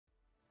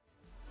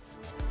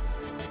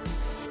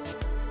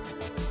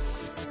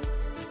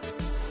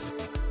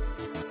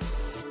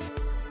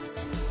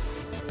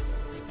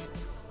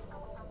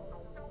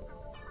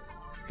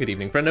Good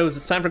evening, friendos.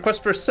 It's time for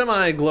Quest for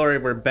Semi-Glory.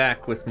 We're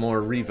back with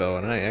more REVO,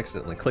 and I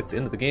accidentally clicked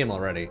into the game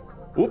already.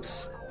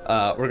 Oops.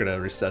 We're gonna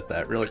reset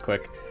that really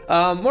quick.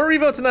 More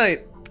REVO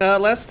tonight.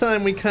 Last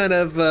time we kind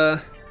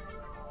of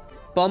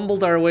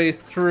bumbled our way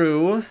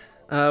through.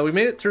 We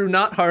made it through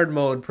not hard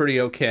mode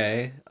pretty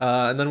okay,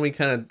 and then we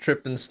kind of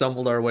tripped and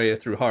stumbled our way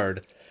through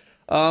hard.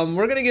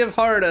 We're gonna give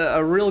hard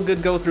a real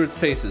good go through its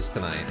paces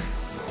tonight.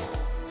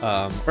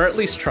 Or at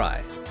least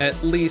try.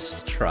 At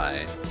least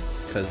try.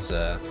 Because,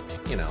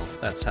 you know,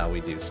 that's how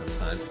we do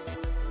sometimes.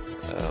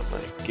 My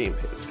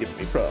gamepad's giving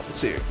me problems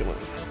here. Come on.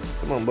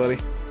 Come on, buddy.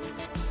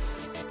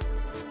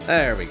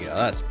 There we go.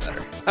 That's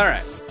better.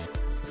 Alright.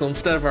 So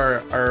instead of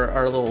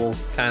our little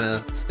kind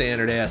of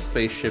standard-ass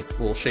spaceship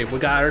little shape, we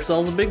got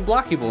ourselves a big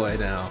blocky boy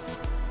now.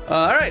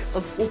 Alright,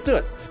 let's do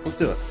it. Let's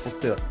do it.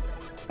 Let's do it.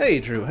 Hey,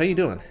 Drew. How you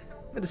doing?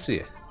 Good to see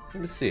you.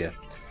 Good to see you.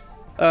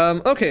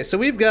 Okay, so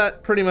we've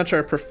got pretty much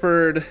our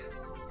preferred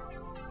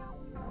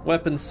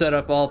weapon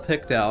setup all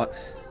picked out.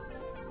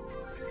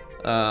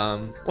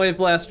 Wave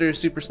blasters,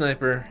 super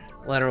sniper,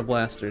 lateral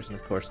blasters, and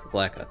of course the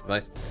blackout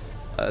device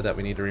that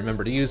we need to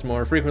remember to use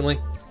more frequently.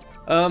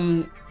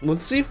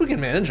 Let's see if we can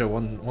manage a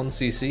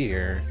 1cc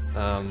here.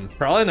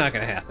 Probably not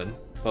gonna happen,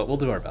 but we'll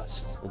do our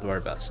best. We'll do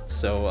our best.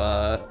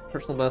 So,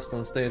 personal best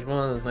on stage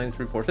 1 is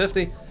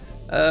 93,450.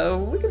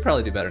 We can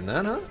probably do better than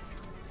that, huh?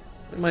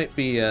 We might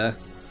be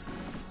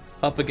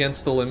up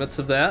against the limits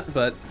of that,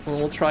 but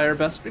we'll try our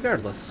best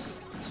regardless.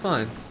 It's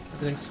fine.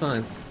 Everything's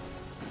fine.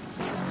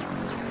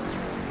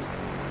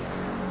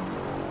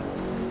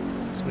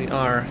 Since we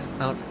are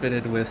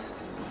outfitted with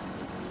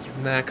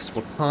max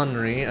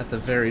weaponry at the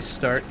very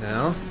start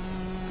now,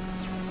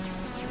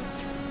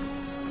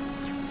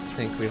 I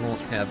think we won't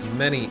have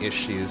many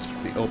issues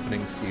with the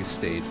opening few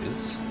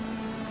stages.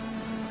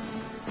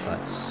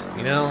 But,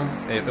 you know,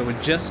 it would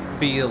just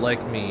be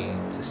like me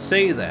to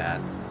say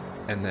that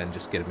and then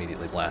just get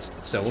immediately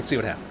blasted. So we'll see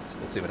what happens.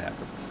 We'll see what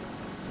happens.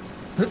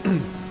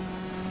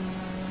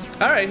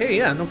 Alright, hey,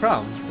 yeah, no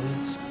problem.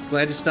 I'm just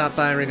glad you stopped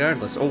by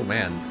regardless. Oh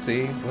man,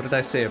 see? What did I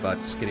say about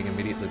just getting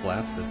immediately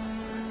blasted?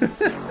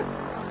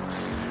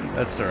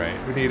 That's alright.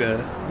 We need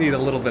a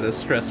little bit of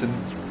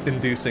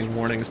stress-inducing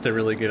warnings to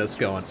really get us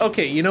going.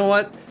 Okay, you know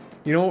what?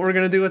 You know what we're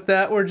gonna do with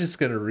that? We're just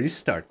gonna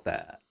restart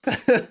that.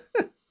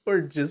 We're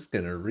just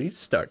gonna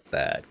restart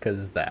that,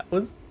 because that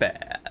was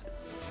bad.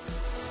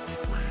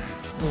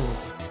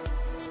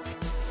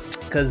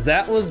 Because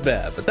that was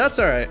bad, but that's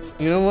alright.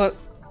 You know what?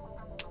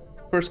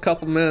 First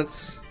couple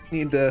minutes,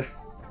 need to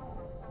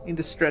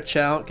stretch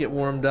out, get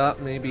warmed up,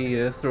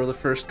 maybe throw the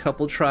first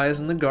couple tries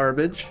in the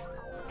garbage,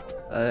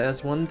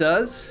 as one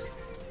does.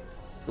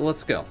 So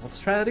let's go. Let's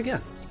try it again.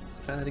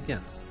 Let's try it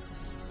again.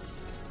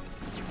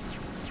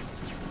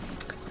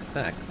 In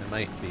fact, I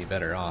might be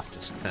better off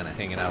just kind of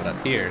hanging out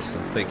up here,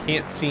 since they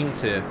can't seem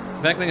to...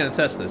 In fact, I'm going to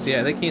test this.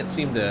 Yeah, they can't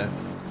seem to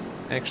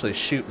actually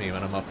shoot me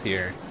when I'm up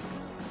here.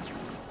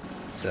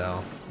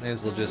 So, may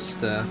as well just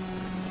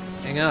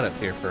hang out up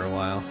here for a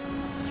while.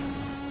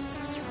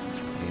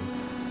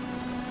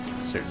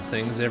 Certain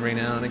things every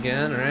now and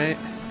again, right?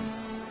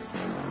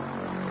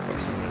 Of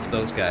course, then there's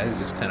those guys who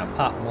just kind of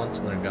pop once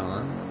and they're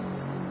gone.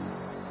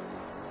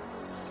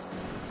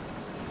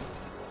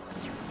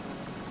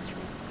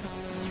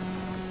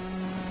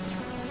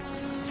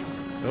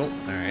 Oh,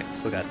 alright,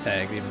 still got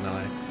tagged even though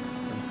I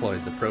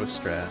employed the pro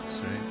strats,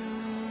 right?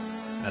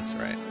 That's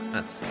right,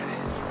 that's right.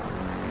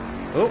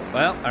 Oh,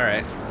 well,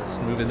 alright, I'll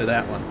just move into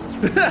that one.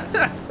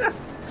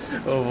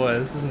 Oh boy,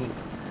 this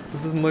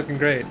isn't looking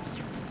great.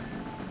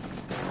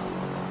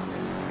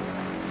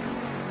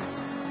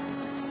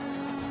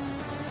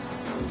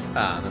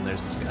 Ah, and then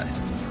there's this guy.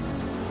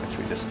 Which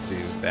we just do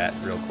that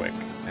real quick,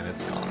 and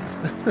it's gone.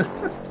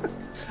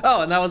 Oh,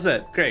 and that was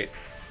it. Great.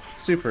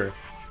 Super.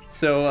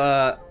 So,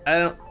 I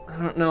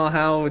don't know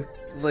how,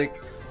 like,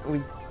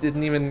 we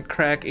didn't even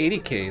crack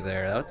 80k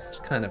there. That's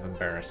kind of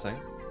embarrassing.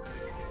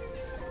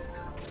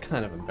 It's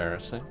kind of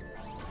embarrassing.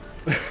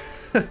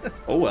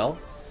 Oh well.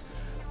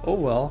 Oh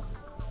well.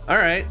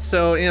 Alright,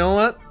 so, you know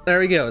what? There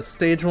we go.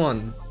 Stage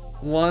 1.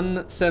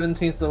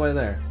 1/17 of the way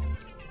there.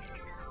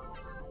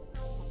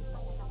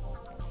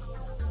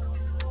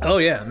 Oh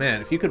yeah,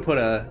 man, if you could put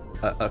a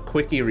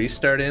quickie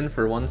restart in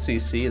for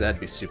 1cc, that'd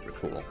be super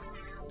cool.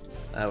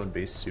 That would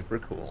be super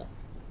cool.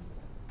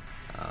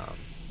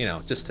 You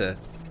know, just to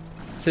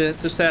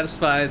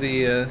satisfy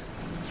the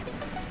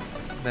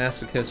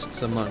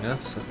masochists among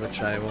us, of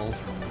which I will,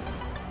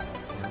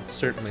 you know,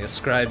 certainly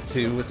ascribe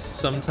to with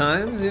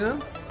sometimes, you know?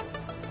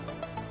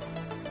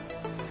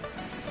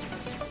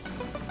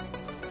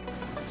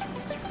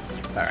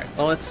 Alright,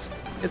 well it's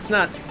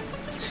not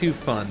too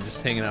fun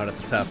just hanging out at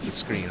the top of the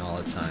screen all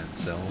the time,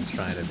 so we'll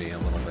try to be a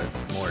little bit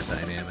more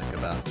dynamic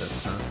about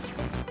this, huh?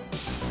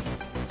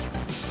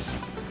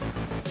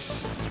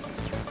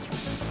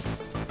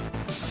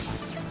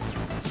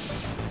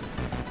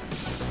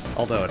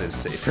 Although it is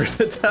safer at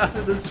the top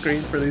of the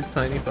screen for these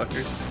tiny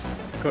fuckers,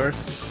 of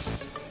course.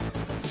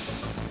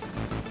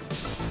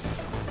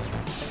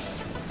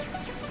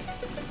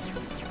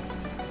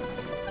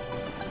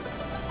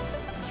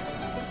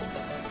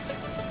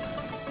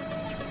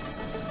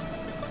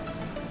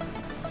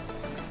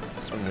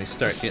 It's when we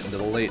start getting to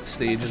the late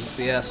stages of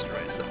the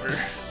asteroids that we're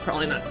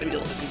probably not going to be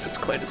able to do this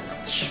quite as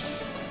much.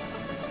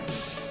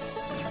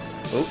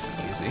 Oh,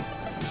 easy.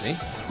 Easy.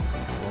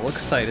 A little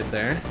excited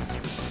there.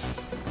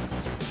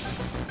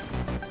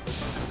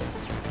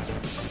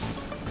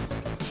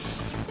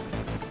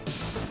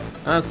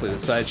 Honestly, the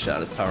side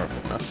shot is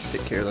powerful enough to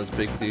take care of those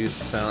big dudes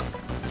without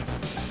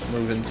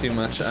moving too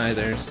much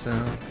either, so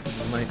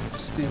I might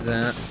just do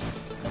that.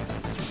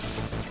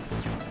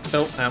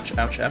 Oh, ouch,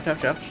 ouch, ouch,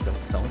 ouch, ouch.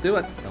 Don't do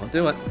it. Don't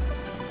do it.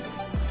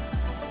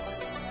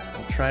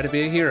 Don't try to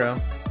be a hero.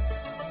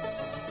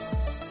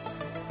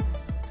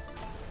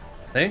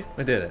 Hey,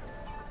 we did it.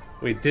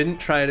 We didn't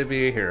try to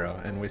be a hero,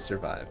 and we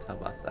survived. How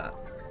about that?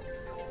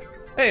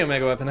 Hey,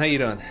 Omega Weapon, how you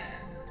doing?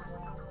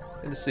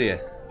 Good to see you.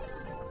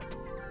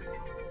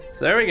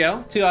 So there we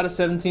go. 2 out of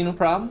 17, no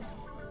problem.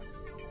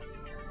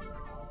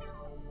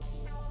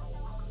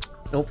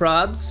 No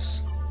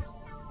probs.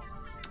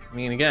 I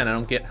mean, again, I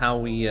don't get how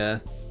we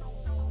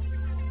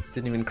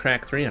didn't even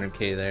crack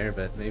 300k there,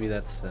 but maybe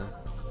that's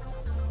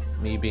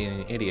me being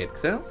an idiot.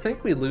 Because I don't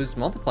think we lose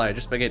multiplier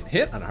just by getting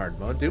hit on hard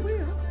mode, do we? I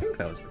don't think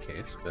that was the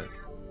case, but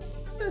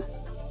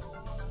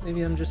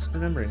maybe I'm just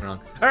remembering wrong.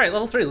 All right,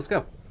 level 3, let's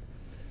go.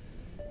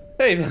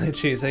 Hey, Valley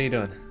Cheese, how you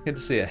doing? Good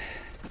to see you.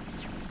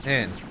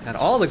 And had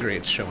all the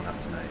greats showing up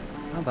tonight.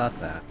 How about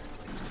that?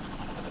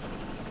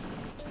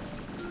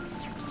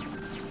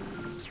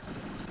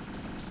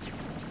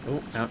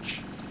 Oh,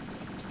 ouch.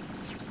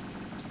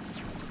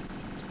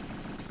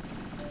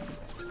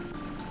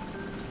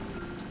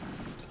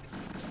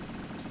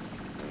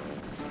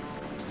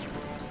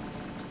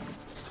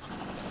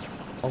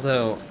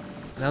 Although,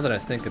 now that I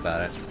think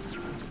about it,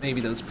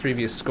 maybe those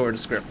previous score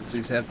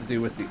discrepancies have to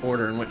do with the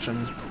order in which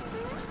I'm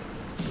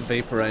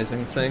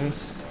vaporizing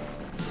things.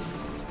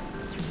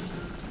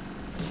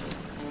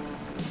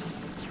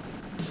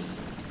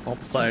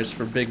 Multipliers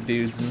for big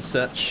dudes and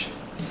such.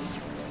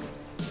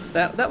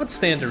 That would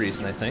stand to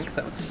reason, I think.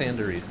 That would stand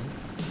to reason.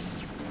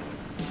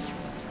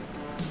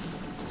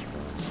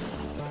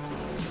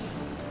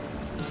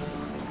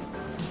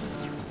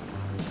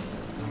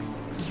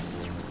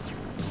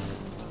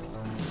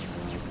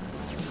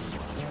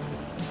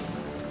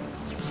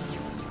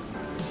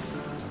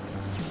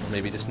 Or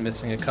maybe just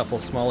missing a couple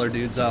smaller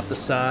dudes off the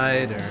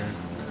side, or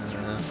I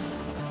don't know.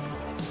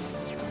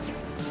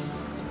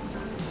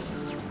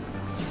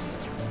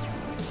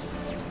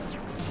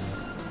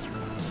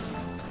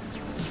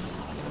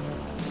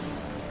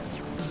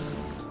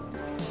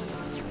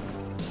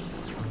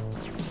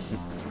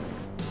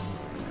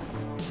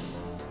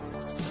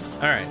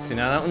 Alright, see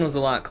now that one was a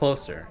lot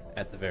closer,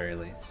 at the very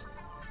least.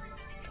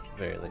 At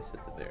the very least,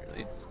 at the very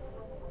least.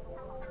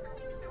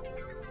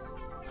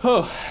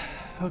 Oh,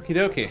 okie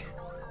dokie.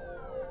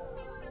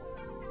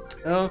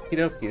 Okie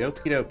dokie,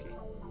 okie dokie.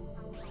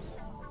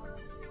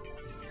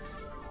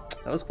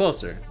 That was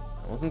closer.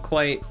 That wasn't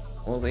quite,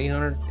 well,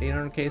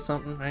 800k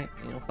something, right?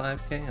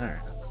 805k?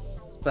 Alright, that's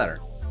better.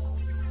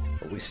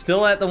 But we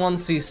still at the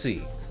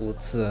 1cc, so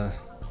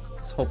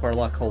let's hope our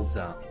luck holds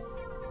out.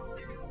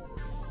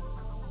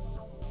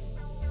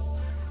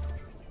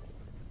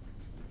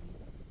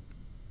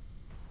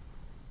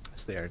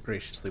 They are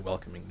graciously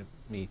welcoming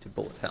me to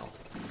Bullet Hell.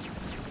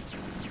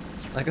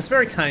 Like, it's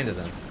very kind of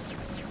them.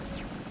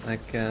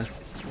 Like, you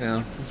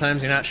know,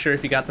 sometimes you're not sure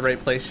if you got the right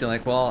place. You're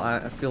like, well,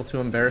 I feel too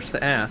embarrassed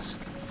to ask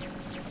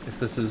if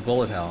this is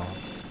Bullet Hell.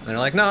 And they're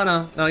like, no,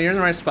 no, no, you're in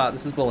the right spot.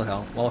 This is Bullet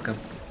Hell. Welcome.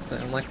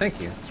 And I'm like, thank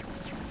you.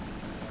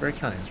 It's very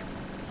kind.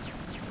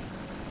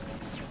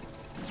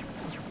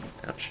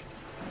 Ouch.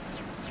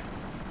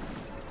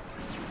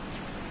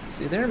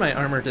 See, there my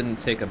armor didn't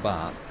take a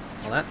bop.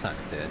 Well, that time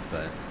it did,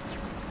 but...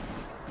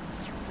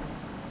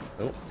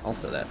 Oh,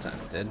 also that time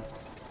it did.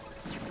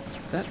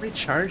 Does that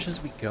recharge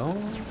as we go,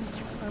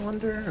 I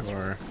wonder,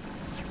 or...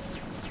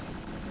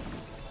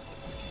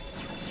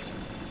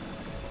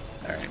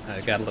 Alright, I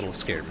got a little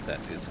scared with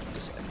that, dude, so I'm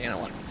just like, you know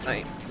what, I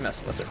ain't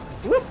messing with it.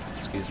 Whoop!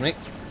 Excuse me.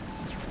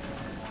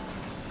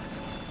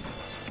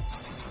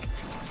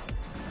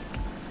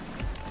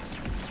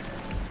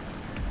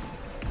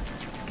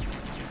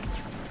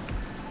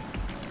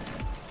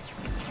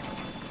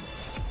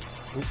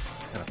 Oop.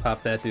 Gonna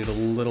pop that dude a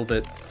little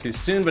bit too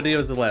soon, but he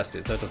was the last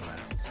dude, so that doesn't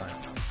matter. It's fine.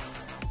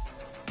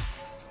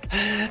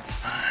 It's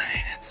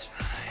fine. It's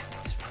fine.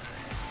 It's fine.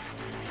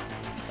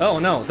 Oh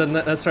no, then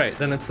that's right.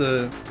 Then it's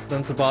a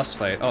boss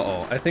fight.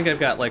 Uh-oh. I think I've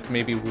got like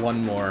maybe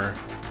one more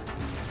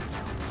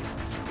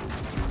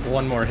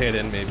hit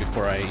in me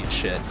before I eat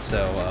shit.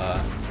 So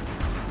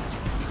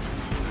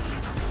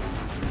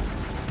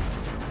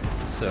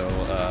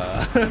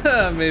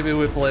maybe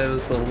we play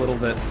this a little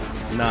bit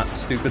not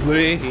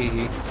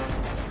stupidly.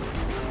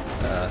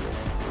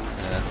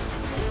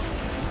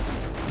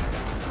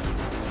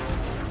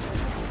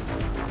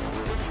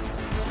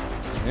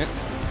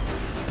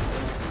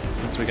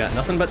 Since we got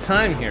nothing but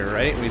time here,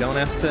 right? We don't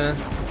have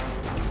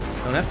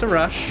to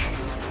rush.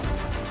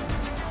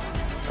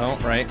 Oh,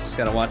 right, just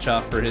gotta watch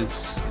out for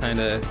his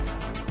kinda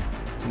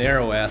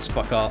narrow-ass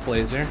fuck-off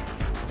laser.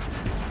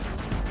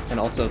 And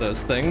also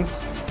those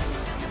things.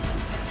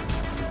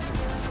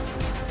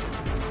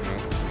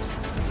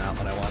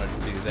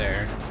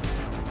 there.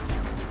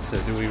 So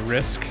do we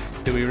risk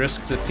the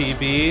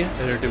PB,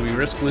 or do we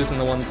risk losing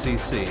the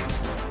 1cc?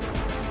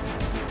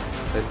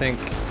 So I think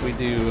we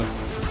do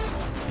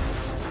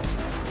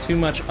too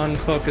much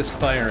unfocused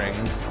firing.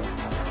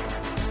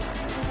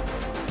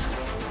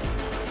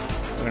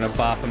 We're gonna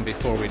bop him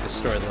before we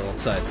destroy the little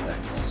side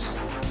things.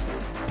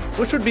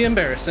 Which would be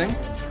embarrassing.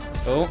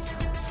 Oh,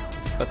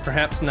 but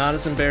perhaps not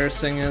as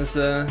embarrassing as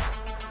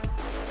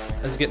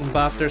getting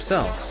bopped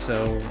ourselves,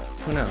 so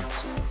who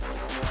knows?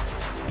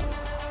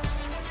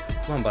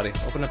 Come on, buddy,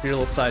 open up your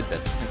little side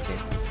bits. Thank you.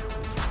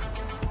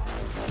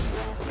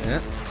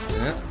 Yeah.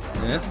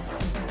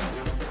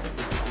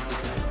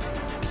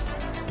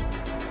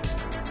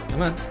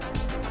 Come on.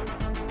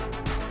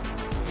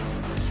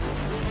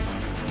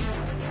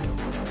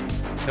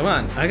 Come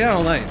on, I got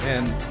all night,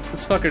 man.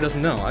 This fucker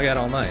doesn't know. I got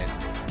all night.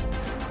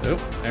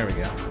 Oop, there we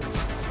go.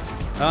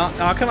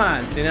 Oh, come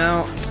on, see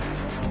now?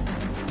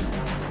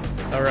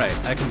 Alright,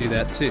 I can do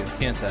that too,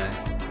 can't I?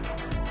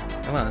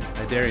 Come on,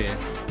 I dare you.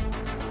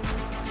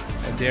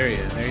 I dare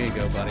you. There you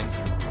go, buddy.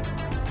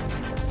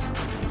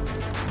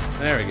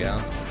 There we go.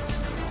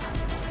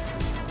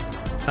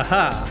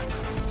 Haha!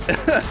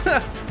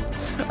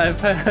 I've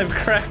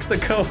cracked the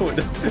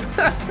code.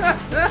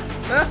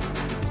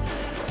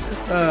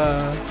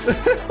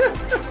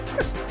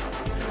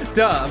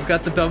 Duh, I've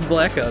got the dumb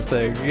blackout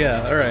thing.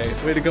 Yeah, alright.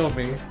 Way to go,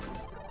 me.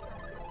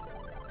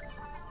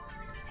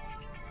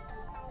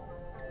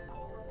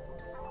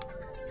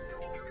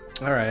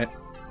 Alright.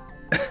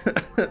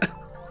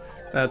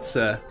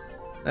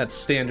 That's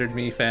standard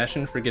me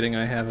fashion, forgetting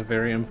I have a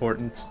very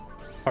important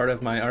part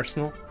of my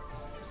arsenal.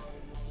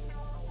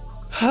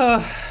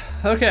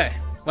 Okay.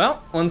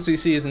 Well,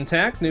 1cc is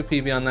intact, new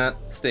PB on that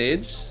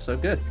stage, so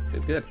good,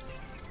 good.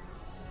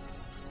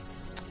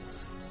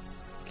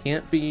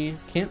 Can't be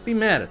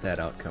mad at that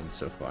outcome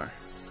so far.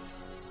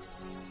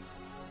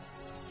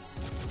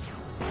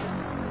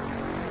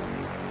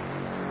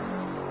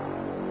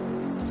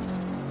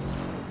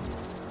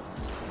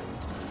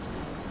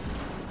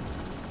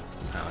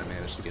 Somehow I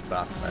managed to get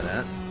bopped by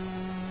that.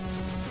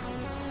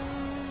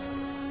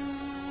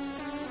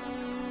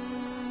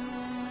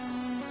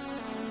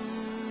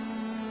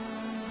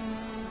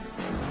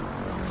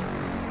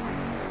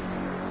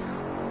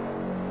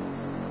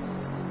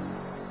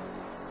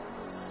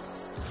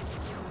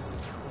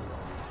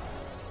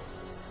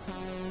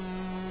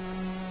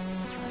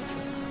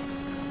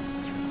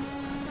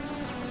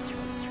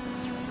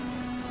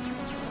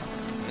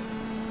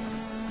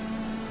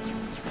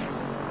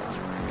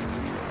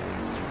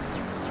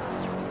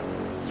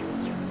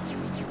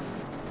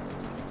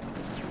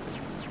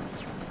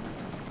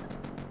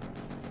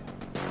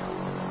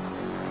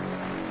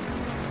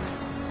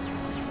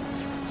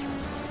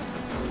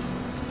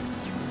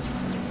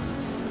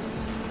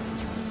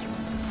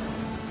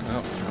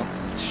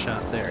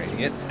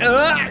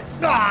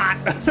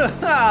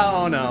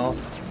 Oh no.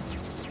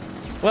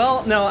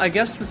 Well, no, I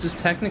guess this is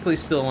technically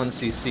still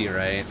 1cc,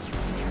 right?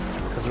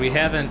 Because we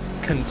haven't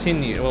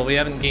continued, well, we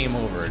haven't game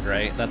overed,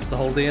 right? That's the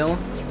whole deal?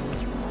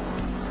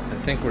 So I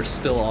think we're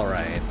still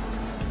alright.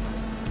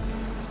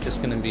 It's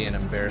just gonna be an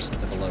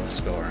embarrassment of a low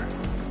score.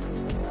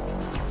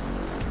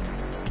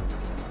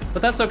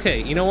 But that's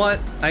okay, you know what?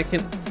 I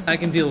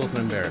can deal with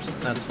an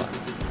embarrassment, that's fine.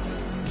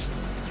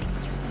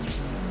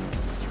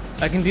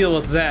 I can deal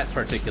with that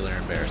particular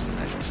embarrassment,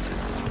 I should say.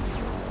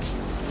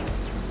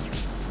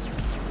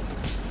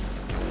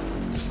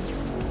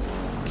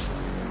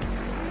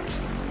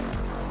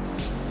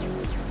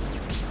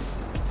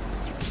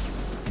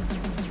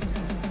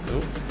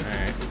 Oh,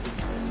 alright.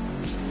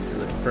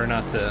 Really prefer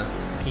not to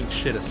eat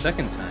shit a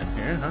second time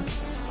here, huh?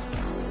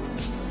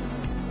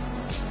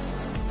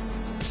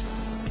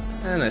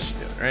 And that should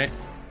do it, right?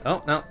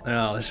 Oh, no,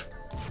 there's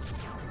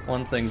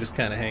one thing just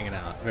kind of hanging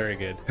out. Very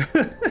good.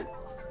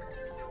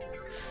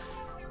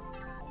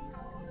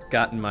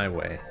 Got in my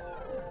way.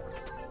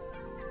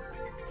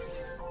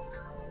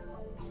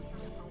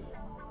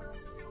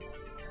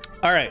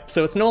 Alright,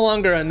 so it's no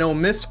longer a no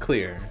miss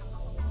clear,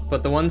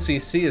 but the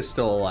 1cc is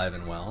still alive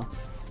and well.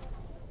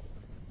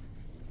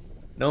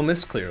 No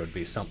miss clear would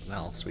be something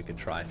else we could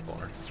try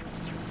for.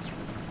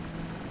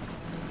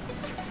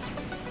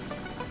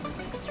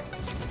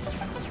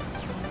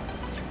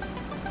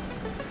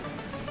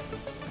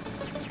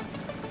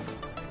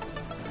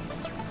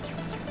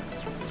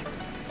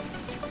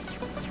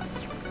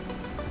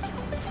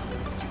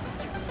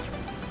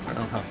 I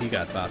don't know how he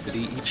got bopped. Did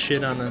he eat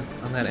shit on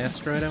that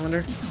asteroid, I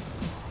wonder?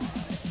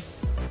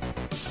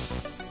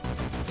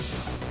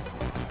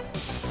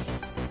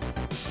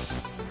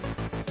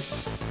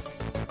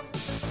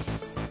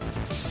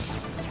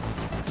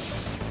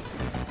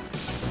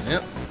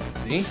 Yep,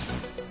 see?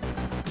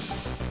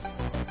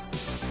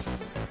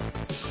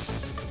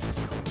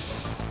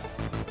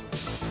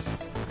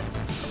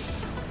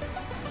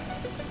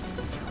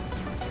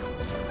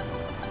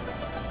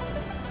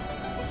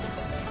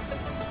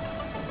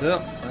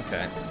 Oh,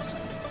 okay. Just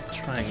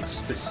trying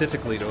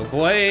specifically to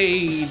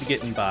avoid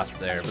getting bopped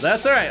there, but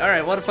that's alright.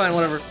 Alright, fine,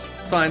 whatever.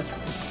 It's fine.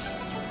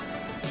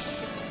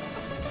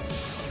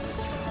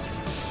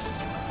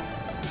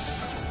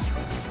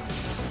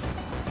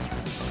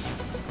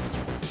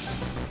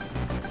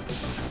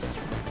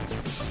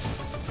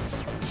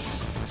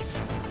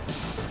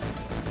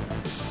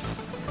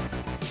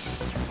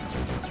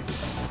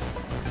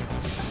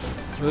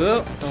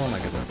 Oh my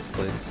goodness,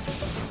 please.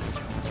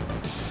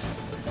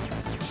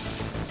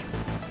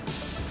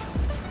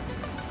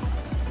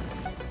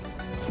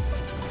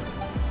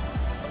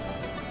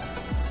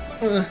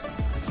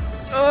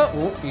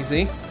 Oh,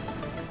 easy.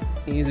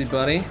 Easy,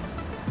 buddy.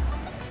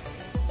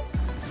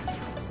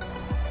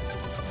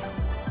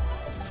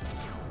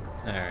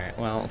 Alright,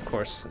 well, of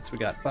course, since we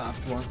got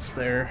bopped once,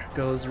 there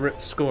goes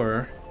Rip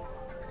Scorer.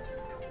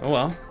 Oh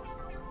well.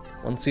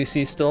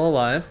 1cc still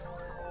alive.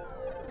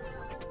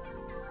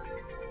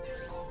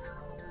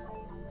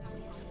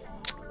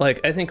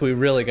 Like, I think we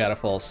really gotta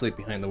fall asleep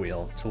behind the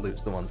wheel to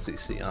lose the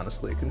 1cc,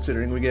 honestly,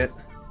 considering we get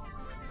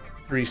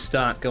 3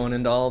 stock going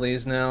into all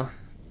these now.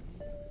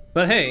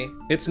 But hey,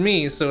 it's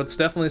me, so it's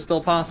definitely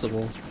still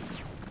possible.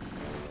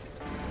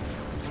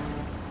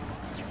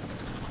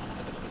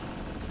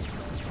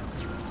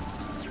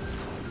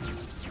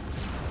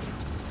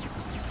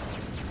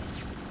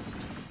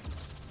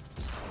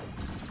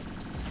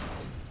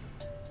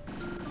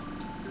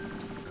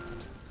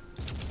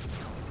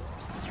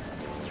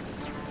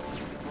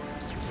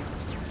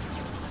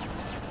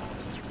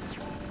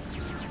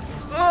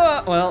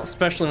 Well,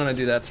 especially when I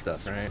do that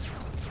stuff, right?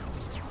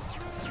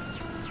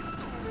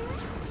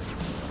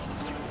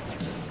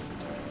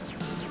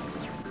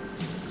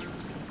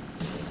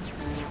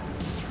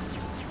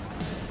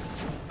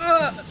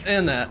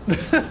 And that.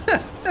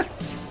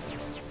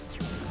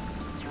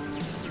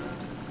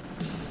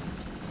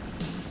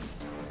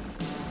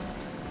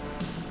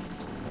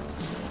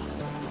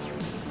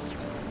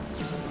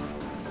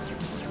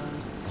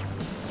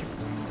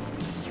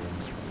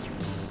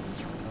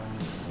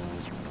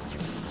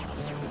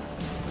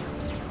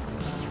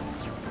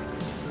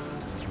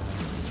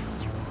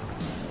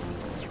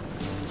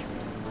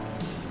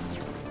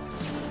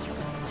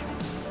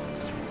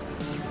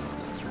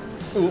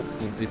 Ooh,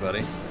 easy,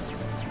 buddy.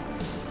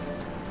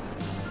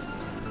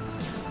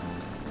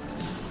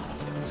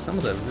 Some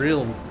of the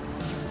real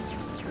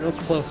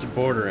close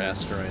border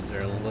asteroids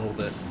are a little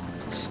bit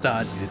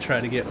stodgy to try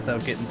to get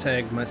without getting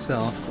tagged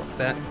myself. Like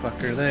that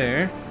fucker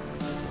there.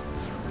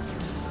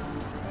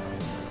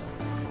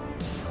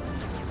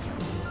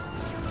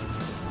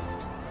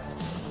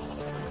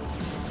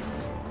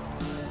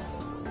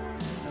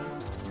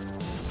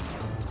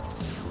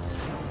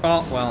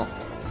 Oh, well,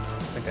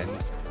 I think I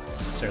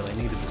necessarily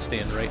needed to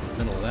stand right in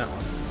the middle of that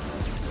one.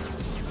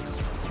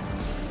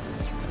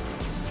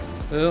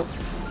 Oh.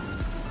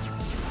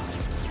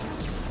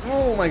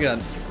 Oh my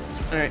god.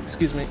 Alright,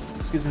 excuse me.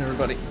 Excuse me,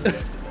 everybody.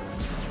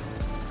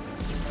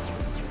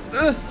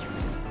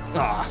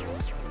 Ah.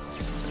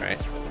 That's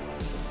alright.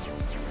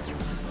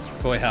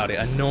 Boy howdy,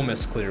 a no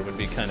miss clear would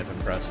be kind of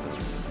impressive.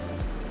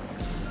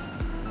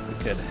 We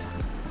could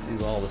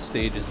do all the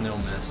stages no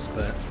miss,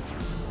 but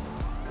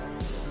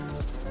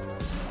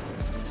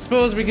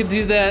suppose we could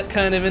do that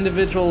kind of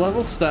individual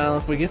level style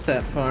if we get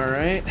that far,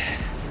 right?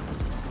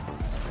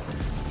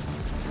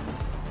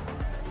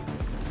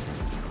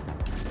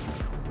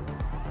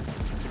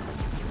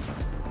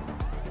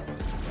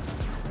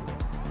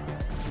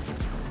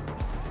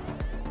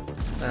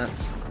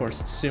 That's, of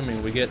course,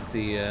 assuming we get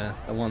the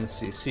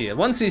 1cc.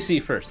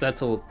 1cc first,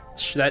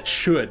 that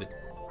should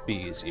be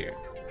easier.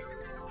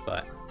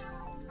 But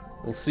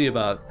we'll see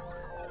about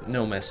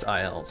no miss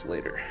ILs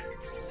later.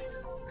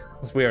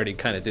 Because we already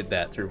kind of did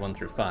that through 1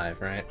 through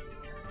 5, right?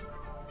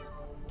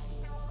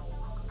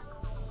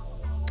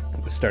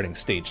 It was starting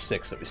stage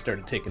 6 that we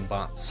started taking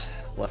bops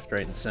left,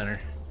 right, and center.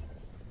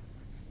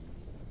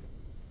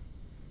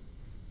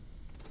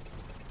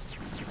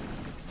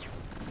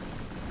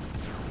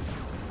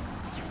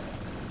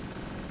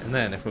 And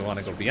then, if we want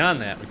to go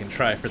beyond that, we can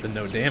try for the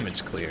no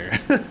damage clear.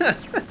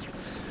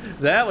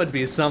 That would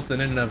be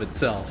something in and of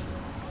itself.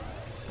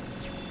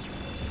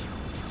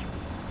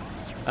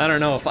 I don't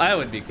know if I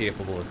would be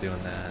capable of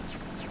doing that.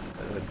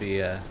 It would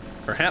be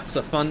perhaps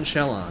a fun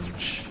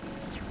challenge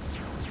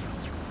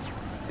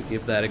to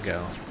give that a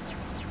go.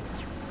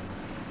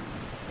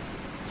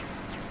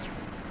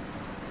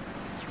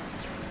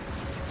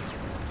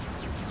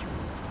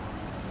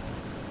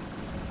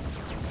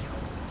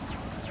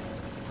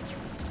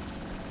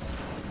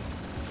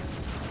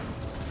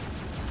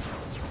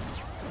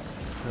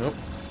 Oh,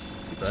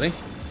 see, buddy.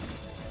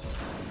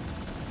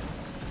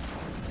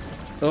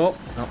 Oh,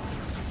 no.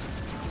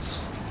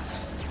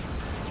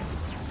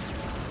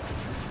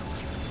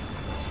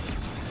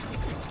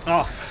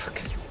 Oh,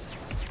 fuck.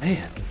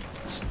 Man.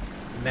 Just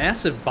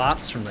massive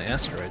bops from the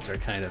asteroids are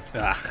kind of,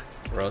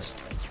 gross.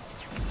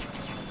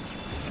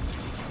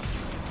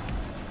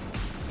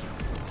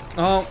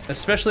 Oh,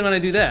 especially when I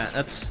do that.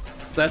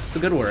 That's the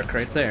good work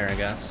right there, I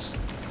guess.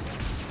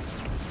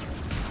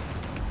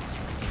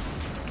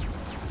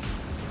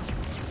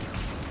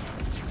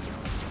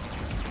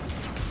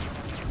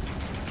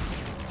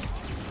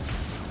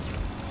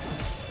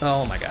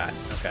 Oh my god,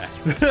 okay.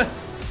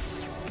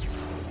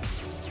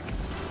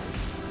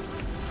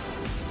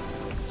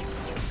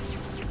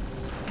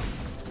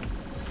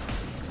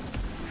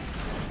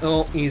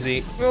 Oh,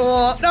 easy.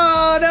 Oh, no,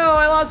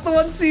 I lost the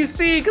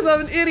 1cc because I'm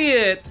an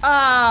idiot.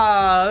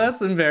 Ah,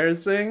 that's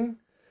embarrassing.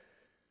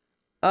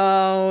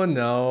 Oh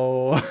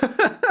no.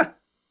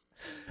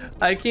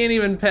 I can't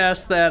even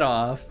pass that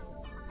off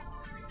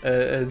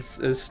as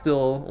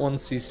still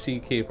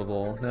 1cc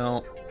capable.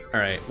 No.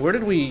 Alright, where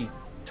did we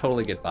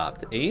totally get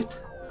bopped? 8?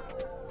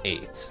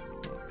 8.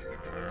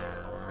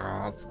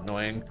 Oh, that's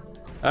annoying.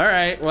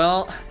 Alright,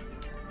 well.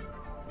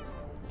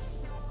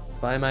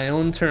 By my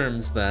own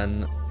terms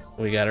then,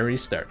 we gotta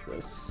restart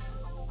this.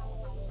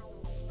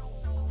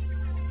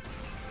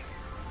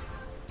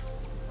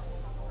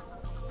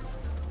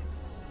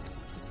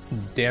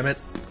 Damn it.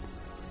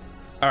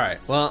 Alright,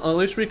 well, at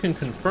least we can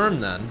confirm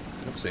then.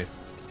 Oopsie.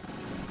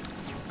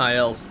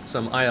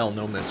 Some IL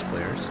no miss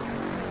clears.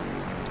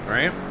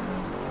 Alright.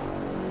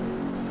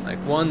 Like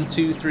 1,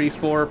 2, 3,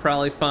 4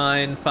 probably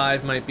fine.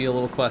 5 might be a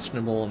little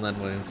questionable, and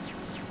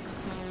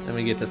then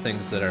we get to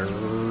things that are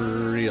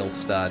real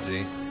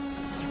stodgy.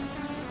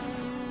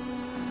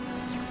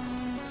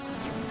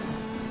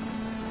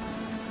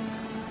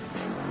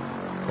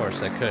 Of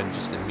course, I could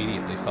just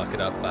immediately fuck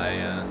it up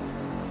by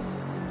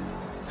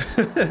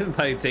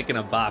by taking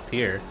a bop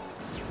here.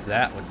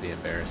 That would be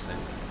embarrassing.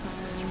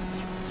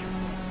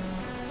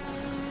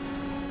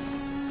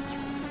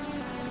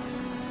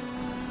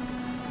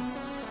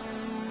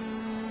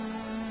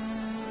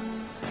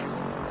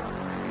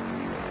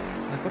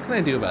 Like, what can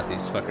I do about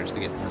these fuckers to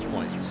get more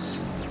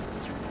points?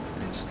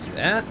 Can I just do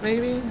that,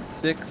 maybe?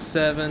 6,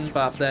 7,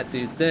 bop that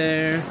dude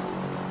there.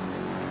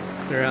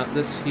 Clear out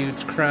this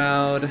huge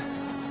crowd.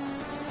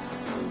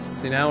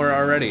 See, now we're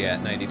already at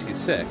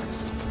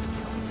 92.6.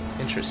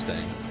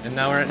 Interesting. And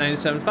now we're at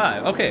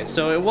 97.5. Okay,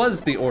 so it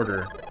was the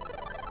order.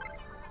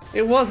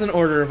 It was an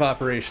order of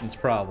operations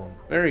problem.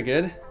 Very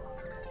good.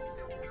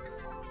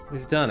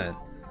 We've done it.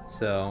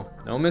 So,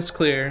 no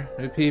misclear,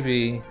 no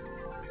PB.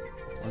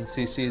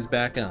 1cc is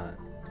back on.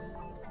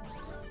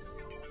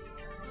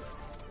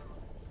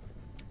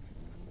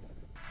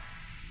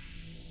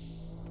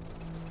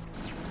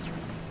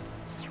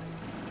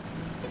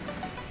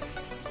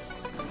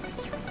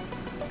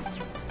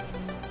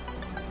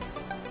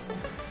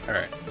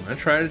 Alright, I'm gonna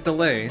try to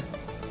delay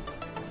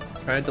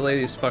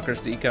these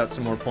fuckers to eke out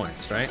some more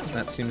points, right?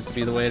 That seems to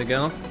be the way to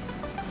go.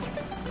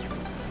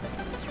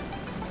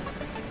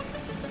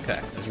 Okay,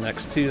 the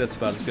next 2, that's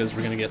about as good as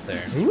we're gonna get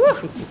there. Woo!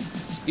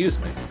 Excuse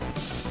me.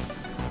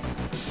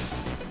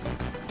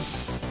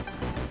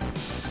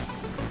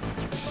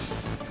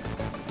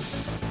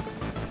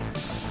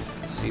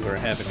 Let's see where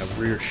having a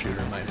rear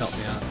shooter might help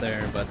me out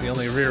there, but the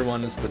only rear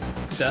one is the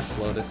Death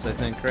Lotus, I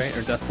think, right?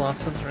 Or Death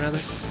Blossom, rather.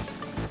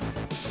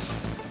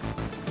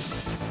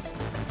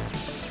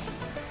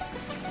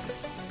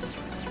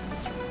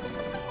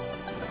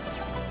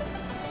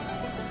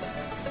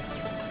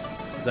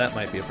 That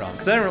might be a problem,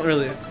 because I don't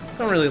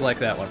really like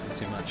that weapon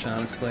too much,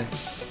 honestly.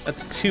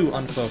 That's too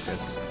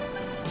unfocused.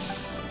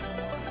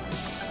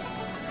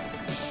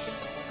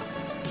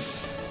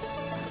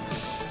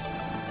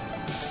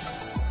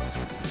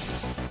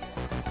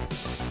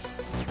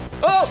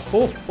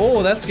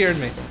 Oh, that scared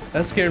me.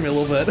 That scared me a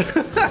little bit.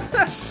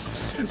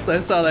 So I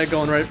saw that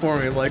going right for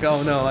me. I'm like,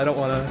 oh no, I don't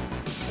want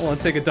to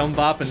take a dumb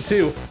bopping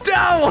too.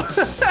 No!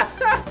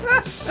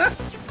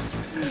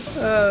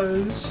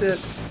 Oh shit.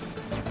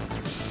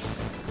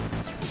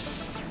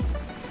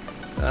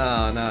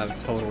 Oh, now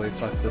I've totally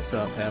fucked this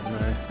up, haven't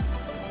I?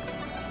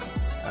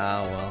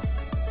 Oh, well.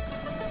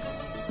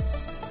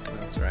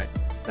 That's right. I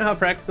don't know how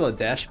practical a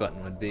dash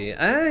button would be.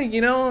 You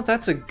know,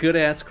 that's a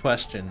good-ass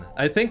question.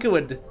 I think it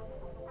would...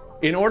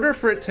 In order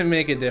for it to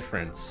make a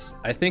difference,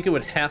 I think it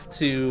would have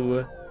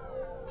to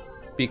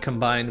be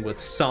combined with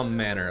some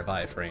manner of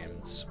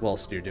iframes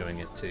whilst you're doing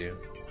it, too.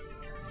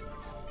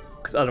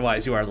 Because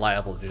otherwise you are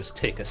liable to just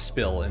take a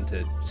spill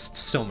into just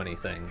so many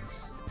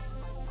things.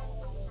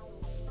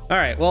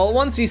 Alright, well,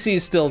 1cc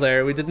is still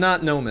there. We did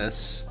not no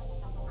miss.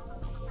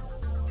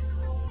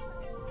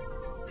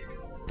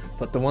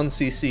 But the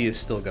 1cc is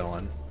still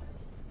going.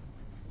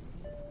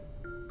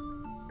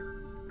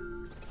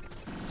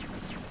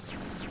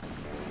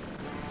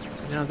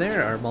 So now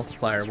there, our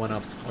multiplier went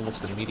up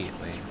almost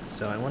immediately.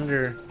 So I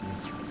wonder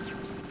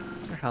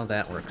how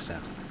that works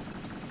out.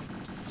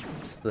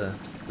 What's the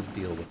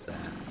deal with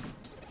that?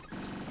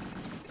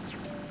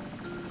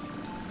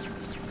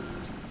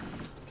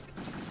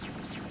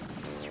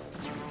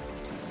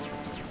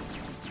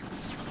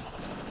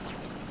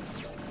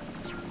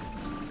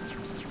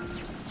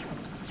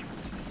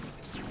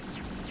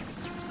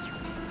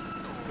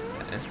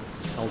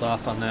 Held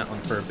off on that one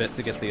for a bit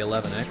to get the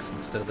 11x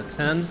instead of the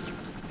 10.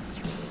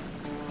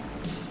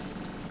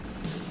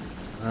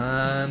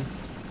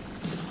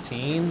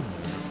 15.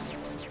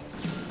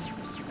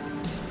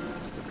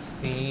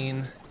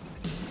 16.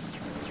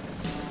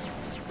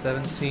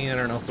 17. I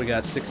don't know if we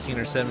got 16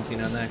 or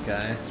 17 on that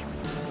guy.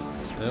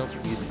 Oh,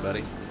 easy,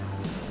 buddy.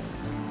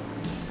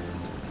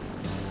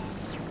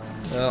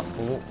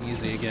 Oh,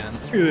 easy again.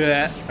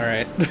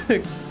 Alright.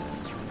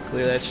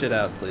 Clear that shit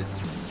out, please.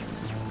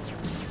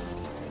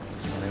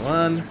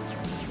 21.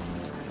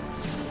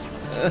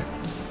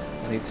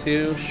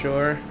 22,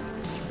 sure.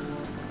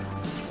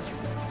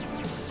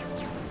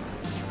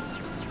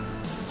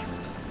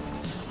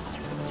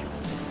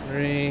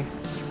 3.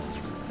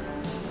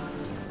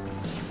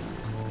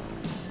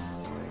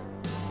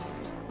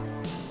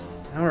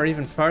 Now we're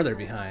even farther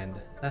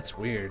behind. That's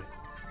weird.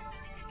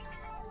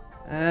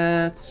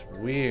 That's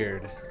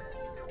weird.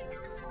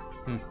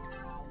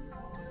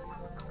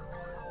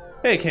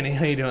 Hey Kenny,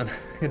 how you doing?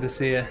 Good to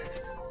see you.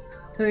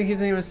 I keep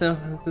thinking to myself,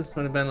 this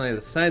would have been like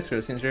the side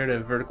scroll. Seems rare to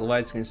have vertical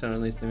widescreen, so at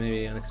least to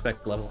maybe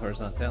unexpected level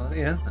horizontality.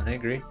 Yeah, I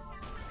agree.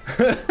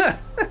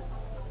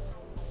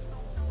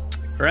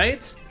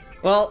 Right?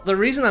 Well, the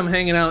reason I'm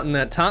hanging out in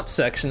that top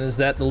section is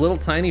that the little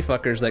tiny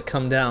fuckers that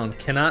come down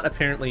cannot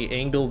apparently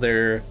angle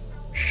their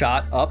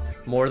shot up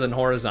more than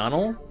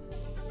horizontal.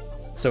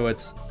 So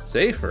it's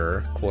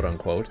safer, quote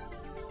unquote.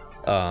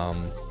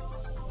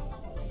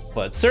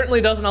 But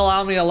certainly doesn't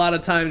allow me a lot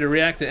of time to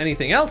react to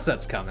anything else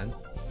that's coming.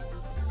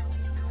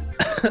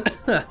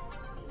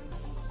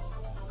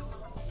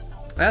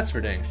 That's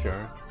for dang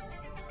sure.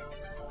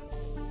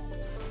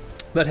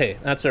 But hey,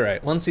 that's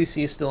alright.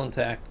 1cc is still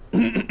intact.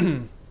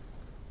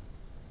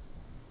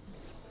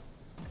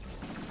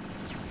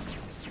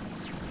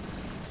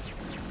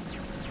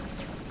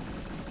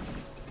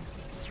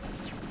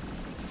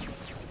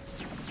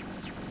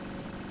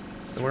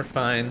 So we're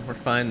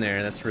fine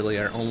there. That's really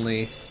our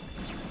only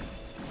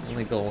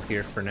goal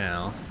here for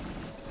now,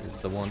 is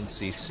the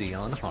 1cc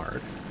on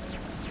hard.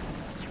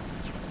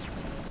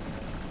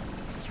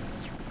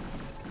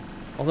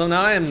 Although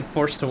now I am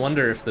forced to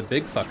wonder if the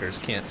big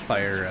fuckers can't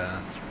fire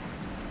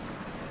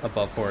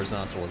above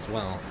horizontal as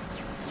well.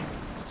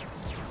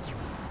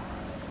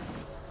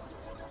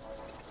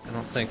 I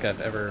don't think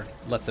I've ever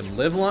let them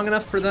live long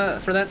enough for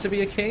that to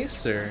be a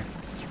case, or...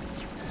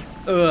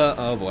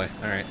 oh boy.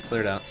 Alright,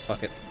 cleared out.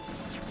 Fuck it.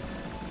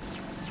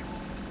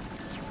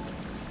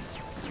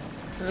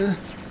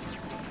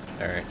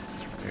 Alright,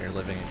 we're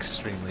living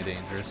extremely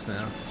dangerous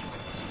now.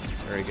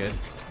 Very good.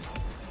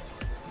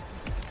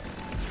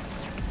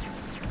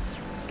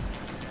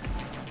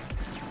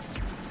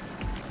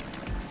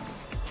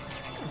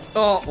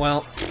 Oh,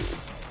 well.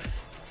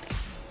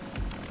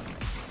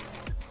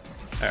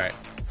 Alright,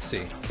 let's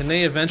see. Can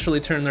they eventually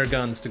turn their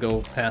guns to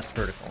go past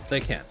vertical? They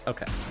can.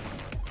 Okay.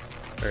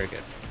 Very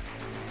good.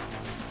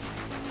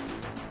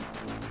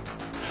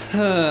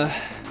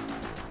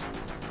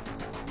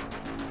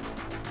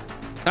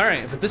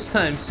 Alright, but this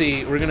time,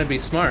 see, we're gonna be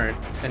smart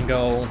and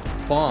go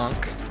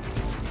bonk.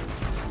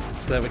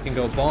 So that we can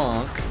go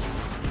bonk.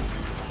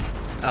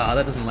 Ah,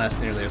 that doesn't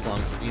last nearly as long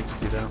as it needs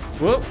to, though.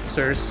 Whoop!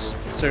 Sirs.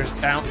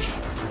 Ouch.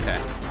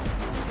 Okay.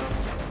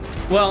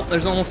 Well,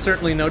 there's almost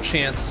certainly no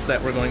chance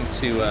that we're going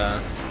to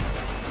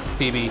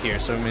PB here,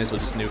 so we may as well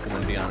just nuke them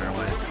and be on our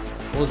way.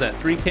 What was that,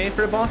 3k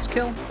for a boss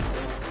kill?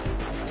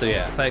 So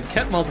yeah, if I had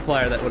kept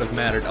multiplier, that would have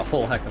mattered a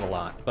whole heck of a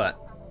lot, but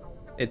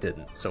it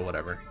didn't, so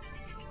whatever.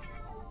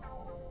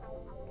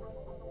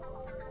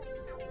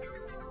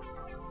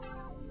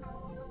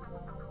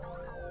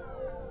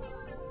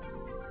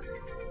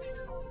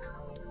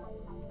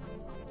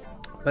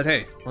 But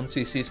hey,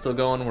 1cc still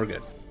going, we're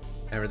good.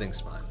 Everything's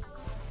fine.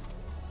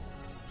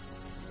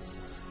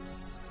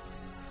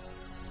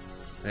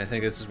 And I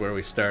think this is where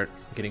we start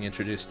getting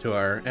introduced to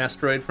our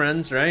asteroid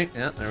friends, right?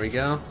 Yeah, there we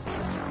go.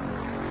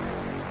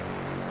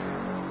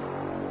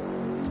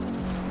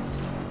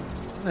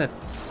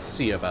 Let's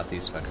see about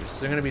these fuckers. Is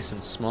there gonna be some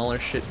smaller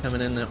shit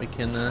coming in that we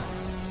can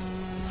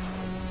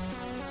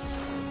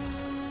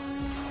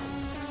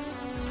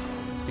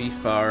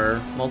beef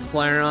our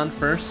multiplier on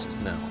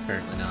first? No,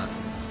 apparently not.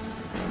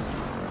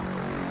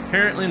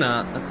 Apparently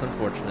not. That's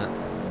unfortunate.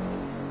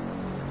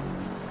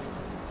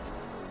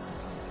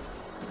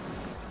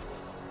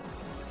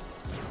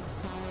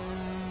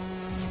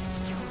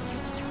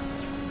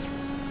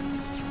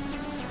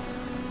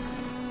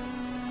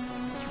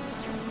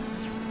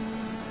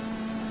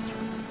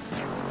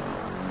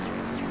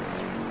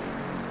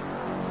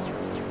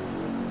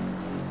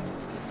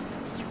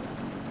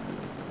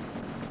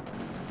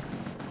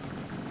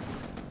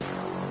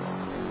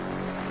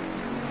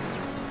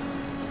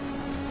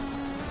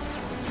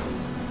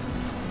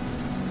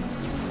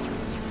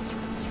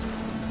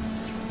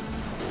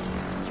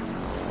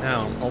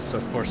 Now I'm also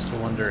forced to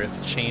wonder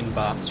if chain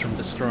bops from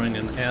destroying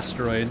an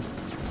asteroid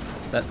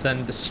that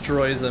then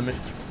destroys an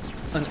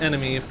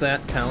enemy, if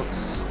that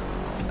counts.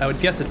 I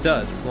would guess it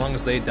does. As long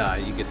as they die,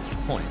 you get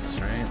points,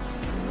 right?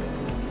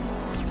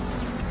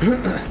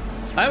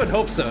 I would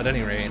hope so, at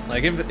any rate.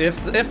 Like,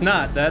 if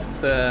not,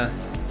 that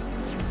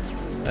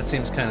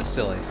seems kind of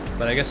silly.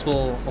 But I guess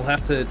we'll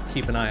have to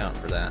keep an eye out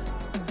for that.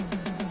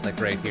 Like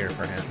right here,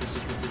 perhaps.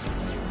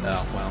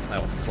 Oh, well,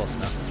 that wasn't close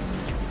enough.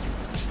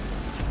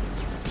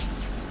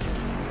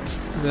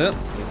 Yep,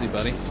 easy,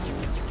 buddy.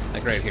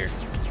 Like right here.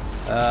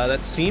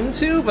 That seemed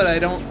to, but I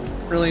don't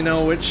really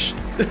know which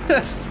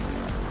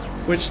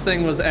which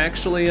thing was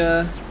actually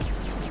a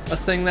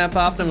thing that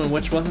popped him and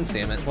which wasn't,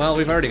 damn it. Well,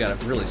 we've already got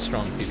a really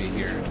strong PB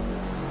here.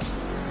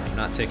 I'm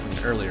not taking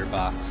an earlier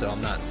box, so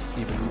I'm not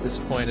even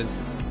disappointed.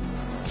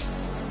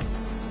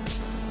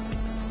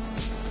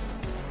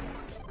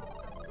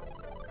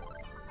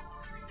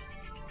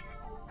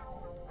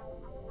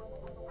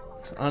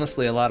 because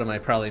honestly a lot of my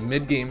probably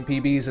mid-game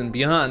PBs and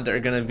beyond are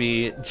gonna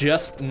be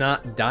just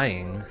not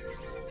dying.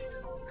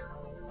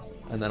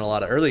 And then a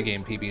lot of early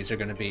game PBs are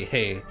gonna be,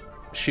 hey,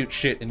 shoot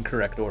shit in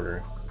correct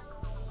order.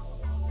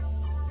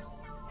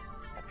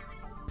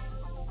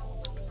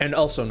 And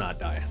also not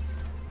die.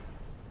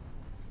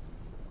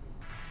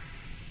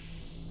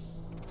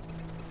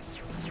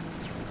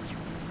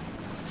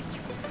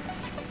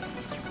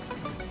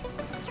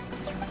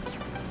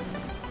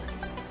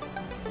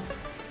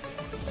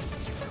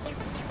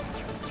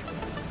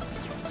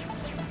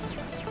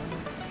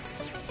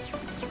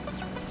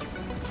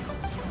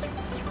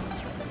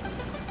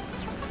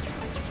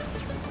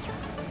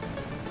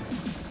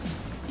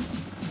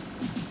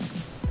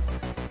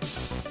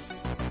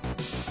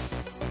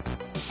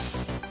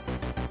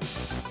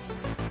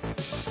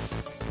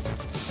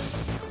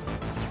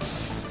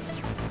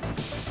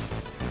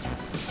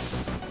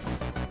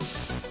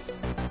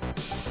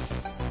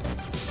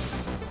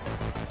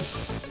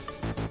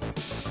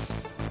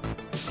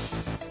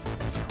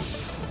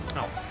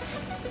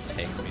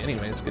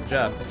 Anyways, good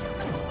job.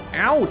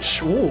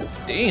 Ouch! Ooh,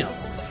 damn.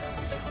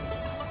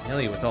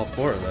 Nail you with all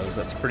 4 of those,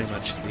 that's pretty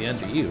much the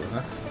end of you,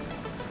 huh?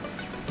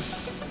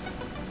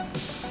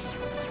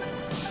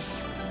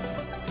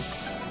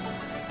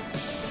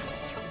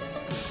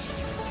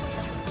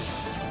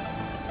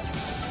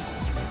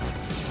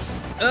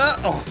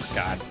 Oh my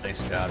god,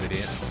 nice job,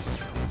 idiot.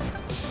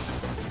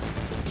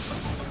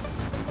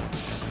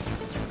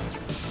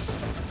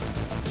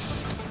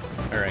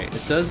 Alright,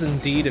 it does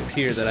indeed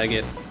appear that I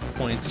get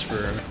points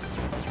for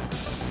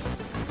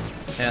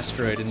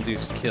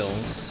asteroid-induced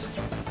kills.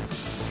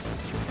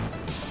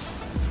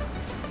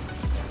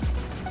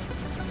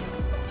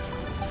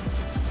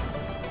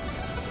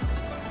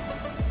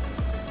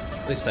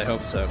 At least I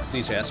hope so, because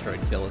each asteroid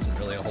kill isn't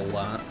really a whole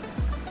lot.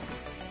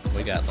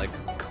 We got like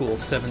a cool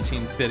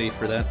 1750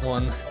 for that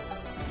one.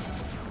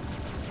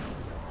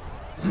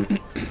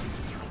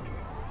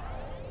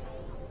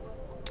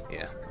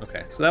 Yeah,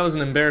 okay. So that was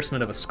an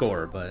embarrassment of a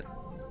score, but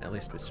at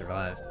least we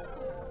survived.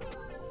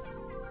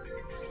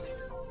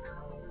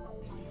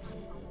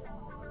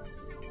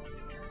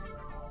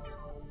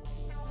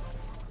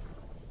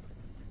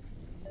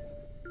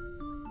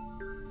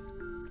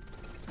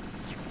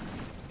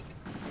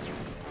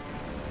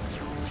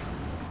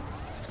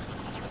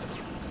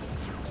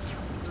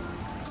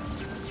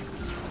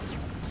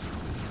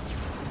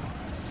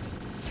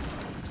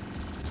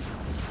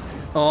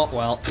 Oh,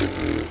 well.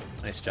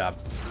 Nice job.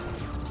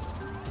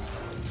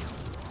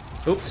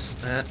 Oops,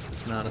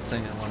 that's not a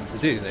thing I wanted to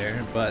do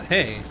there, but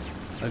hey,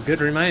 a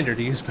good reminder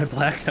to use my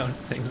blackout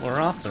thing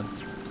more often.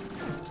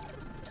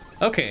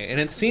 Okay, and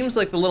it seems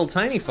like the little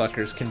tiny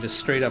fuckers can just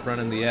straight up run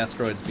into the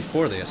asteroids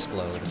before they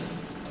explode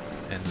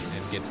and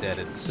get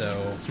deaded,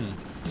 so,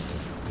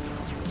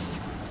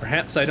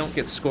 perhaps I don't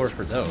get scored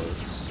for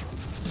those.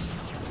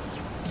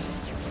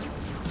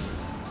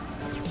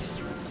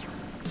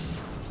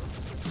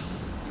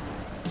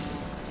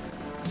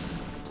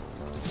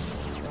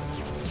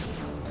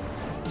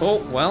 Oh,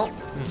 well.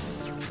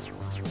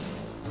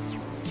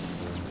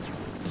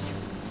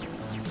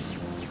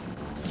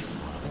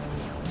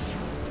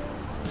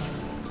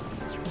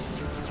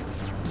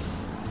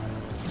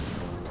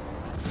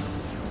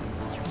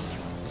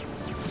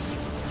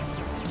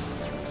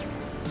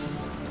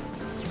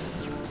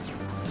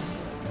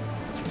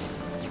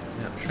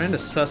 Yeah, I'm trying to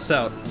suss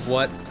out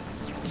what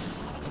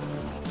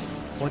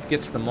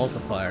gets the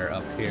multiplier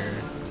up here.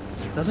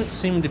 It doesn't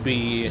seem to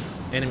be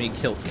enemy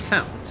kill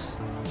count.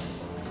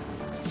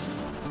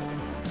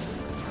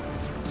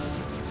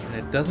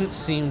 It doesn't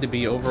seem to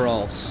be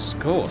overall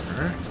score.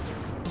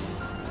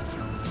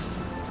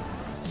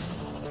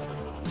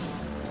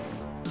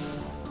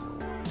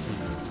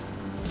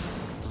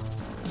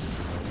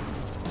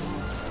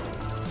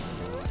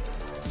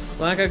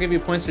 Black, I'll give you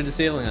points for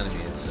disabling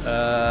enemies.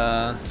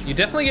 You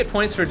definitely get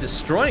points for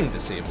destroying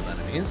disabled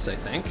enemies, I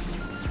think.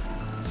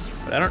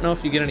 But I don't know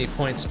if you get any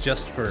points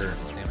just for,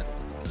 damn it,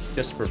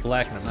 just for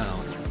blacking them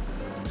out.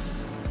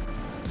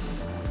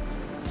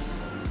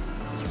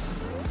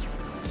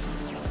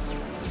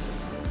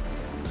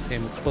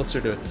 I'm closer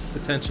to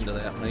attention to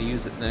that. I'm going to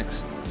use it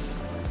next.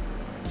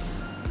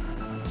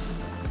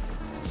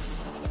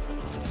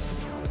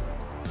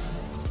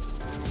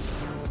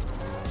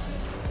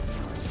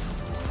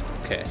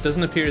 Okay, it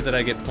doesn't appear that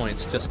I get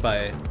points just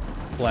by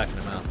blacking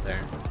them out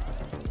there.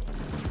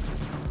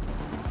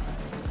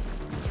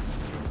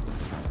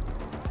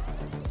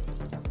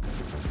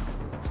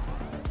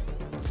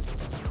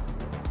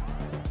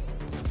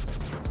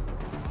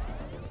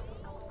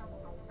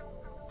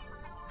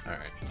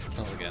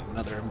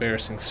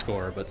 Embarrassing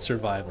score, but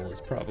survival is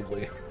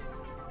probably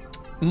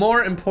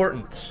more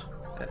important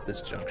at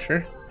this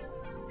juncture.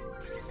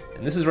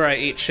 And this is where I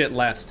ate shit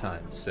last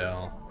time,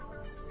 so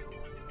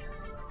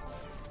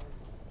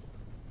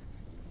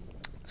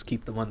let's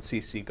keep the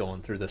 1cc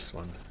going through this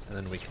one, and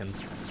then we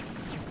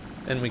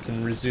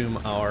can resume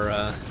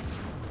our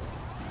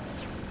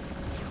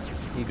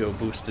ego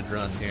boosted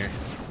run here.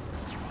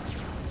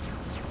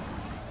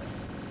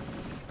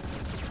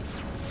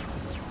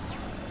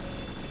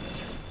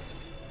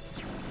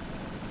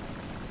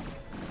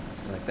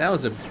 So, like, that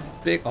was a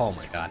big... Oh,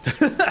 my God.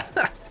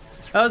 That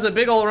was a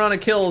big old run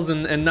of kills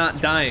and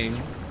not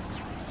dying.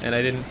 And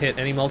I didn't hit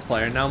any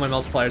multiplier. Now my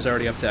multiplier's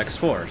already up to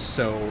X4,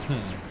 so,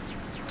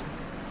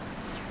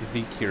 You'd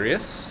be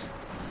curious.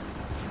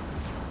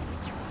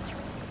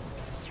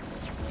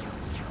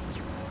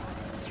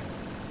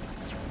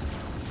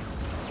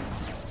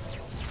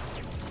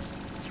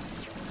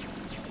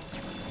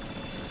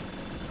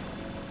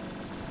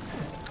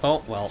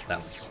 Oh, well,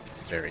 that was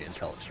very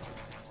intelligent.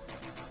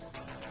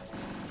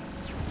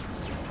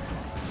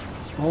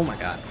 Oh my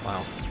God,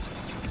 wow.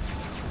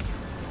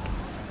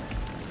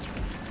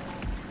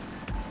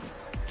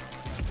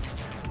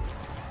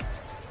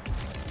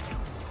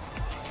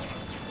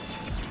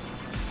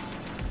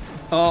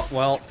 Oh,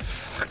 well,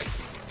 fuck.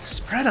 The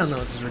spread on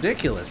those is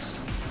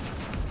ridiculous.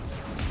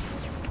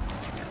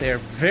 They're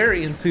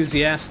very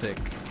enthusiastic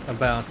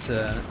about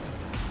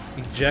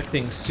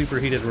ejecting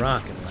superheated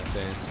rock in my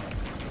face.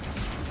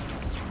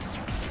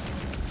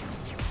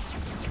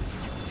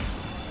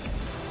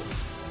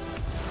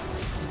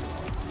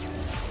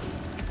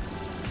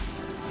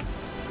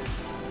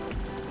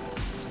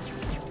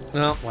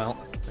 Oh, well,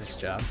 nice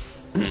job.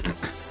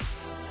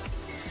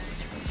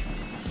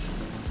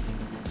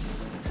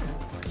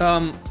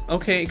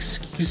 Okay,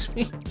 excuse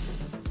me.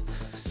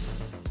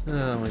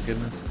 Oh my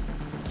goodness.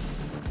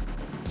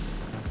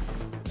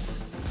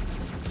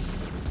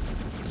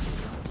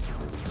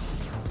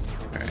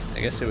 Alright, I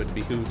guess it would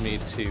behoove me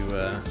to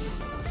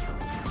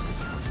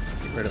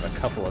get rid of a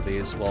couple of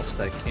these whilst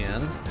I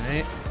can,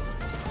 right?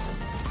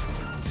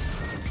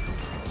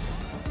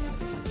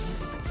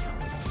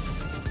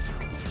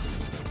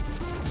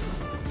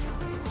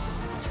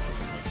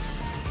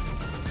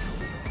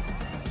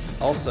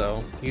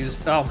 Also,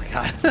 used... Oh my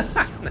God.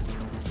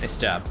 Nice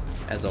job,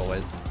 as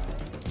always.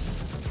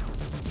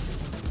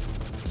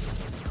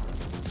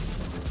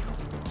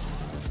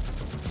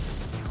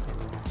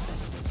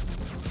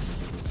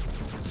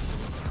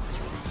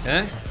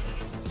 Okay.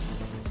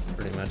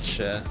 Pretty much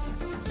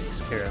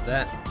takes care of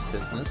that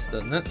business,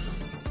 doesn't it?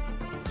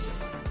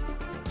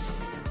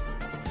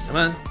 Come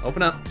on,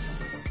 open up.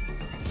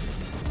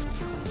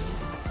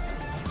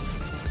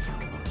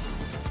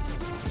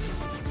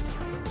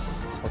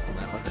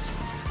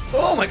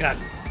 Oh my God!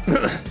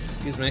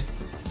 Excuse me.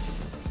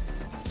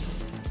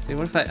 See,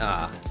 what if I...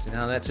 Ah, see,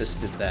 now that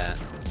just did that.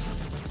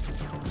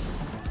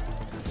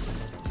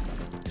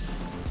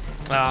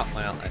 Oh,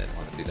 well, I didn't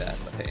want to do that,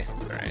 but hey,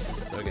 alright.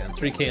 So again,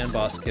 3k on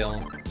boss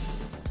kill.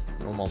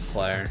 No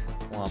multiplier.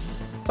 Well,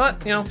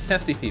 but, you know,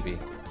 hefty PB.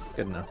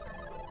 Good enough.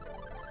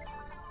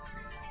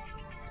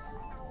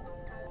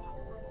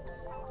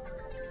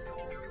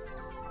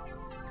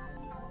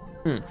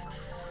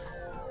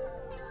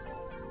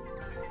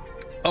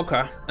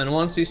 Okay, and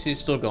 1 CC is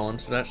still going,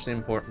 so that's the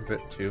important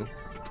bit too.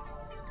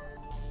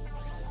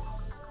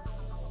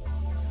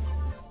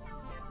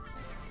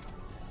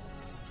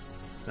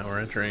 Now we're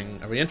entering...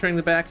 Are we entering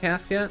the back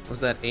half yet?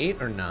 Was that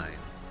 8 or 9? I don't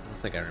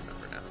think I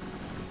remember now.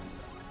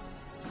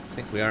 I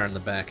think we are in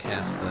the back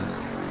half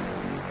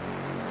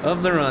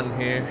of the run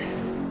here.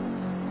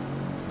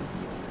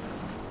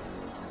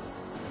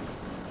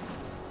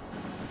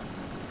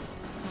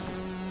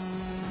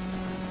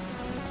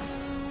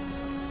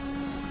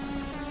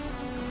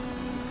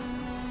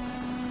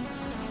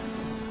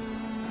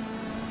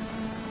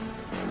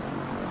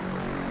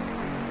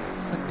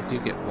 I do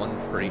get one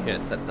free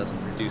hit that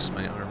doesn't reduce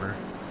my armor.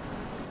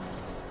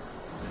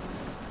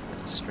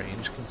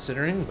 Strange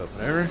considering, but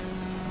whatever.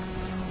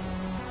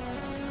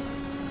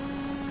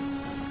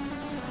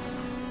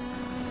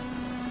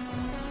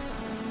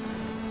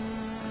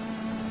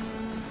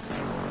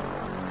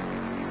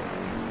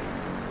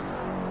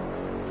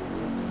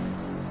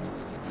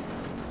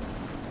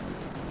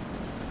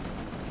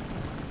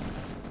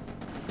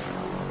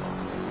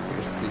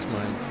 These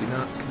mines do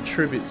not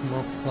contribute to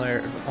multiplier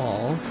at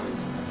all.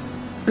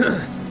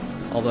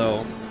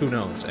 Although, who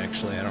knows,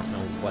 actually. I don't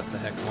know what the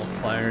heck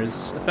multiplier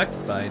is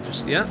affected by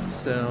just yet,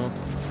 so...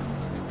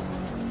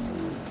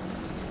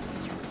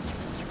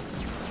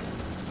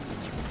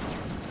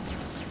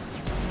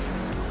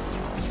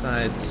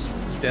 Besides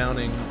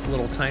downing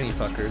little tiny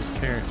fuckers,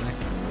 apparently.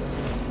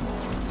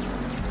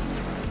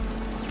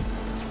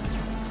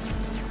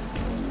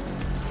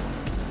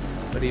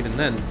 But even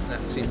then,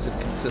 that seems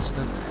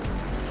inconsistent.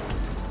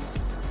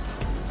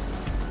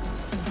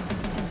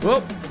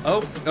 Whoa!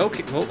 Oh,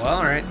 okay. Well,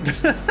 alright.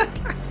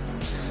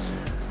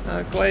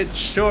 Not quite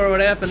sure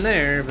what happened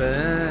there, but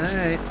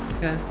alright.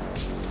 Okay.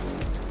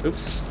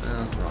 Oops.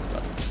 That was the wrong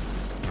button.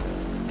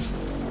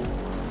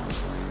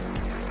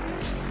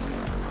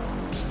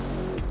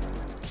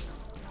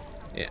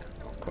 Yeah,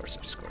 well, of course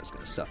our score is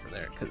going to suffer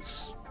there,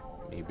 because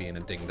me being a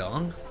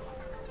ding-dong.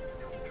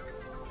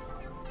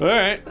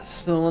 Alright,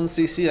 still 1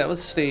 CC. That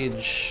was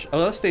stage... Oh,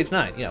 that was stage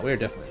 9. Yeah, we're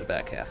definitely in the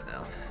back half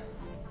now.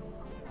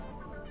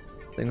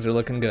 Things are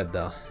looking good,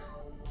 though.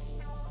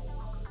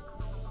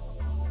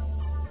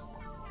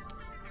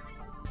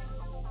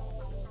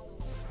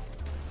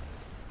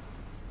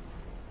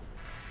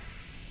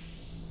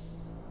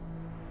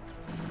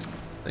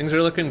 Things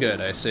are looking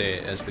good, I say,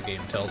 as the game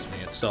tells me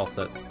itself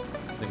that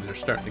things are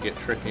starting to get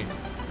tricky.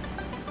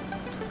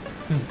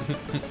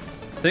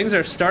 Things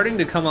are starting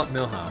to come up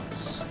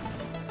Millhouse.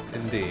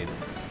 Indeed.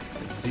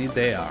 Indeed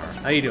they are.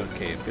 How you doing,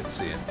 Cave? Good to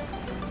see you.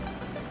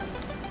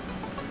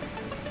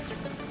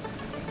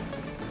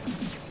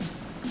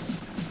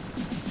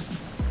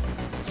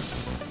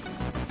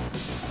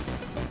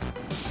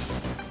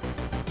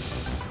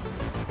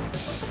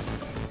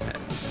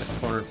 That's a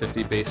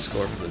 450 base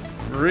score for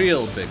the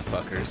real big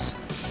fuckers.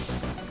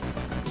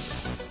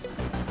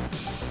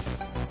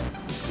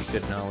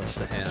 Good knowledge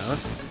to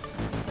have.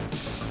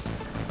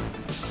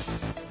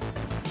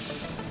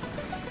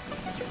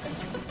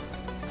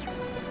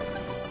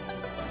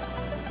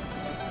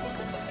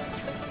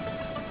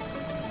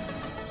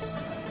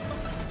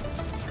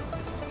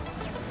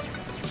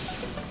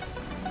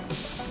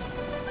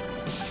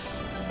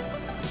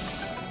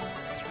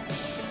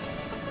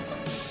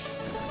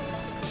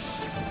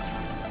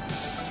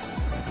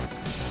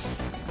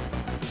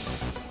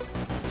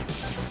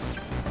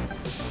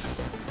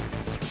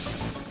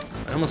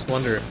 I almost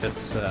wonder if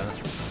it's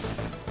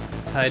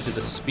tied to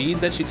the speed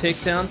that you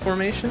take down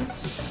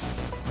formations.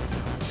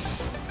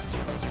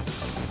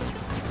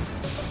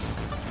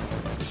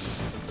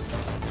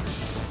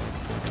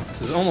 This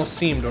has almost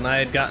seemed when I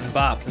had gotten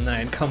bopped and I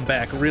had come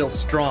back real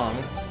strong.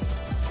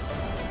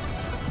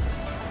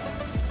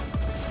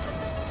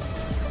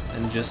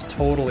 And just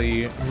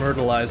totally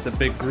myrtleized a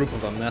big group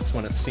of them. That's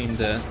when it seemed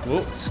to...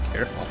 Whoops,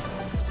 careful.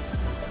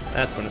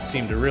 That's when it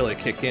seemed to really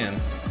kick in.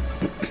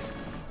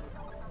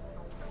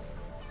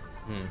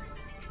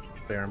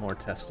 Bear more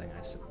testing,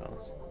 I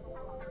suppose.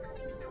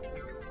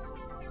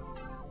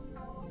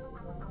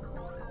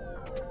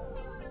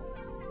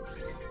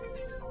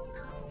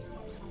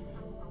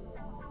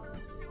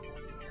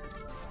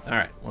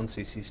 Alright,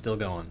 1cc still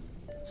going.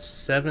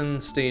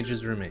 7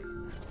 stages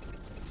remain.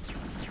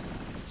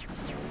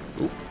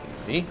 Oop,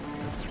 easy.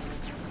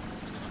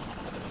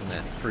 And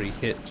that free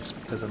hit just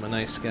because I'm a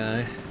nice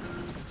guy.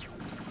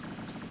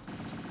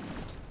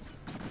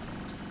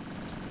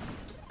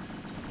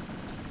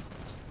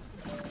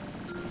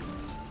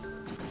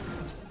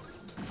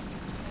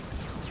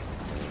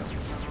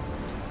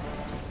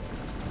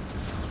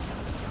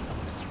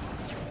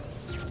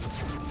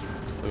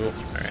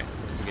 Alright,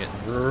 we're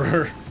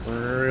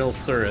getting real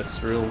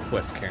serious real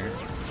quick here.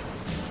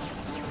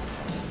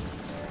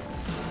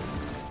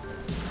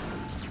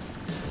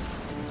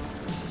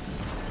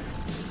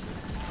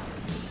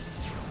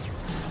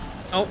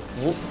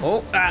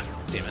 Oh, ah,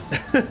 damn it.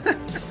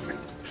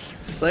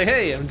 It's like,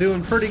 hey, I'm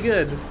doing pretty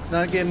good,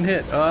 not getting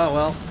hit. Oh,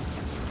 well,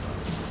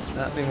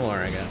 not anymore,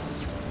 I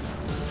guess.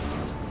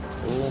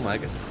 Oh my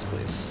goodness,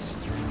 please.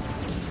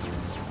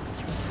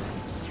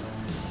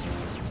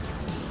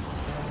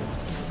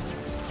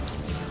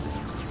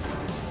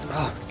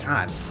 Oh,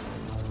 God.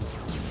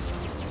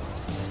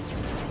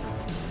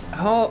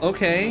 Oh,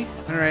 okay.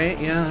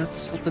 Alright, yeah,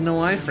 that's what the no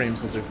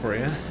iframes will do for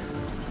you.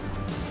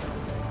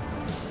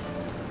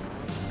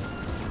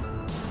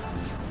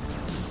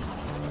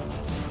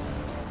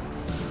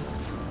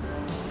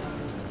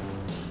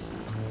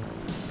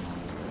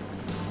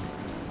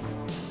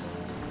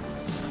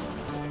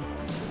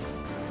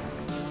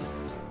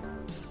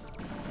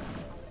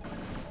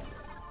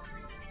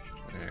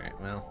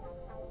 Alright, well.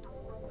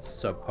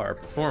 Subpar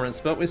performance,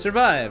 but we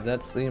survived.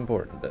 That's the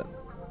important bit.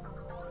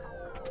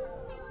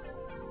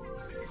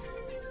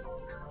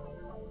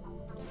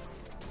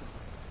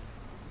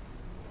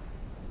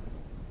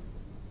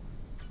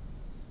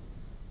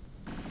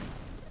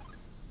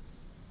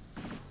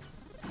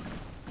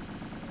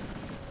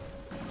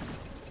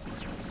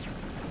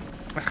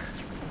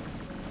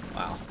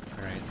 Wow.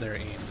 Alright, their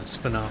aim is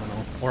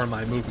phenomenal. Or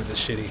my movement is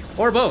shitty.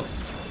 Or both.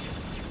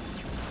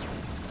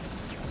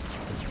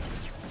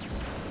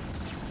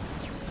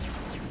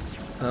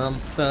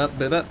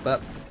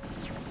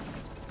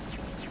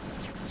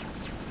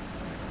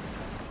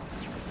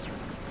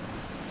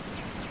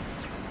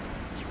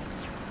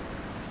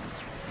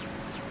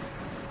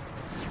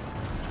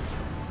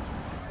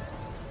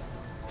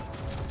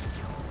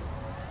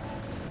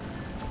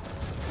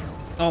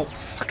 Oh,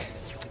 fuck.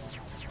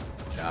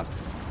 Good job.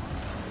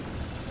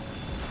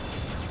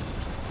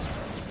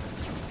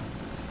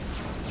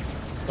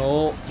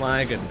 Oh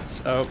my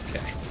goodness.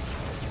 Okay.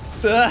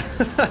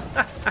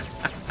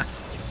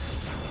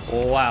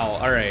 Wow,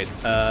 alright.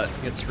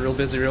 Gets real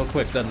busy real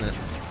quick, doesn't it?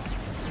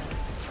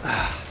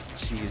 Ah,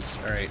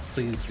 jeez. Alright,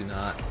 please do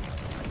not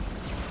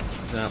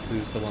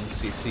lose the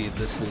 1cc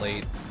this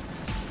late.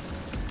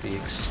 Be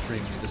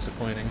extremely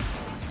disappointing.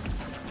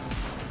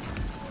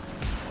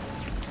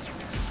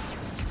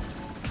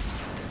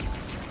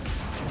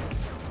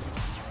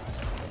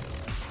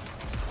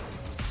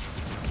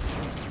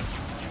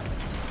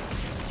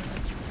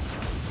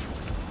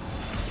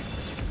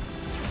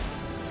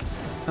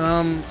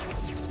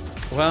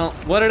 Well,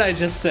 what did I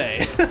just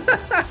say?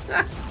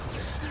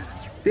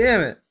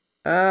 Damn it.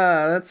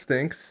 That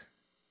stinks.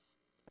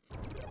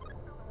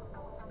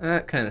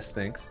 That kind of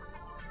stinks.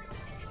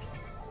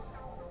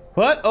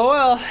 But, oh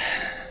well.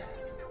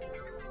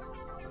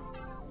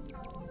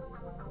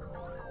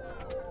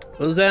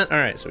 What was that?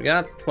 Alright, so we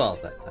got up to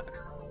 12 that time.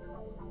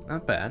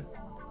 Not bad.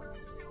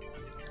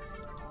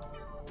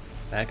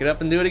 Back it up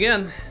and do it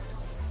again.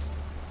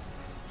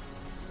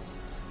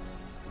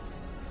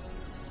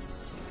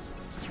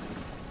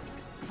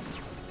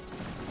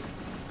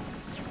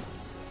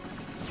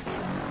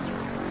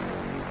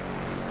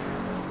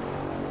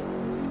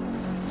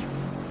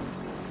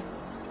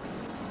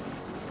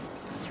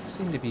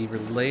 Seem to be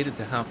related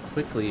to how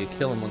quickly you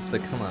kill them once they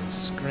come on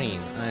screen,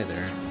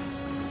 either.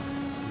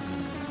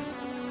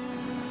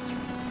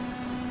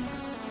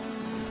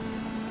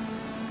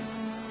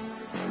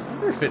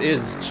 I wonder if it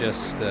is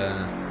just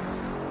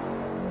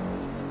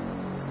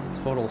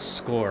total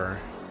score.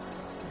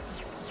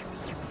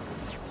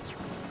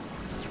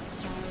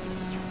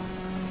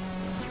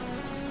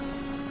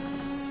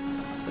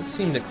 It does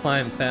seem to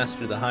climb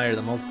faster the higher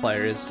the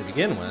multiplier is to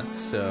begin with,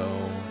 so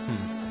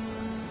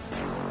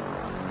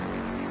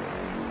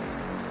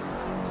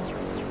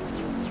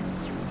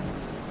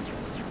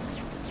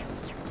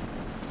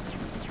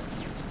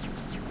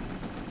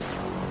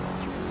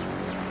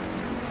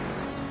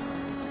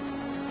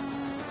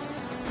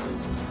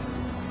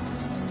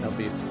that'll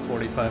be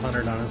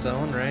 4,500 on its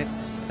own, right?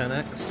 It's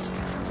 10x.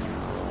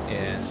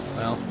 Yeah,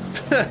 well.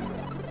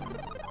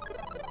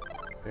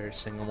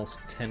 Embarrassing, almost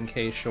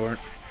 10k short.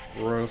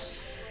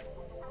 Gross.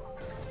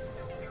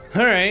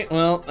 Alright,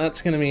 well,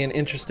 that's gonna be an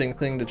interesting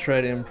thing to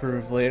try to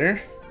improve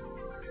later.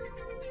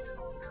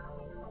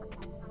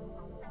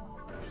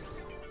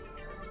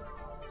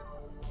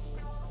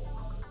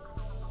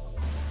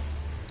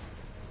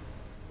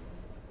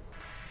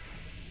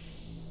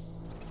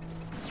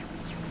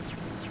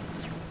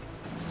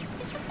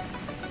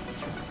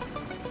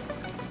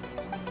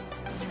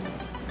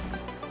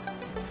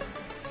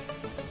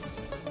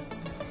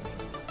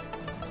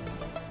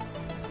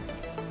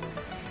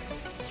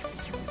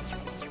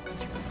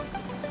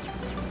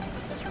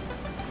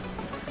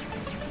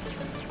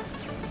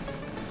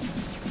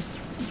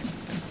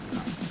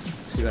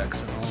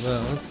 X and all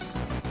those.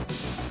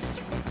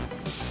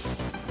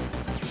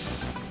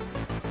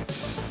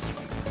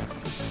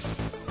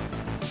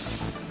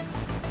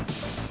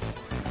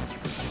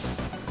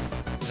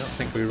 I don't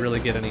think we really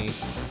get any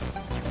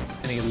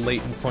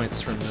latent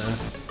points from the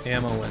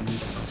ammo and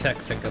tech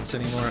pickups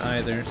anymore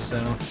either, so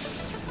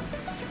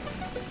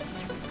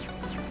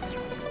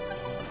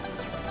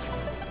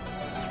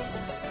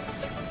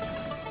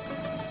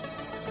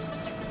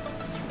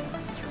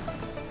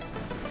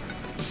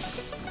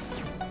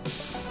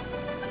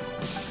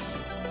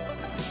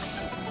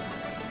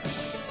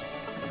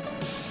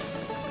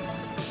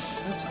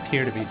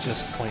appear to be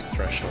just point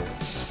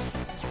thresholds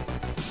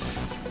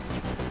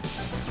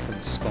from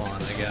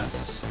spawn, I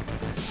guess.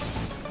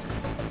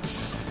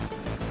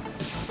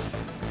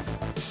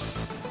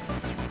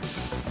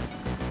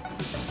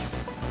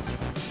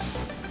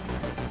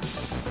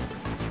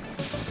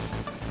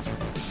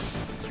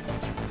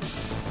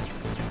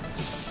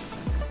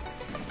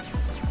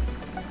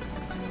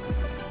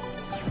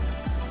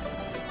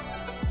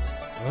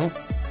 Well,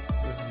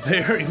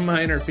 very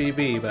minor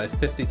PB by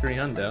 53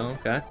 hundo,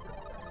 okay.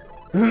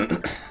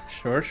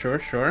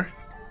 Sure.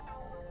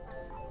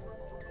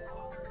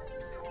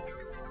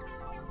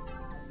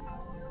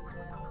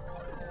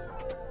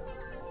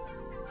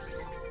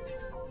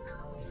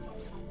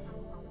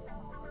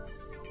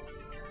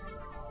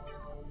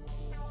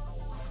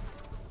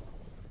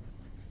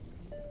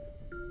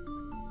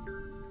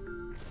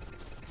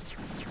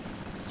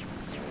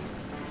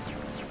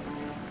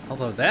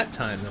 Although that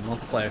time the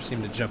multiplier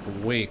seemed to jump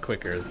way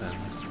quicker than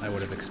I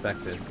would have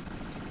expected.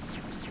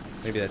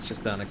 Maybe that's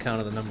just on account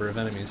of the number of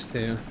enemies,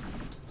 too.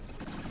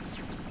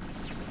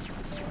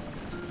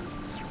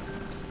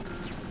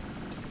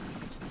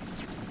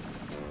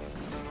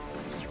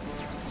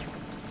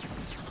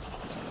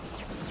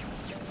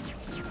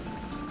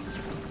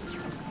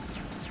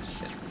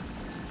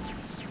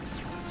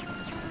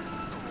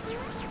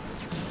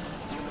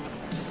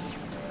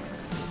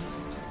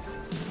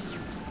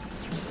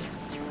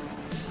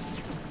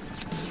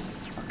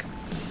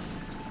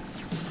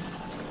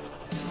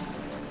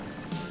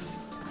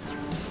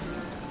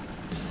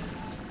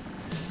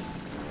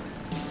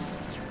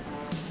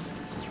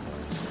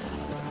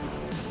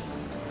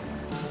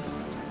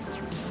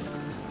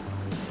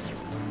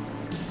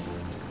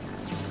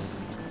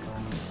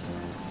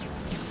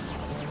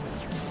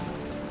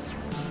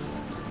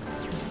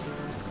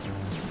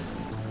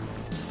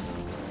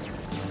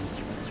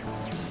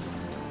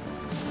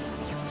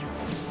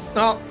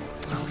 Oh,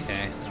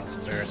 okay, that's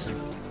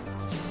embarrassing.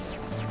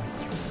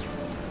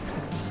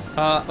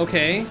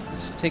 Okay,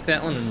 let's take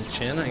that one in the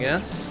chin, I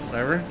guess.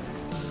 Whatever.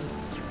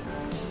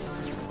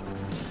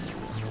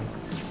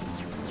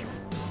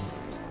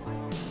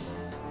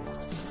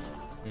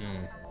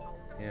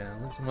 Yeah,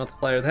 losing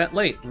multiplier that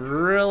late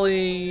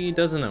really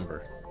does a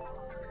number.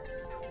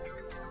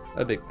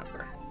 A big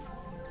number.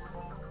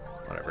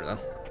 Whatever, though.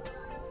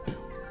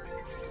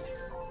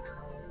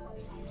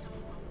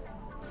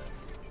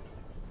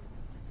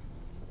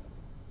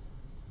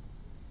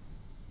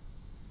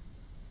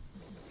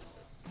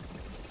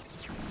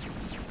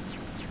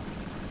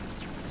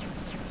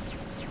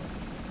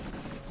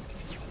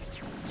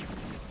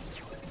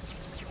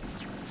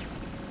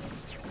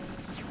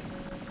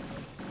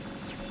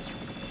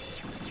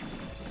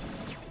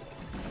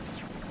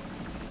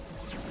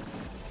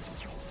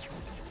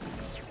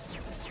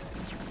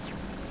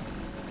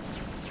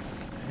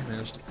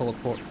 Managed to pull a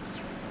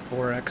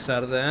 4x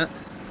out of that.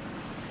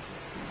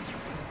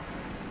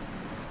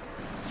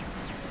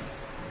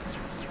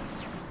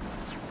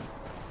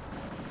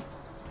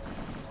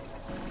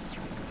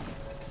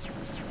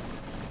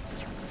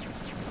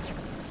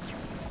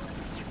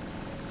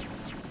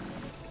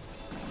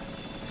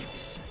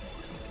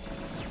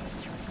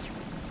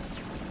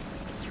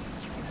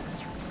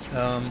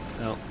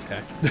 Oh,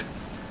 okay.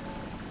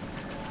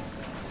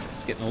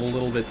 It's getting a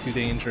little bit too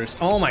dangerous.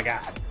 Oh my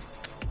god!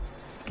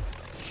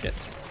 Shit.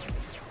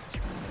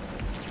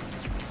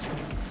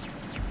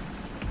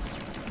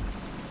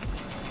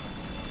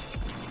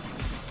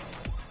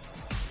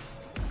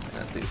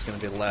 That dude's gonna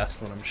be the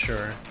last one, I'm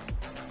sure.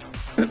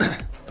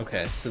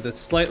 Okay, so the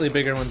slightly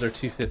bigger ones are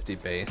 250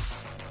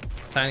 base.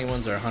 Tiny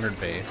ones are 100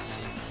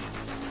 base.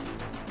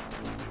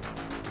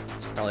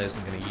 This probably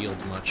isn't gonna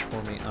yield much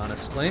for me,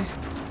 honestly.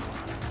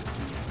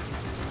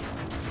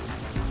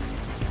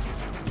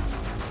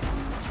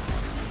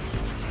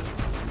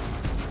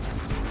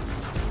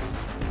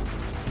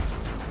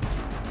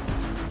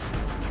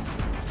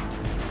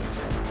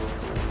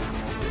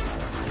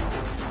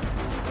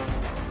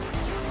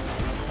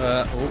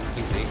 Oh,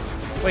 easy.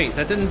 Wait,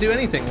 that didn't do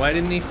anything. Why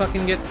didn't he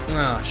fucking get...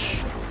 Oh, shit.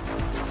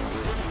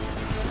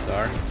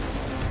 Bizarre.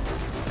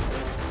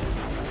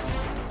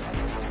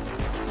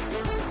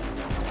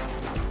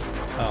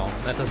 Oh,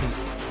 that doesn't...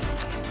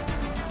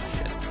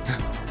 Shit.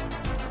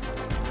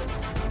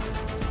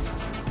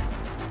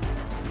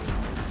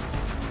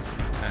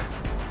 Okay.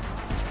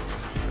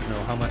 I don't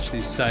know how much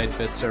these side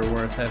bits are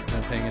worth. I haven't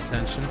been paying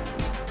attention.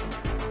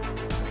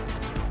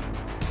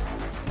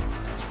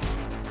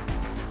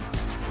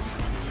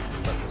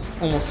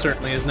 Almost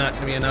certainly is not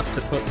going to be enough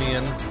to put me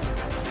in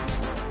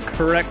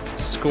correct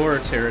score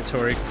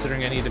territory,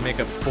 considering I need to make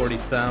up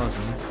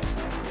 40,000.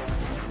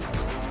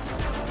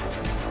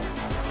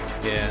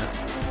 Yeah.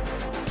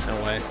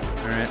 No way.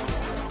 Alright.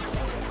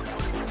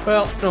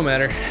 Well, no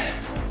matter.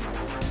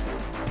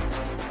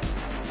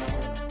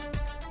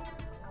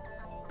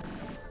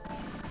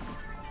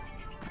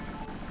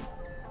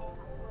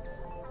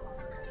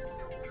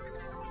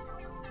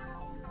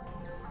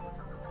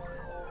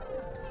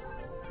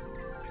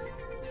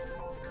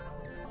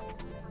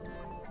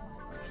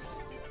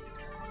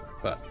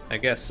 But I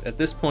guess at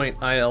this point,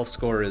 IL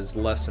score is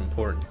less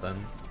important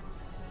than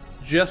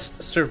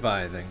just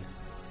surviving.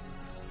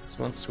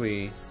 So once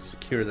we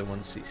secure the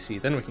 1cc,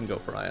 then we can go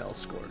for IL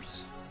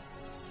scores.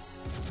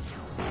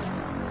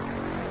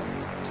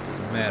 Just as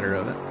a matter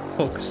of it,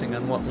 focusing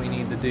on what we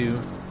need to do.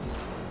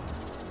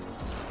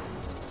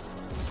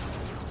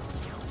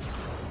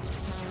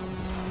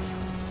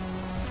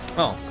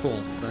 Oh,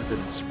 cool. That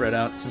didn't spread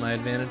out to my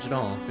advantage at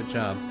all. Good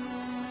job.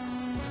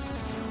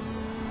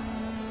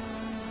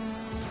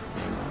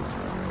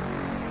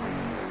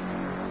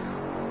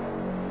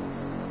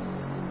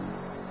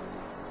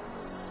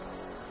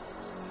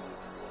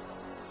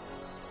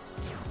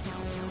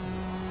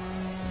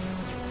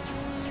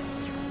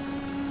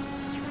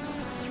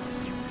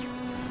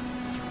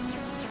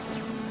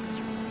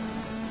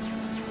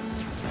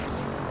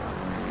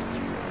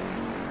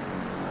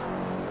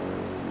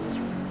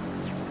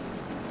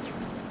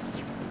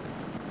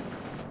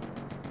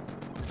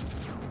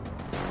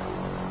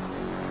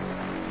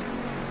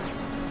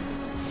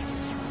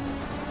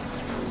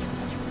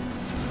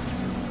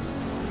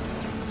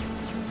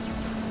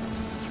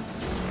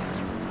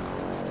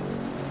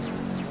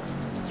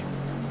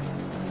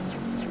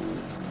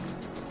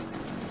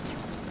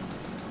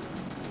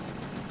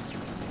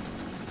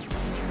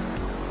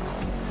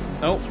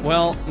 Oh,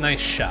 well, nice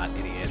shot,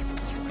 idiot.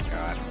 Oh my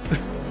god.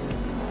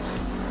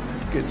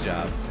 Good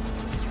job.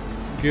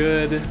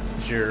 Good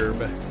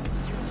gerb.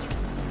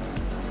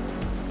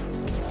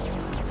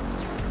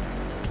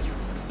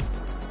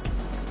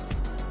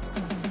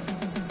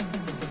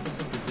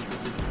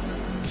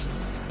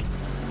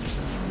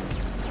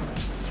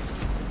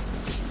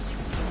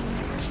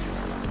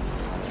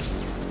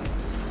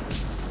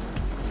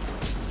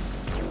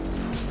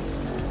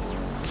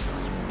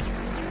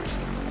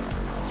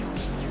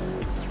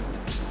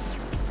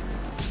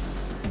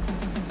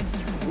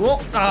 Whoa!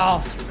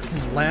 Oh,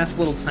 last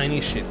little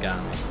tiny shit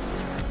got me.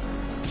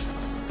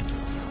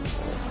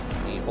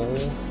 A-hole.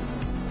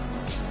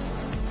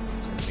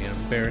 It's gonna be an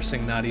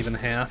embarrassing not even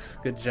half.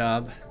 Good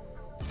job.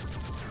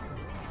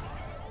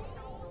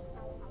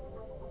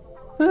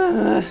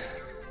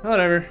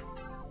 Whatever.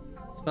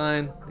 It's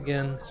fine.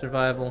 Again,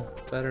 survival.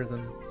 Better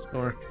than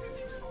score.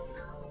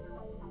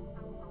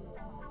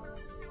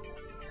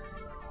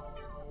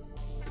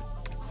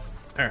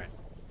 Alright.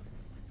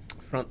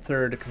 Front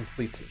third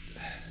completed.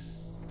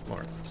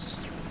 More or less.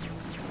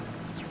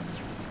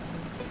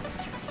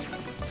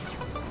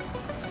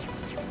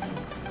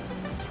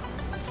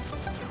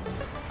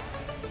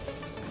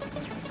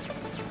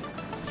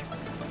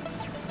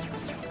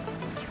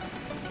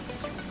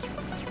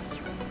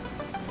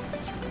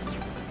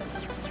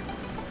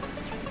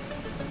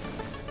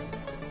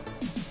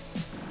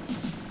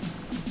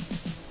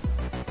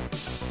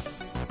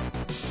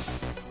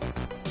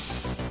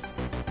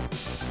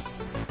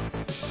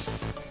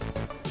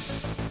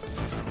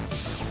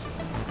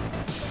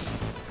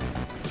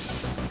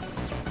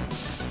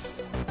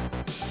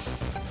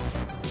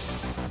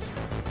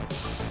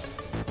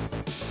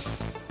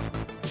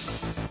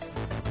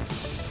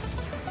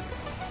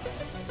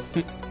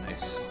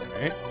 Nice.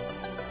 Alright.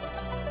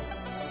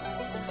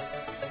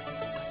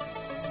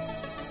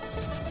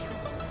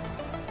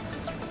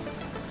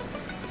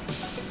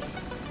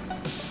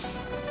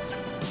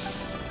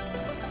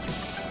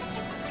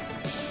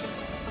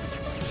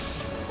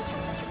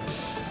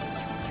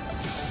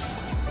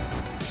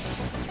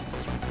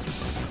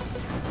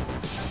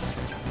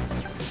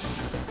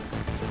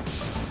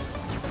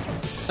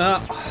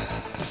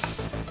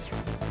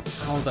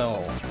 How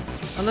though?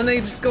 And then they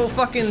just go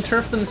fucking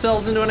turf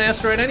themselves into an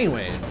asteroid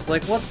anyway. It's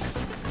like, what?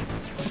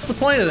 What's the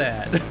point of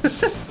that?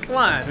 Come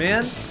on,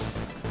 man.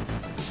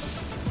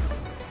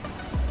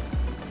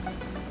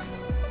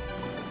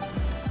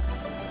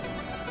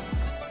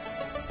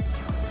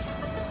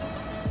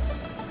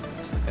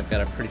 Looks like I've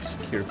got a pretty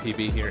secure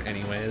PB here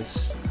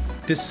anyways,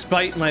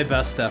 despite my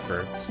best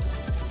efforts.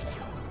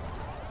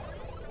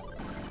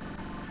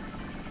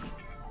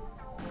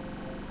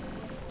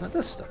 That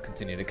does still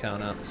continue to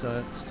count up,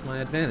 so it's to my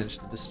advantage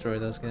to destroy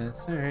those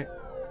guys. Alright.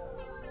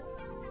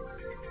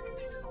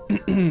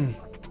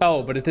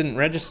 Oh, but it didn't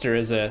register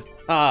as a...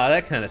 Ah,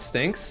 that kind of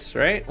stinks,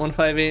 right?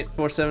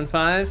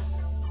 158475?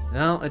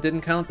 No, it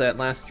didn't count that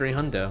last 3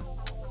 hundo.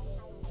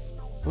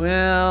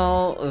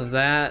 Well,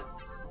 that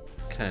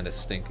kind of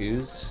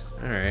stinkoos.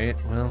 Alright,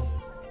 well...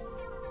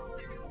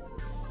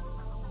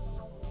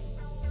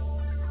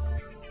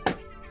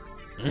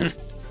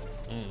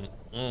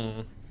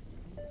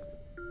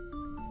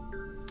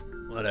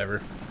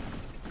 Whatever.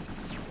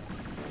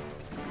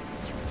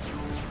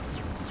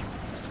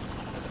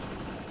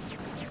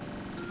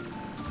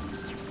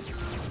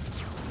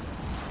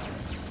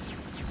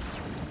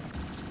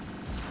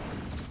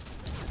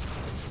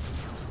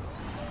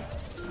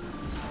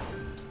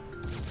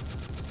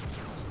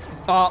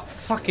 Oh,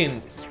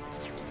 fucking...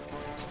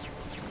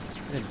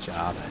 Good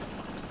job.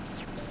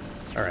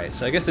 Alright,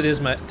 so I guess it is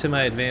to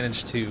my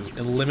advantage to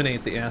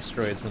eliminate the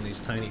asteroids when these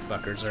tiny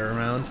fuckers are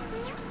around.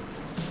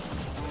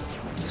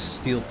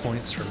 Steal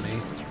points from me.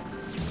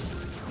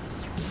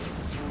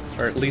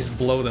 Or at least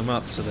blow them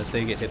up so that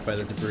they get hit by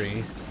the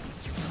debris.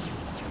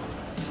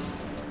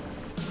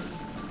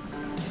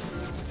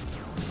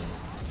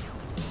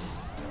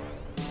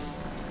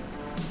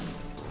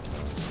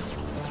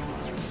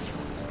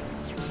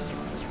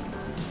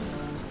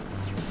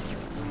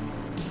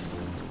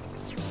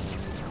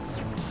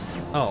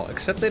 Oh,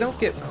 except they don't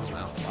get... Oh,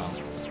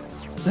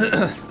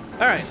 wow.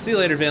 Alright, see you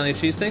later, Valiant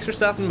Cheese. Thanks for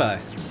stopping by.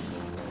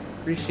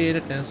 Appreciate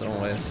it as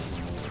always.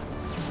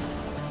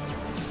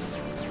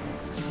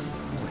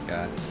 Oh my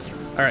god.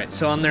 Alright,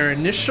 so on their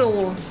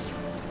initial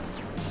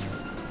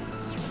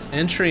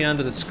entry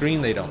onto the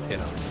screen, they don't hit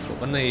them.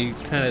 But when they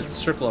kind of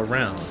circle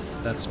around,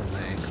 that's when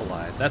they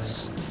collide.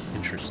 That's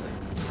interesting.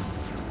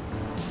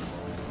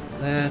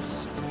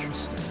 That's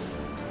interesting.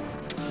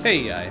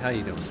 Hey, how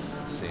you doing?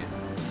 Let's see.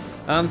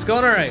 It's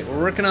going alright.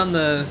 We're working on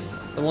the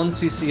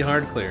 1cc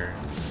hard clear.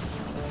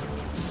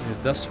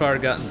 We've thus far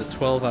gotten to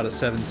 12 out of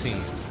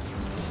 17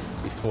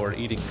 before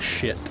eating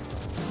shit.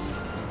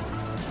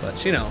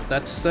 But you know,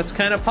 that's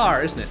kind of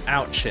par, isn't it?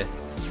 Ouch shit.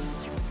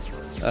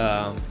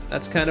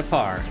 That's kind of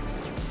par.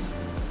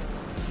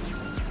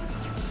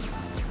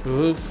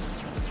 Ooh.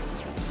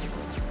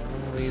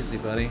 Oh, easy,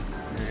 buddy.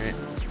 Alright.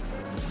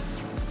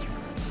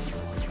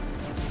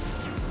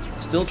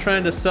 Still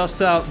trying to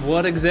suss out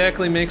what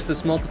exactly makes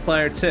this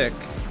multiplier tick.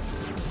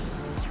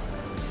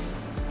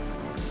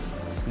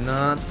 It's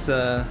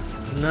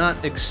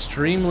not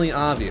extremely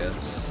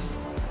obvious.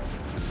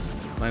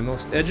 My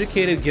most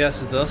educated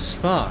guess thus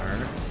far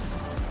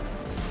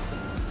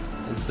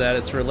is that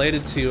it's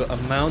related to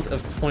amount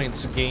of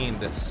points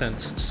gained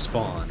since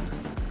spawn.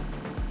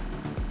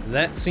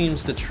 That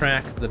seems to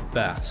track the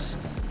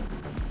best.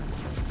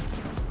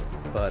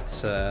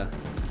 But,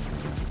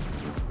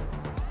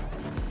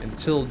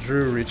 until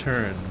Drew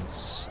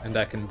returns, and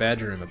I can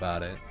badger him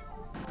about it,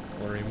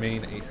 will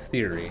remain a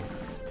theory.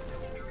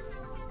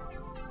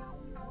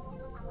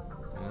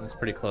 Well, that's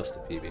pretty close to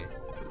PB.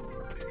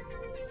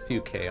 A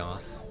few K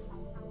off.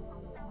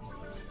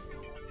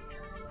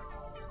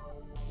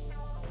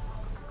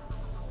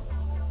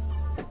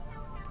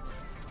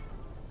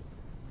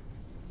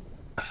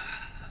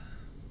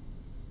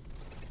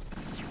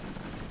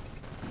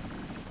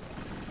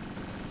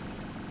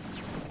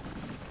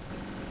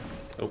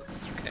 Oh,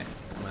 okay.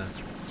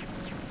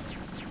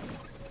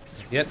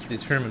 Yet to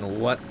determine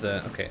what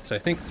the... Okay, so I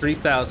think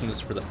 3,000 is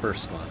for the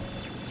first one.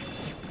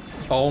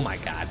 Oh my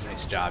god,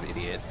 nice job,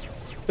 idiot.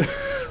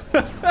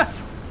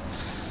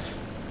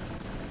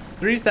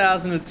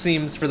 3,000 it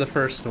seems for the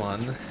first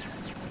one.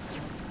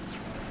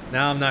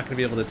 Now I'm not going to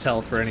be able to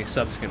tell for any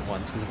subsequent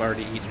ones because I've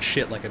already eaten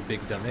shit like a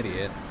big dumb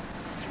idiot.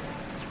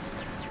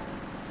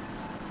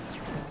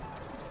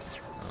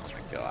 Oh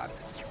my god.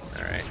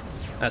 Alright.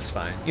 That's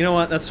fine. You know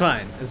what? That's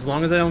fine. As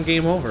long as I don't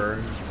game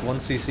over,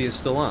 1cc is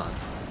still on.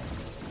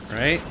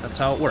 Right? That's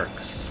how it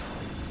works.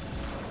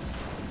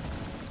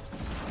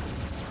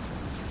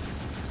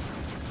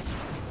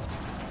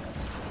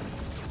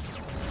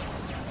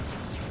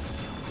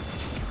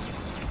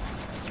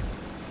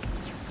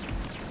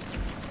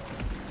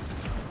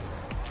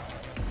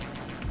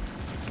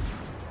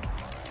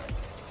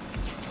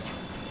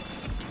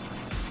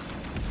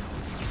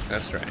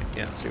 That's right,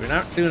 yeah. See, we're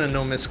not doing a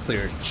no-miss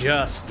clear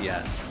just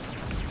yet.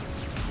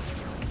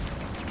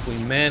 If we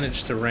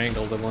manage to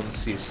wrangle the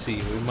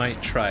 1cc, we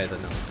might try the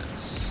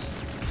no-miss.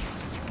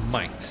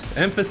 Might.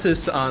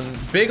 Emphasis on...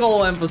 big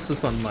ol'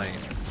 emphasis on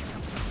might.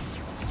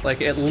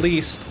 Like, at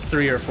least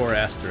 3 or 4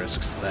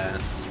 asterisks to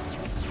that.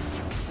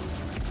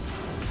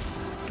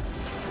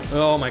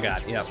 Oh my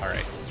god, yep,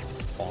 alright.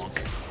 Bonk.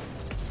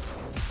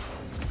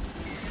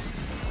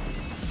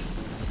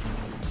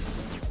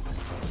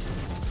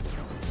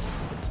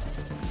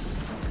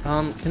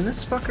 Can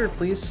this fucker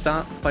please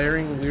stop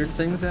firing weird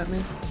things at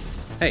me?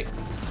 Hey,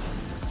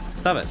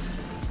 stop it.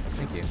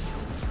 Thank you.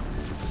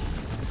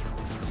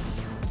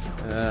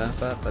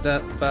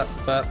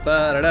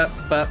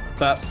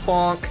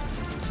 Bonk.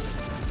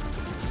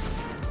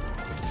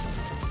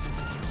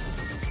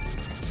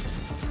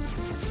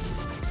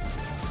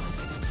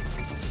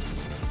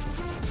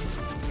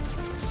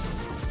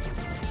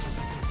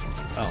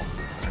 Oh, I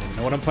don't even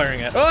know what I'm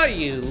firing at. Oh,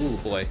 you! Ooh,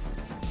 boy.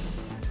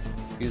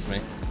 Excuse me.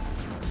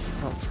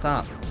 Oh,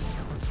 stop.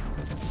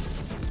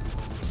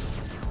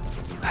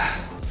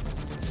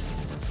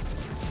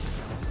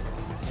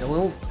 You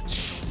little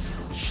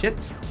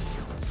shit.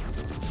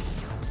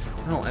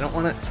 No, I don't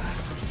want to...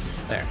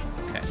 There,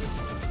 okay.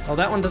 Oh,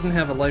 that one doesn't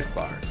have a life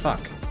bar.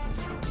 Fuck.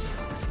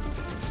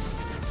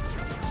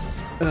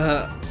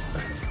 Come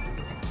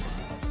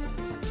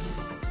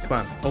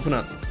on, open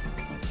up.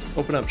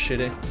 Open up,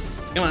 shitty.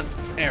 Come on,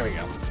 there we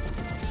go.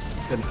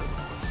 Good enough.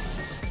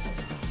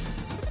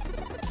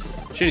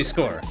 Shitty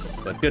score,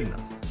 but good enough.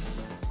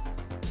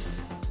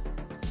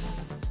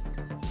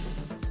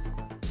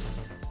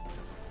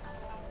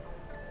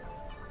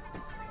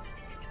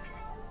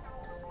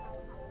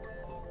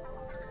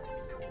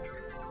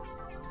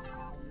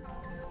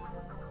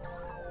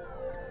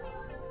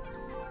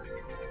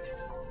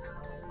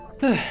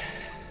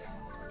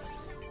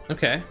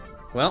 Okay,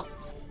 well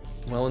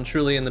and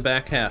truly in the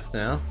back half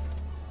now.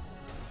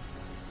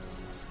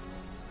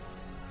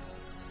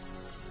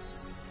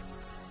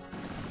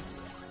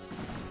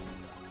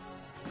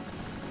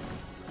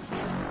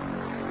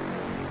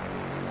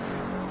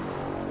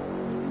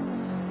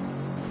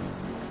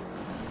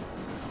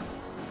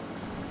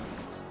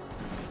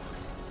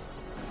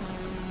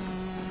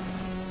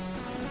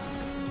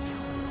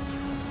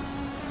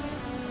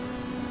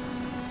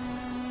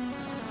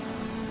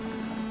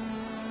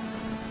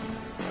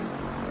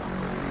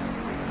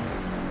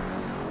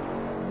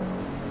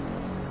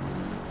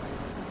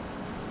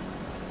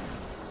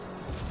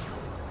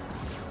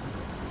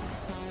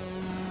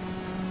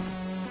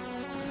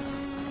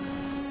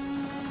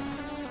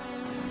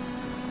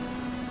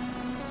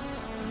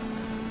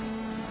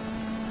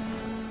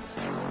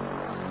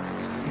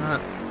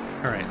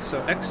 Alright,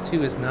 so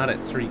X2 is not at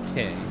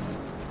 3K,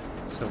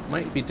 so it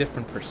might be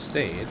different per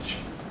stage.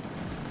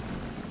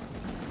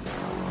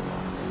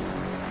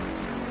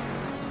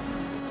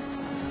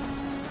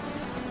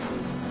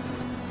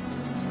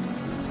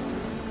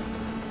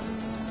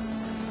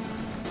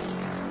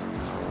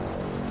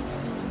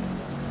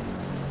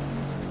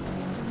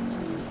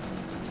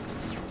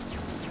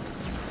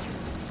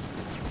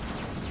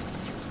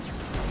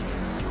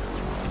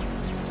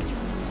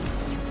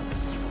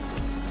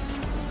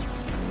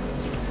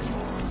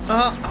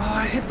 Oh,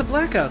 I hit the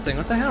blackout thing,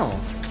 what the hell?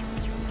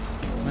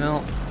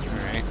 Well,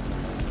 alright.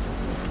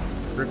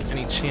 Rip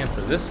any chance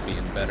of this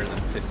being better than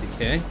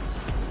 50K.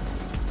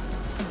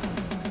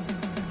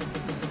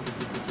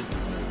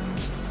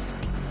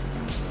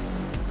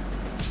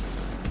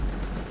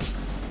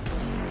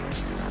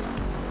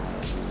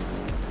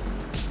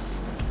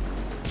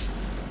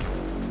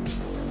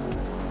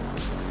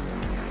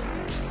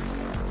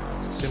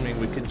 It's assuming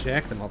we could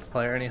jack the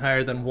multiplier any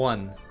higher than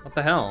 1. What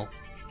the hell?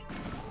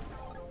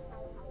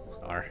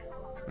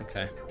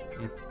 Okay.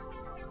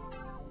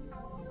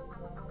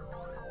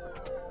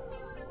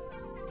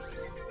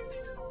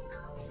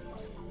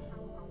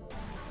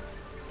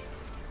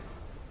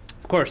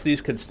 Of course, these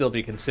could still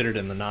be considered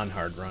in the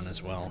non-hard run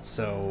as well,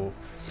 so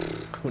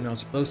who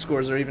knows if those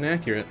scores are even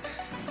accurate.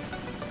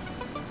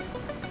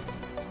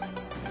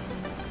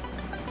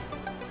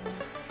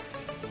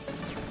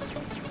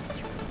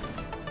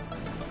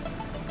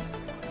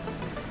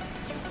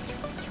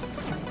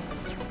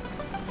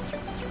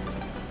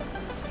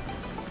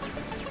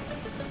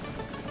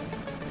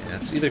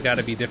 It's either got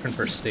to be different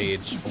per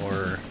stage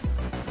or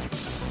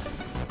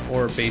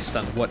based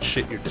on what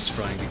shit you're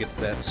destroying to get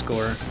to that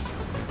score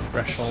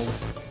threshold.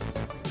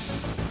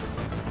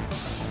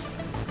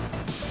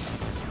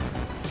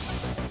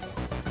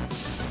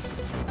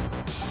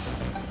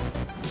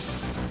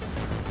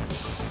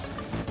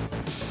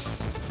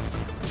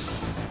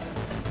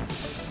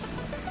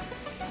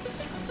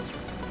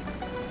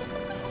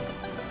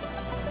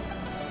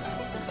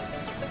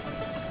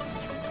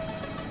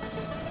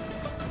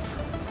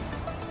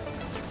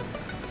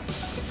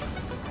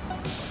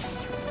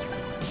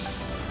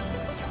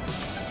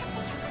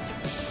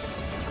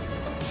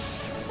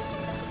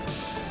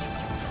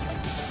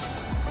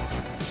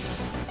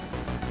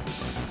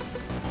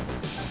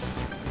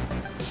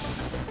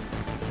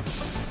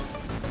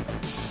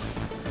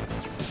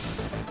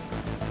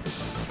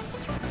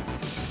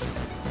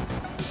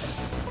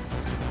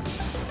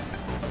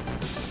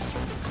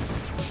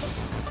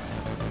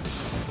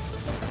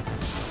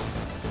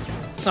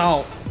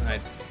 Oh, I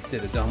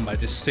did it dumb by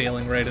just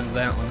sailing right into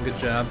that one. Good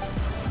job.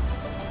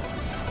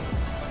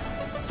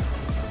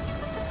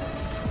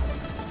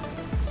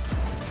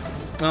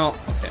 Oh,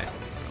 okay.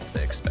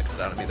 They expected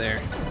out of me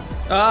there.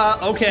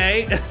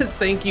 Okay.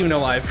 Thank you,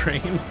 no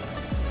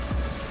iframes.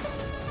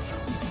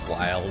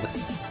 Wild.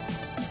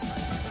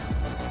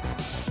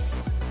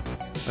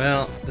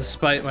 Well,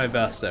 despite my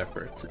best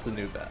efforts, it's a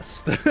new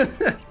best.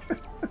 Good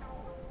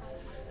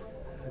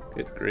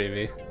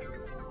gravy.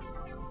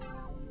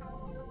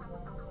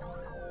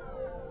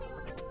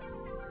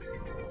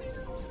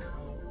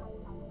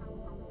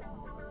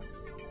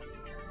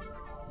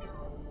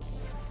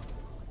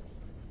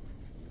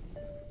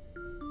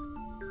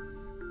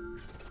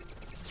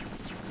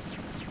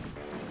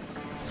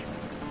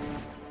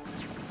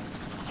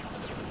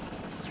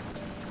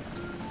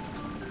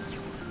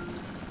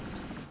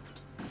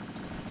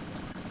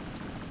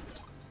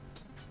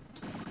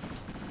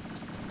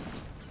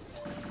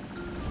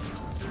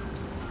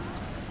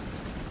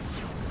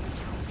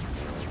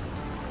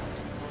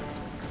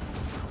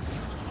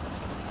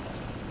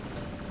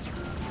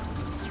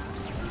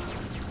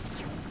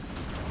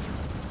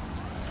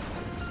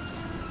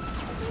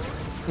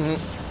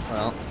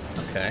 Well,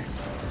 okay.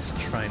 Let's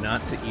try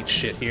not to eat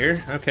shit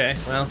here. Okay,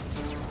 well,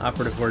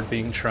 operative word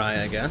being try,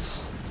 I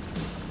guess.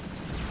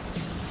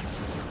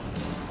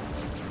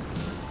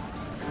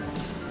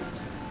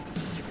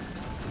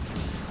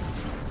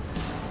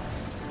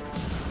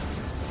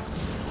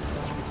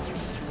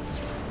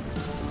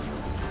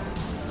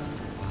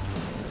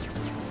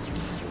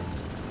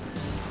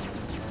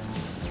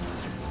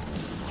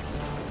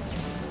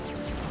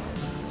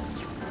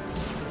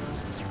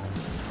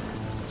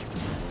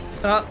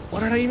 What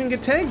did I even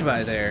get tagged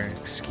by there?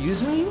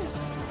 Excuse me?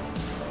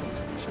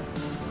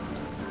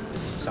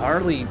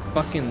 Bizarrely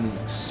fucking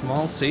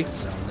small safe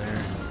zone there.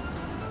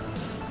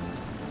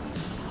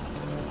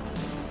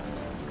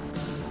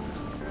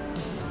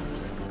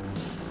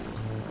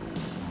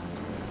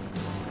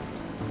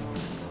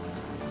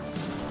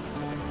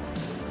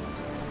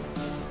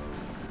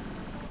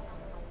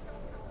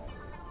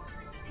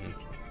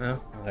 Oh,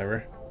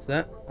 whatever. Is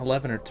that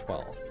 11 or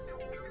 12?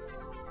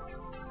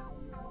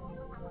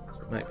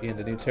 Might be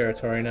into new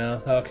territory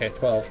now. Okay,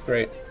 12.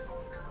 Great.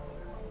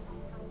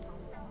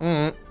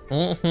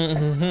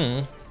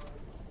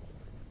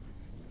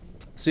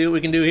 See what we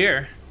can do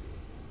here.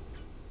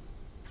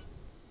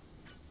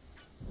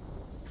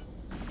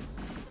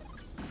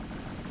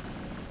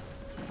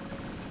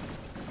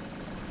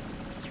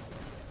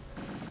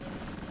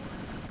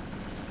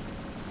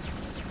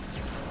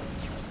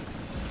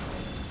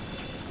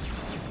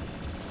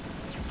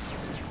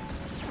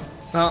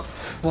 Oh,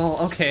 well,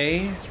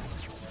 okay.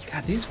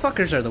 God, these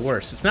fuckers are the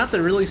worst. It's not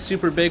the really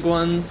super big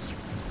ones.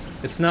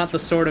 It's not the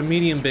sort of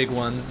medium big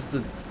ones. It's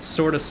the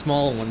sort of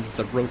small ones with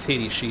the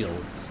rotating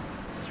shields.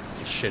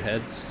 These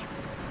shitheads.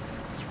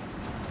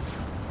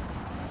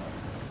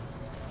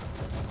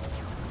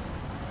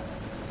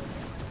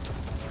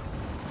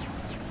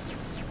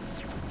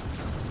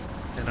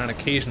 And on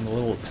occasion, the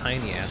little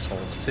tiny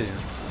assholes, too.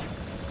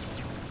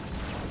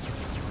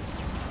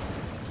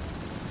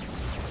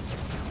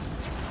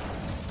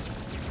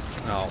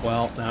 Oh,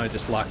 well, now I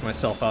just locked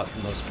myself out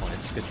from those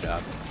points. Good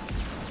job.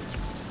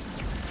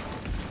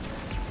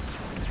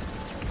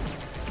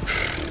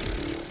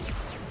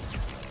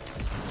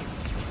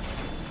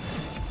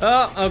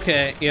 Oh,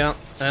 okay, yeah.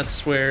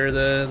 That's where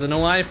the no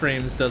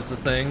iframes does the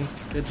thing.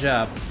 Good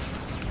job.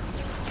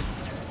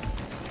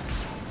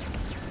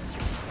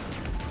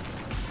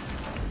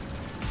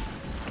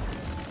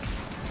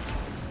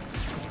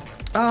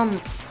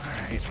 Alright.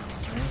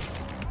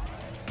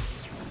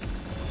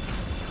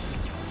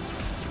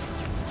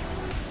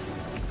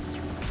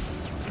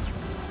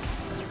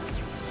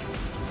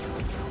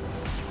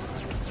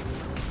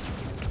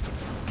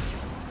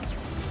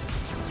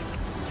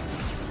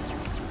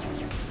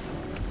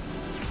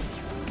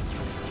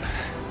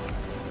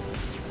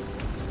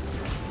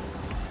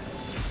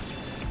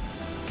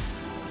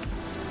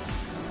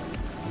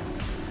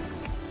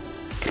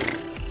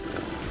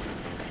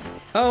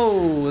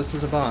 Oh, this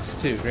is a boss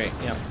too. Great.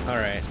 Yep. All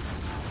right.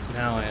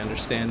 Now I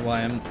understand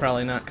why I'm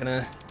probably not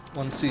gonna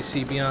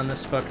 1cc beyond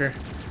this fucker.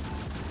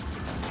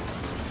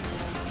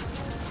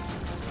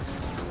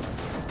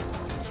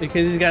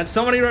 Because he's got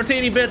so many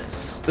rotating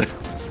bits.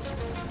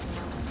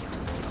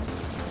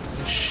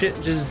 Shit,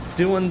 just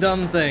doing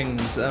dumb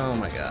things. Oh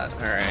my god.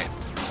 All right.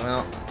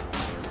 Well.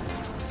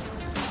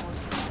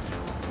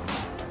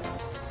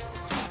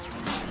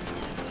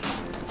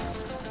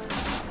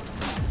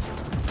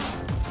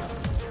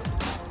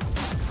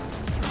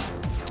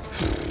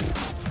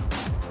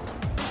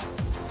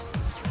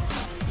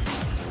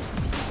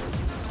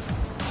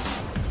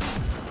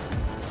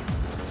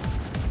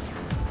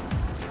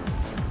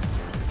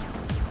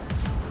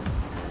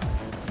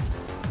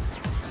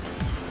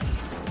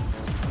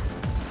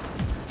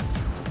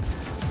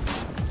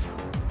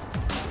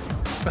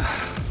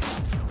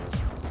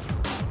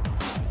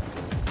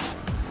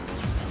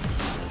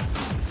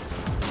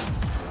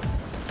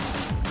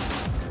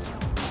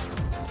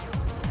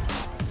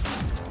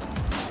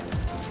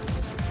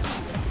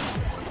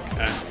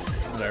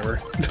 whatever.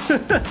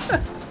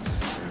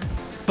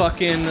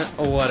 Fucking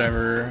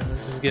whatever.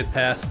 Let's just get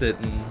past it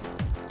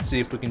and see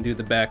if we can do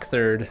the back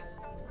third.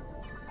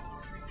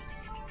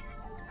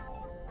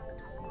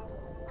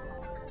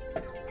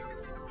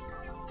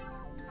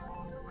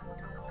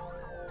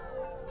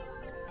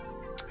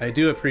 I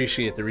do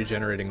appreciate the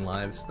regenerating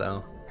lives,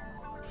 though.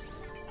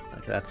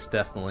 Like, that's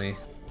definitely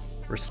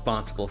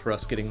responsible for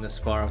us getting this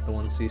far with the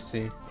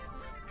 1cc.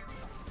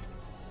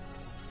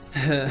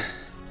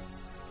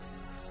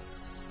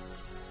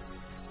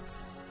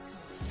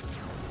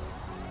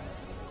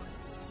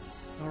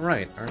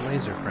 Alright, our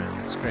laser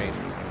friends. Great.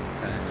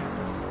 Okay.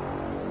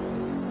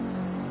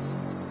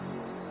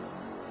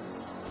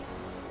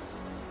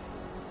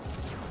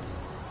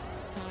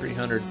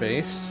 $300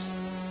 base.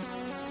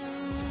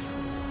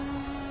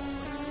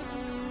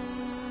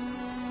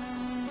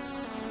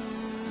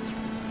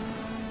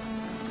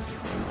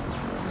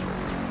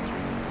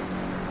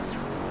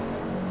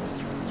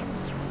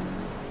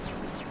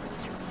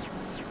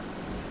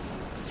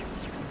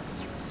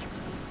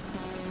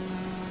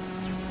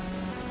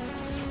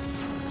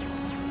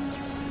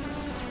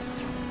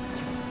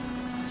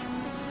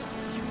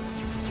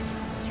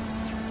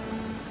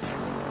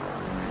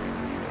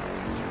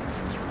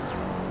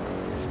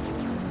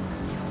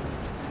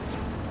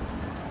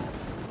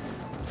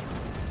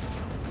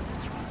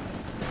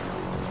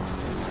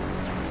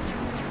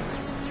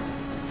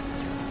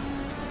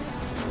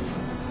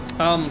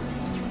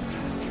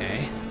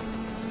 Okay.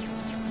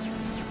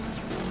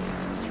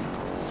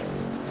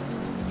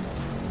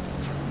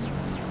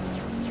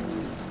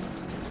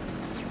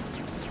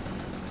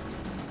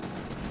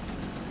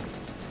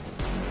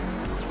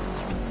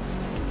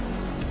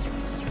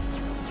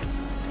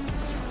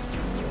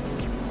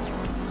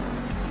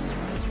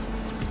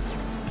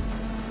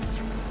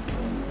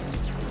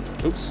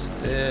 Oops,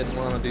 didn't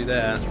want to do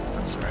that.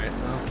 That's right.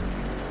 Well.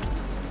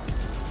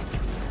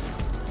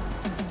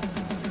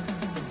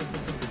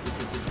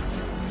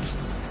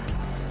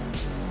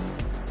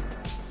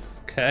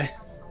 Okay.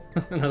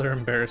 Another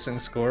embarrassing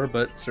score,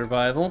 but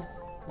survival.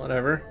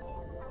 Whatever.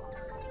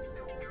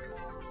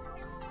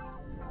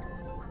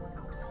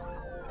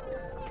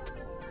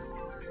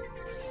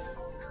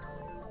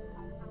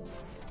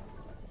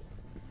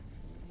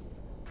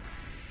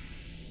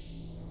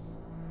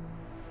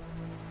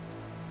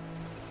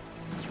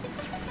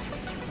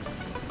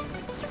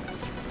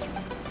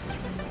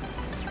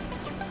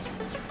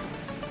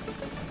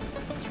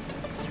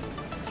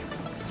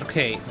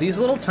 Okay, these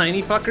little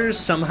tiny fuckers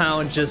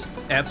somehow just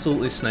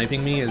absolutely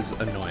sniping me is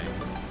annoying.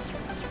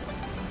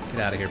 Get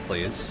out of here,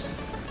 please.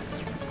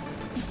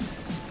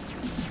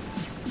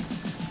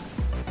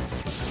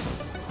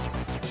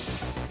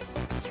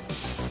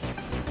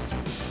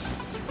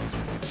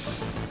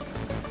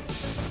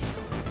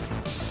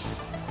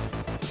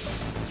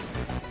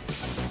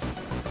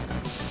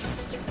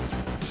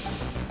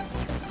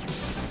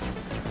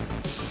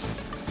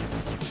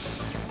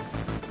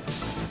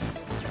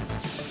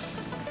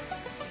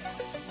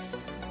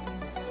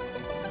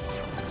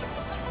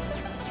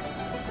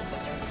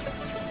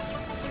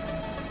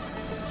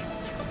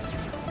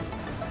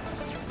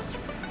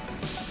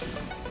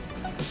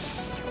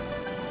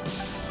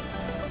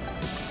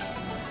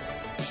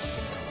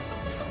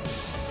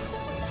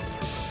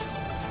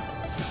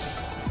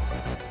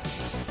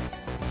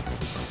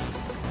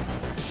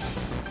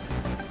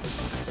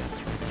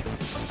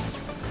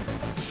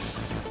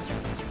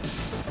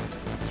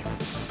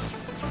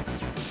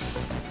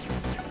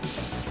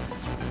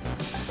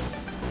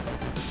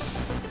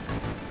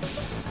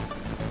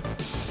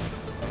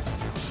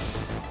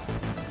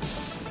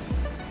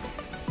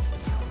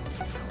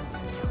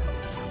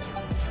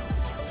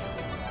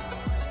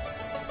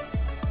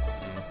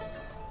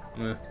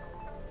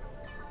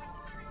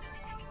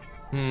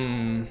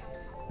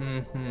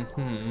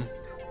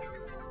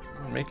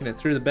 We're making it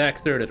through the back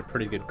third at a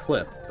pretty good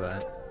clip,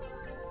 but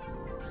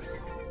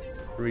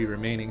 3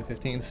 remaining,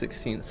 15,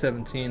 16,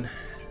 17.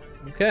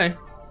 Okay.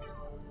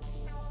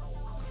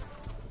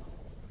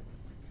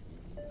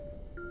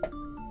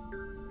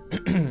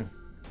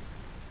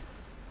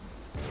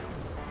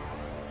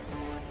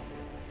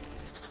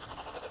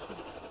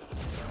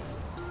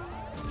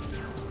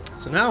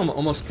 So now I'm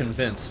almost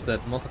convinced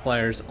that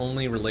multiplier is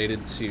only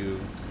related to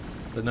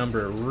the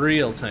number of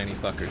real tiny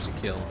fuckers you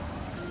kill.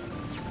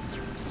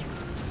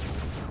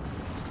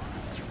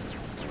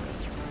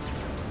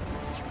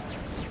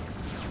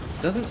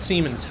 Doesn't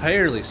seem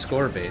entirely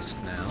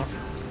score-based now.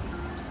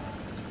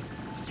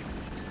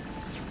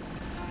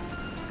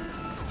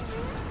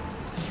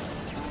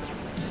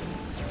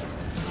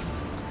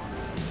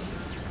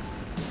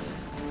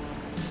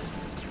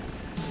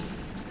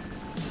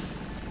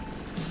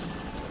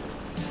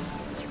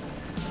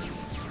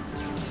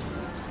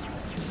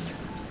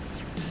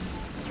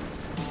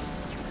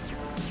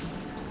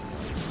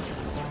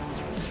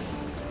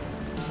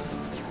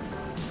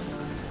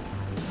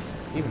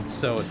 Even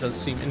so, it does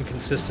seem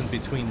inconsistent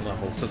between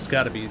levels, so it's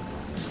got to be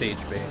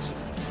stage-based.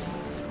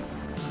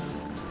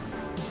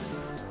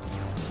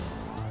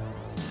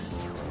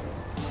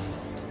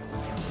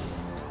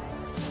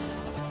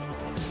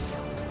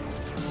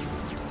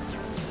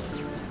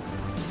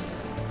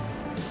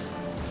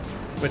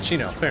 Which, you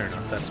know, fair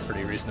enough, that's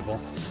pretty reasonable.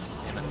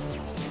 Damn it.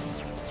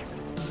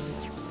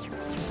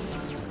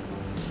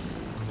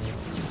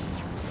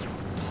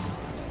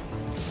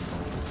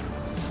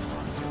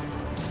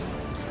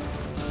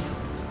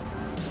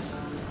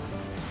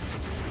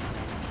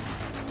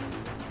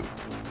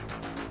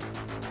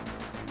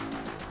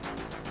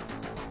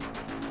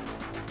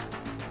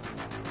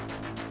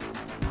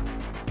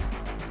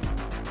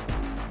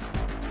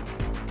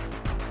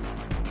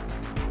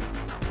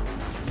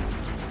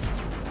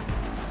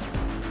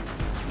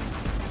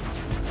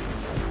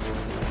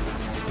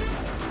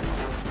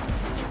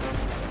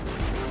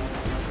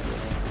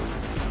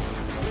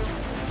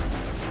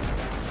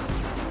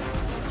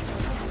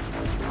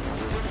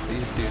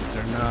 These dudes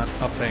are not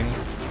upping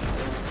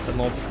the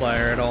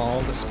multiplier at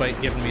all,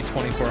 despite giving me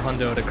 24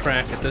 hundo to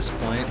crack at this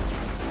point.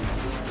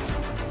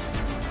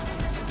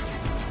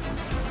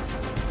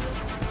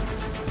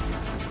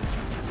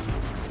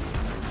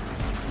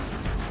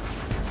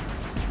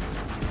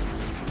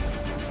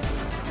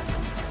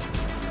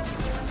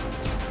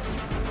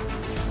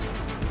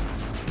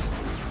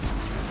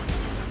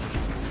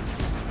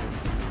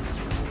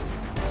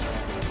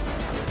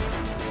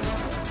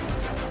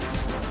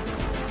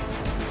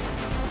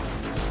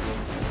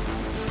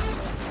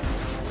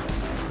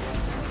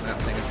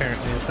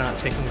 Apparently is not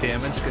taking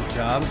damage. Good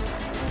job.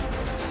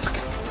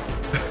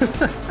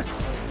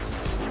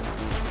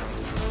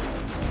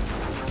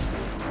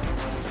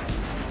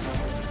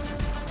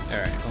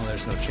 Alright, well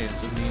there's no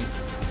chance of me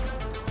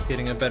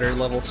getting a better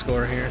level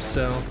score here,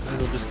 so I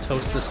will just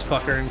toast this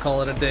fucker and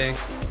call it a day.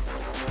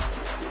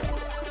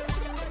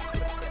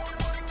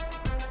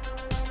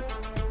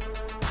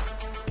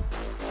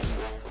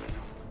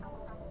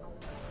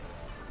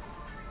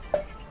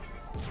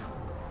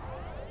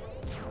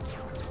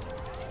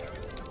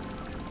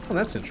 Oh,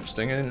 that's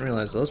interesting. I didn't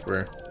realize those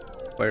were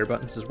fire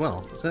buttons as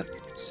well. Does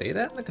that say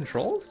that in the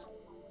controls?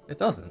 It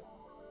doesn't.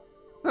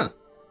 Huh.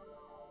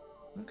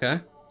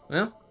 Okay.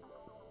 Well,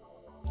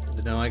 good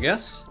to know, I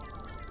guess.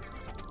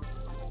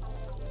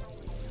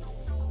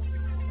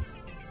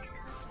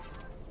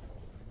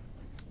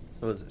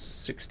 So is it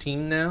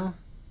 16 now?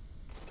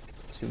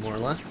 2 more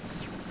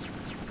left.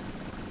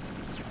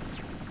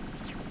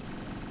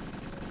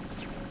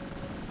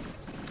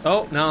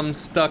 Oh, now I'm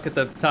stuck at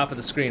the top of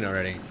the screen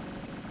already.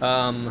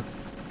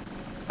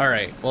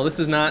 Alright, well this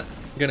is not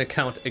gonna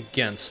count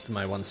against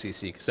my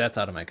 1cc, because that's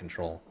out of my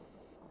control.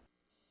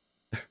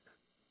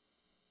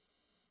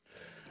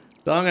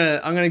 So I'm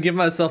gonna give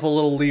myself a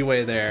little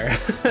leeway there,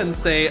 and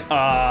say,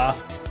 that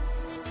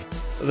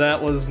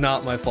was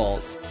not my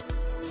fault.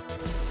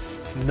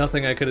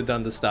 Nothing I could have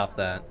done to stop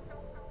that.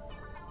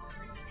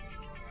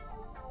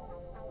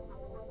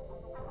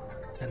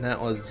 And that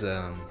was,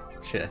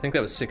 shit, I think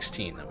that was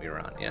 16 that we were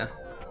on, yeah?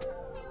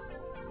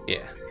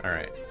 Yeah,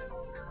 alright.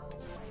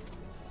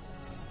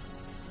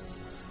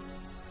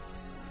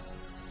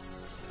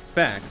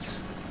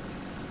 Fact,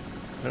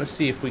 I'm gonna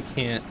see if we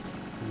can't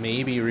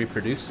maybe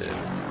reproduce it.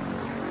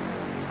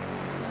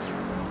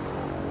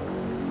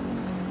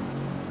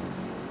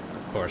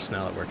 Of course,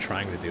 now that we're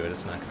trying to do it,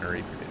 it's not gonna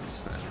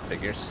reproduce.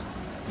 Figures.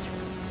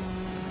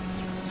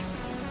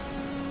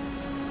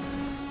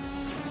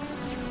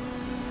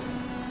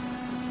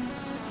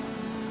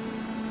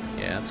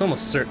 Yeah, it's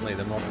almost certainly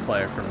the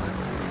multiplier from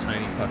the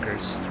tiny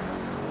fuckers.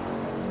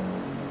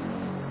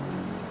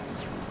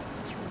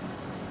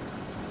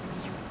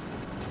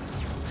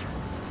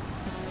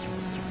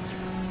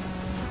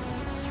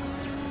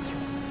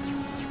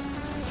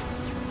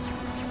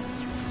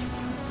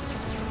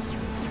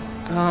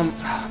 Oh my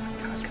god,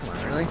 come on,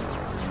 really?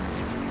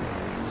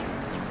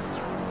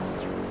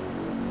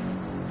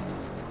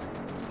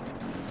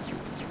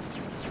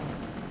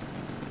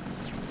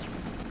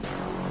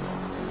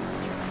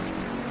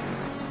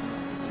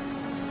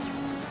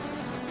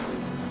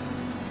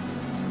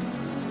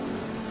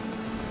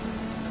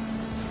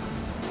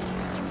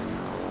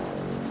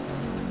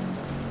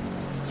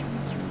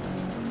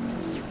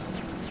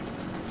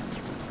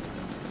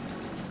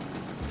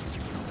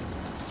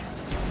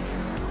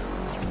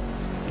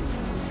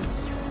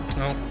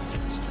 Oh,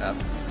 stop.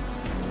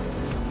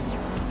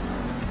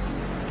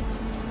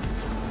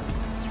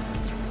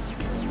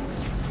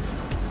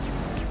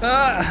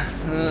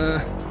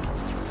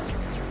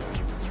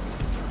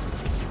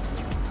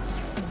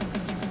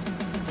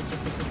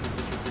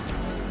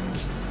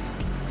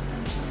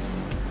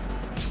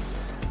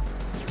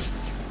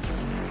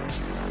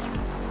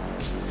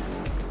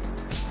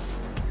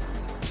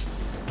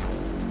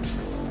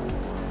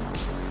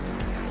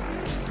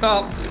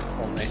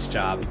 Oh, nice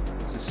job.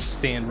 Just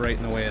stand right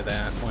in the way of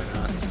that. Why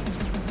not?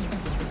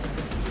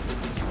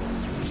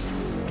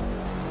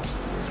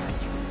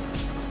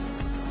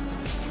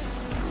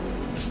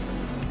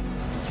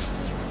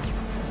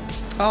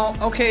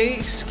 Oh, okay.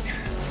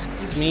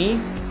 Excuse me.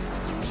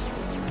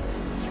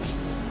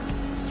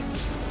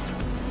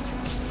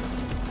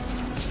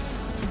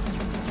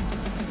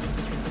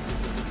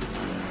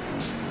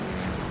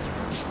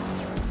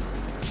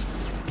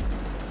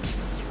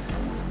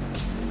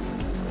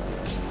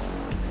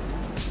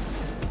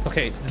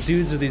 Okay, the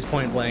dudes with these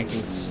point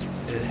blankings,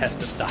 it has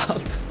to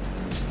stop.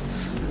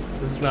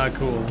 This is not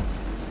cool.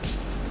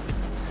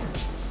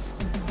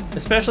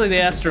 Especially the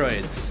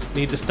asteroids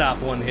need to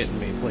stop one hitting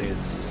me,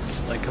 please.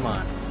 Like, come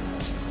on.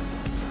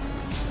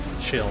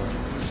 Chill.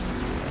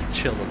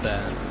 Chill with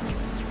that.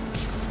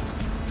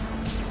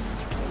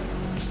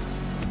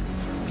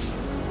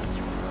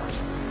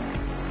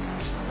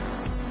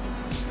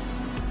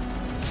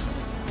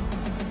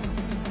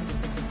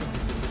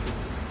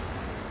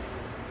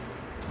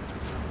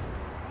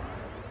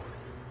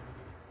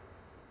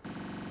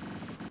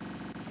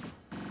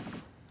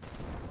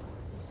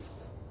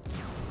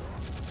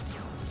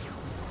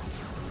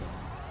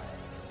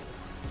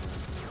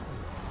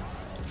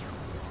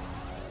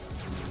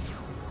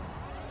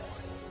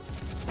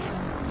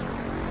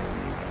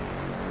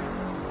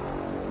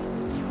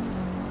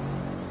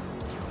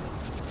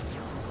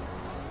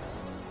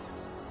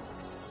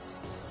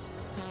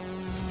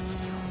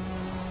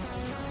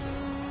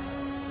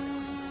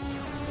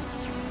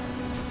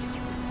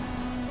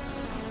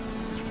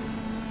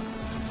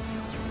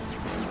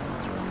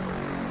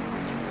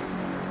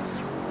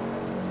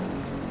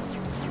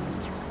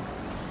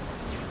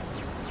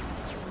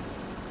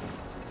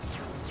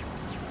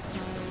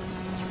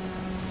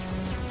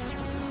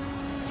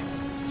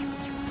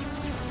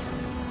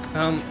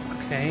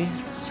 Okay,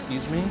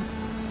 excuse me.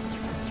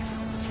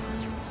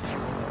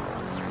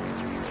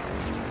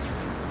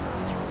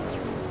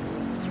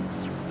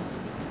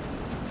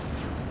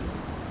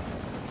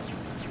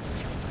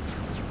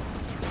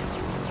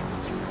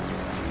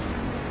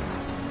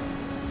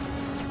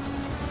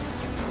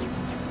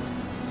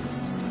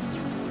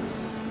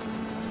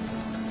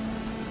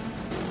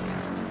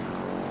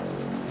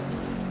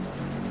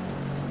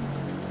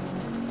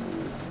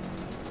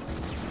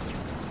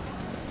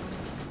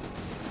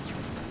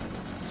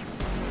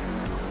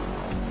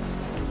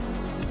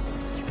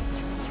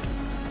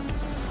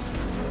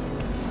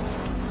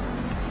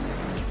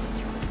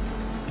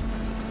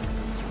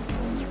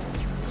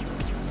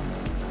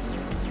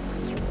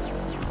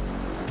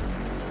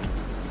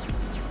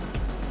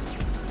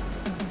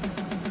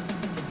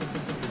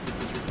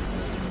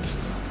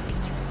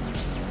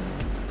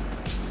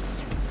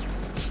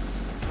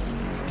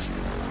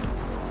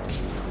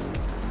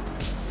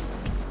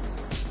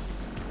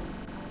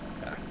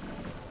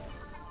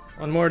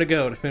 One more to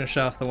go to finish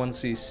off the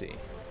 1cc.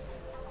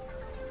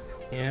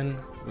 Can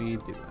we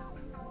do it?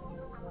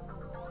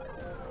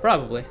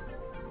 Probably.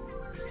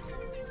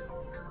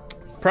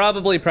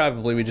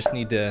 Probably. We just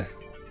need to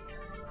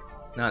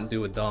not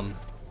do a dumb.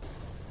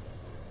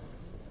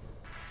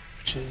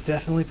 Which is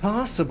definitely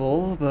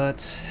possible,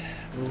 but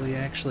will we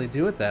actually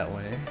do it that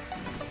way?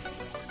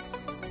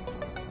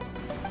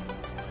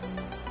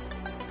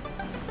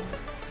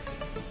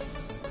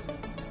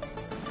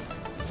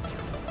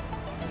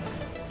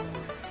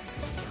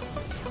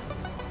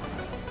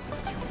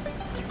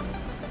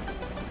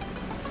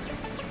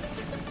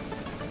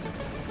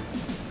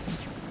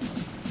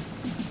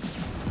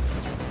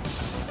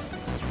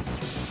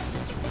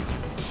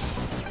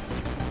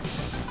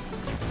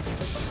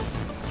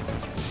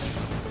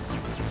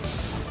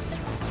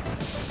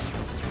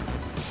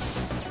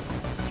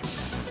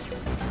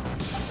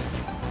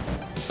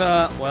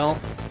 Well,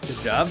 good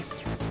job.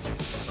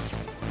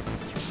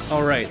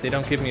 All right, they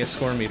don't give me a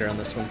score meter on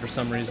this one for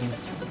some reason.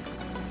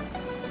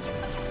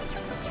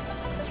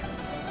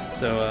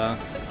 So,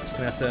 just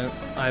gonna have to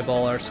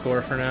eyeball our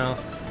score for now.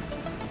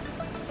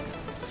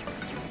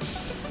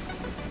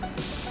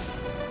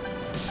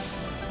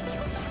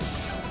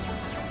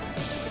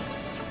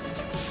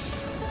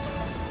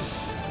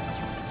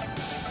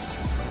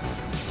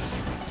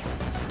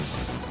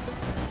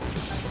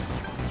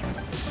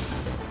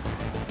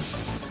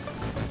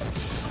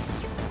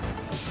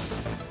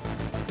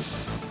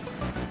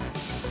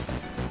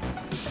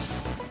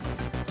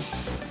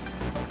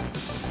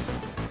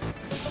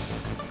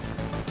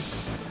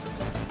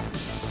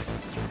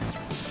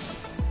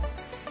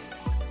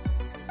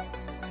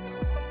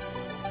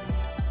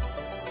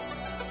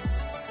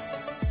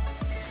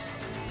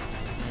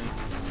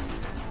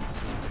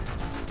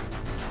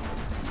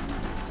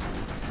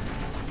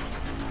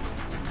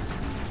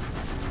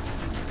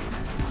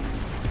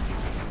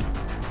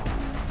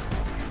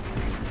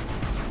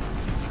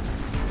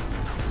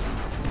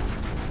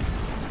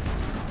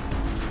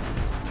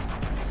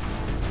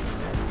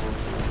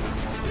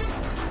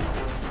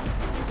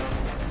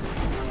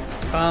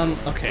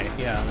 Okay,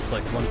 yeah, it's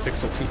like 1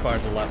 pixel too far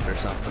to the left or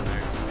something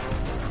there.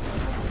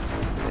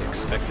 They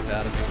expected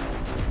that of me.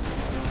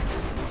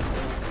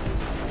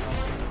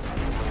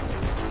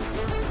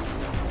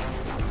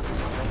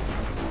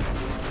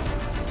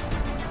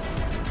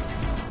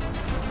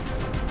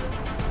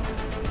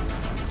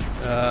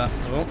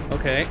 Oh,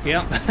 okay,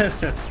 yeah.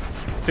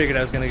 Figured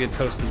I was gonna get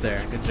toasted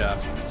there. Good job.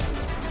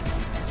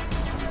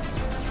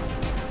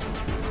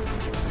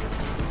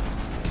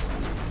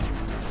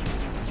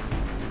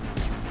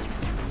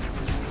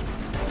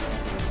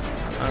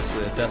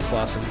 Honestly, a Death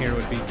Blossom here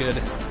would be good.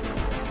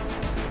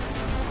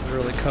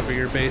 Really cover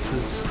your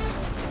bases.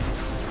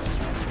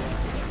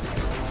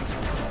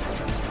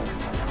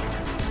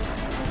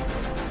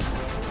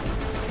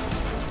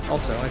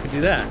 Also, I could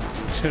do that.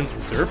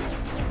 Derp.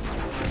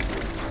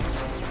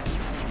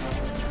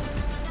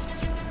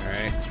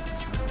 Alright.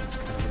 That's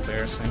kind of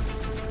embarrassing.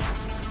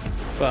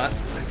 But,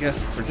 I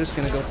guess if we're just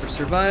gonna go for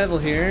survival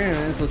here, I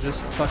might as well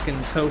just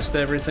fucking toast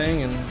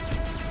everything and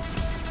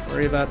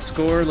worry about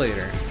score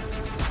later.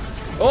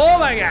 Oh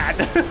my god!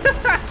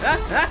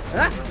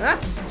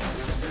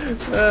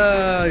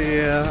 Oh,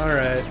 yeah,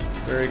 alright.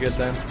 Very good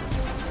then.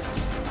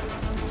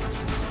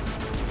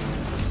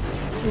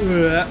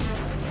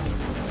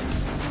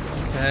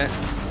 Okay.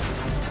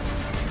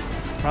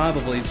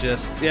 Probably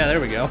just... yeah, there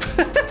we go.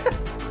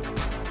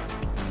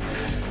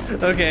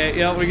 Okay,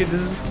 yeah, we can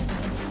just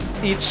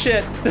eat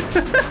shit.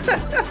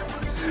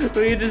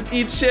 We can just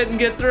eat shit and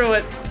get through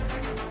it.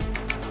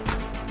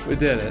 We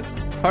did it.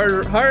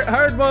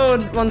 Hard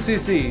mode,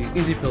 1cc.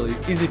 Easy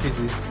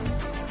peasy.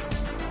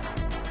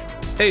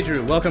 Hey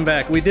Drew, welcome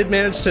back. We did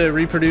manage to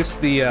reproduce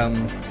the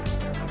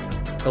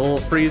little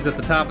freeze at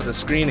the top of the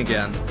screen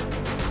again.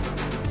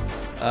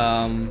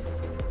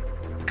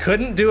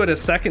 Couldn't do it a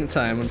second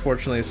time,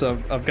 unfortunately, so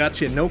I've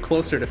got you no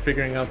closer to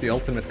figuring out the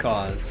ultimate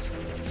cause.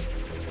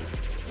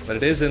 But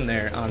it is in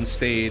there on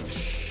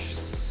stage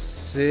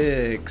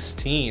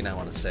 16, I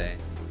want to say.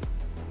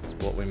 That's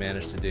what we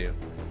managed to do.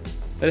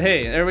 But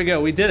hey, there we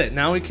go, we did it.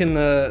 Now we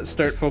can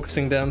start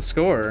focusing down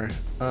score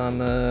on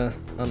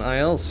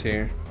ILs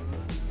here.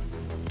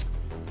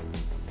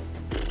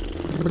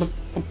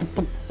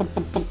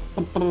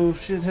 Oh,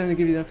 shit, time to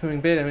give you the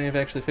upcoming beta. I may have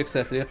actually fixed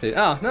that for the update.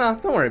 Oh, no,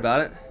 don't worry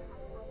about it.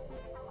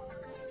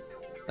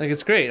 Like,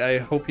 it's great. I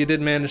hope you did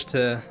manage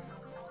to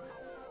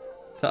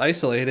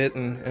isolate it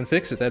and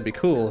fix it. That'd be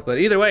cool. But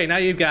either way, now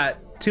you've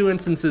got 2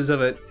 instances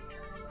of it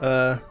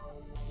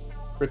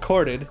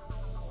recorded.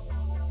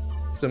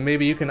 So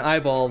maybe you can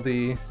eyeball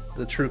the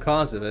true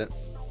cause of it.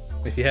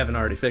 If you haven't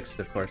already fixed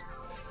it, of course.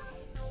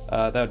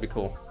 That would be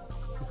cool.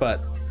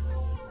 But,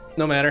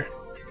 no matter.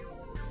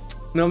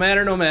 No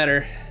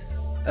matter.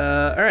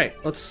 Alright,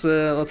 let's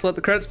let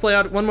the credits play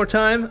out one more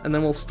time, and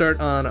then we'll start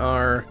on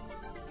our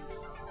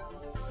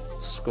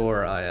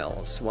score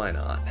ILs. Why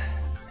not?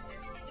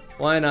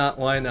 Why not?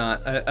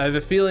 I have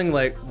a feeling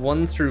like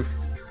 1 through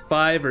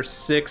 5 or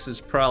 6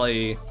 is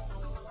probably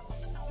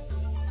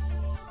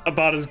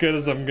about as good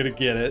as I'm gonna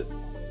get it.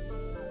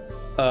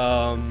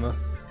 And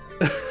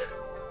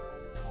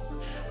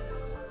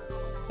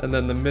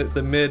then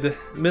the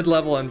mid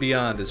level and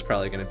beyond is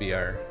probably gonna be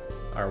our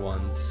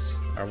ones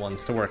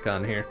to work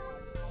on here.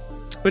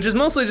 Which is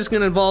mostly just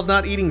gonna involve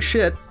not eating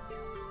shit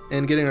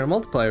and getting our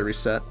multiplier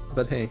reset,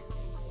 but hey.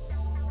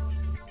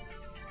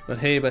 But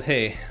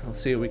hey, we'll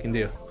see what we can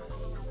do.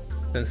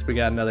 Since we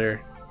got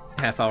another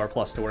half-hour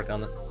plus to work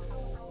on this.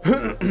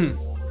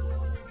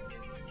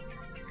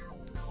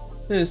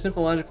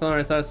 Simple logical error.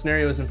 I thought a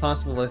scenario was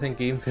impossible, but I think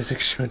game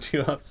physics showed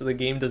you up, so the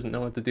game doesn't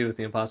know what to do with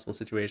the impossible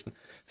situation.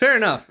 Fair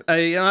enough.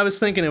 I was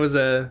thinking it was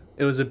a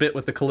bit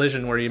with the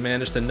collision where you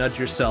managed to nudge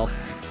yourself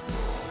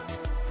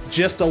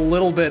just a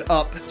little bit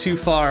up too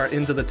far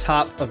into the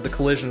top of the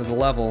collision of the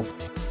level,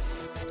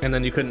 and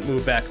then you couldn't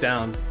move back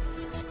down.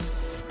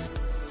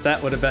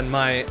 That would have been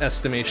my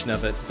estimation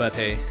of it, but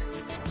hey.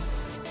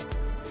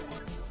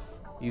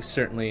 You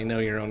certainly know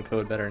your own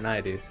code better than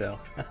I do, so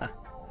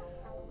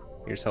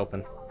here's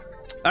hoping.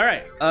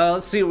 Alright,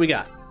 let's see what we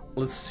got.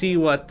 Let's see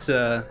what,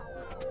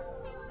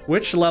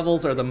 which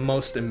levels are the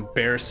most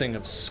embarrassing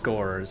of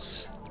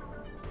scores.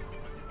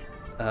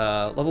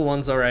 Level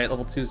 1's alright,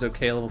 level 2's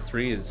okay, level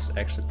 3 is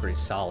actually pretty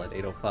solid,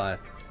 805.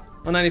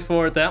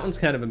 194, that one's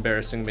kind of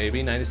embarrassing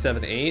maybe,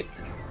 97.8.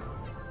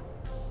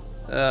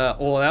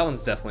 Well, that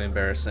one's definitely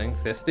embarrassing.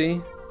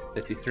 50,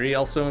 53,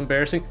 also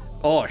embarrassing.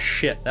 Oh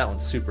shit, that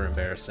one's super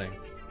embarrassing.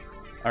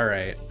 All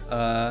right.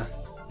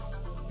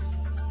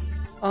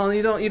 Oh,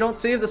 you don't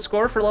save the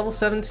score for level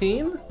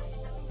 17?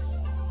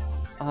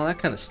 Oh, that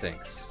kind of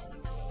stinks.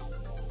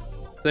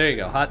 There you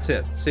go. Hot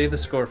tip. Save the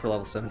score for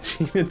level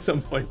 17 at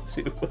some point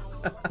too.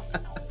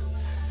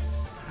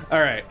 All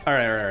right.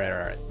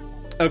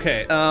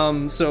 Okay.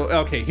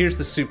 Okay. Here's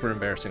the super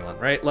embarrassing one.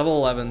 Right. Level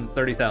 11,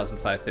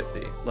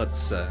 30,550.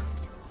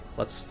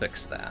 Let's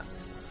fix that.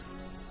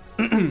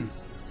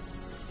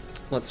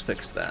 Let's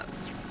fix that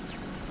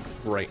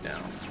right now.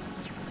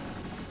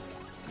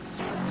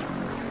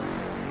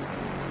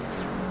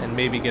 And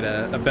maybe get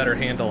a better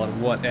handle on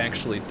what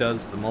actually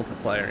does the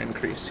multiplier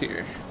increase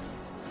here.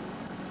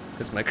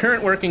 Because my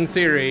current working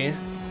theory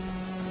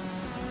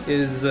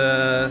is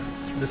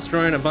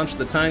destroying a bunch of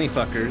the tiny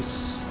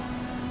fuckers.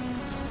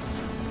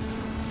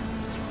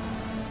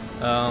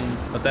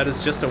 But that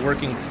is just a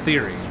working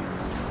theory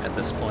at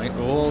this point.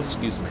 Oh,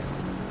 excuse me.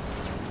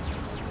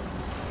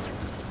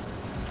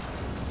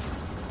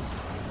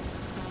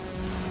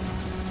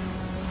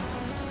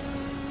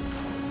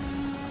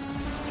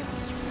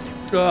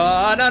 No!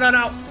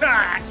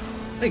 Ah!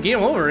 Hey, game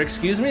over,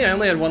 excuse me? I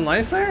only had 1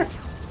 life there?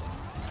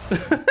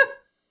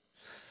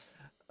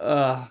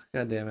 God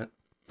damn it.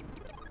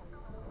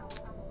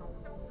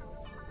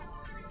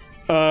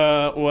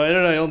 Why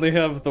did I only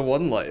have the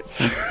 1 life?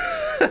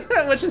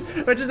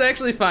 which is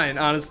actually fine,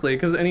 honestly,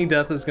 because any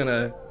death is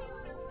gonna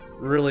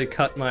really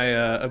cut my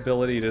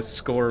ability to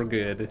score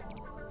good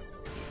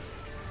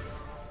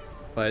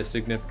by a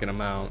significant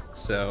amount.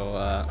 So,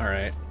 all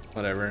right,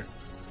 whatever.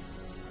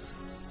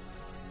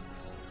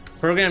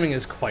 Programming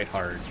is quite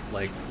hard.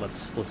 Like,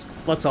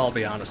 let's all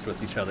be honest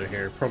with each other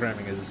here.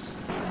 Programming is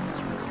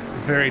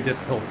very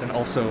difficult and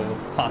also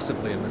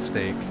possibly a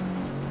mistake.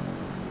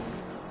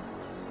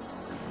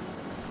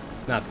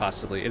 Not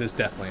possibly, it is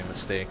definitely a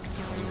mistake.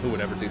 I mean, who would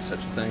ever do such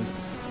a thing?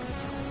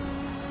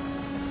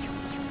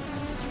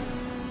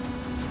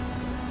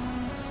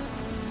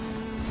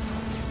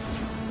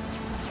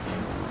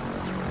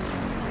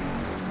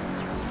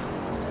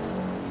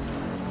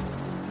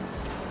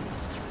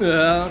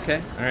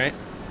 Okay, alright.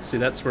 See,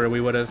 that's where we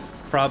would have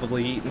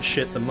probably eaten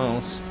shit the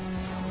most.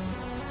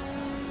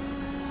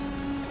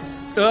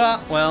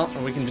 Well,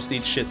 we can just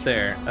eat shit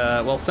there.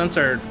 Well, since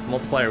our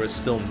multiplier was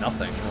still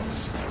nothing,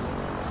 let's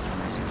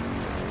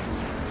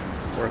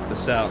work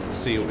this out and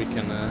see what we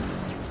can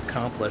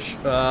accomplish.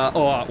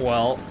 Oh,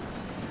 well,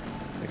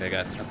 I think I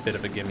got a bit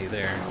of a gimme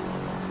there.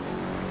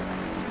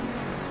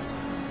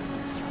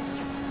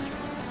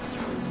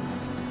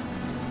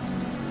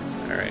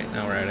 Alright,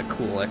 now we're at a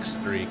cool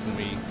X3. Can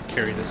we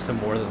carry this to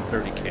more than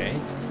 30k?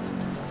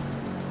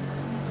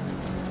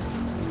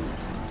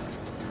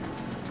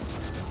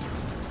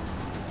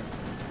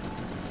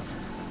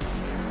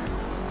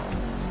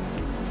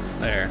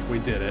 There, we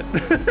did it.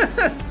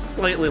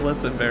 Slightly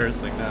less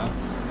embarrassing now.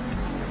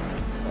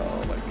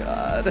 Oh my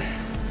god.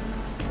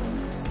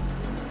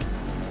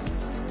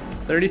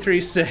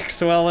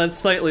 33.6. Well, that's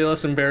slightly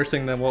less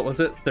embarrassing than, what was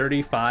it,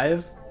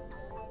 35?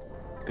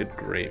 Good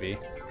gravy.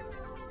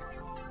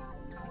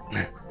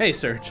 Hey,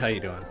 Serge, how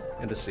you doing?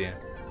 Good to see you.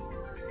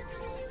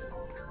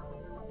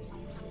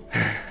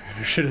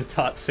 I should have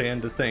taught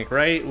sand to think,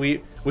 right?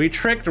 We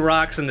tricked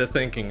rocks into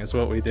thinking is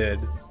what we did.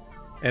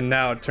 And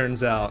now it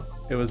turns out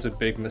it was a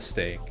big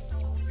mistake.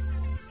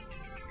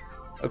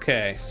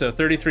 Okay, so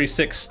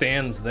 33.6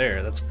 stands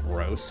there. That's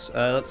gross.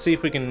 Let's see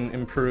if we can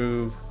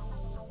improve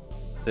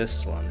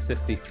this one,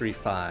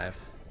 53.5.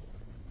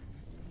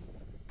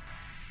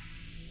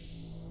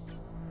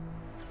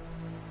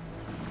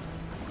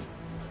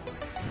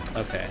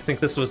 Okay, I think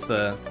this was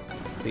the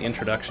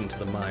introduction to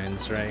the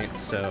mines, right?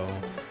 So,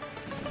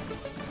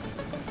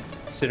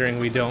 considering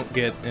we don't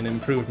get an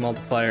improved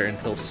multiplier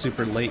until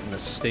super late in the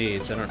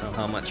stage, I don't know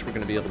how much we're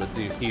going to be able to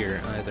do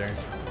here either.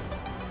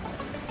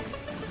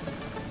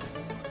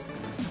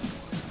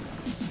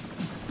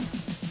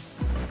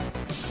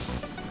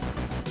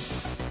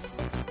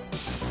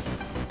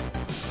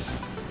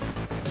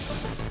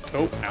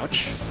 Oh,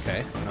 ouch. Okay,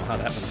 I don't know how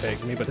that one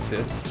tagged me, but it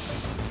did.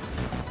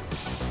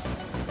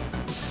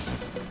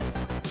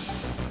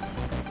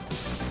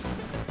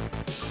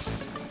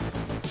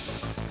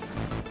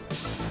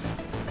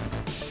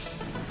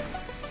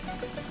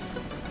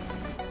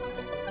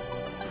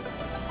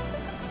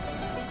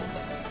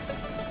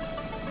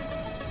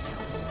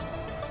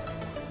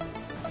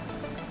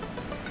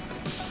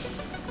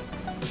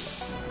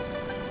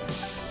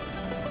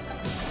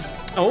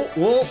 Oh,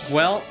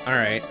 well,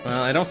 alright.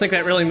 Well, I don't think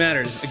that really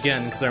matters,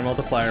 again, because our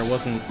multiplier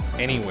wasn't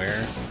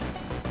anywhere.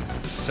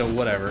 So,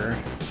 whatever.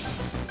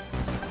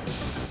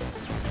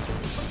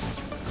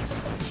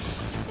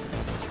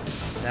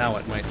 Now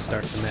it might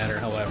start to matter,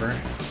 however.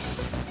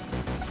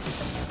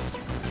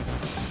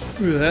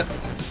 Look at that.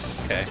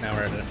 Okay, now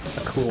we're at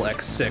a cool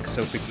X6,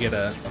 so if we could get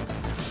at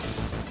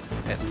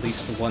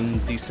least one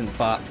decent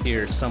bop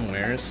here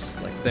somewheres,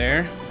 like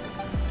there.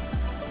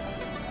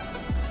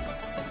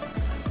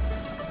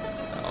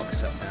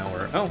 Except now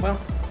we're... Oh,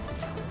 well.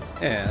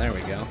 Yeah, there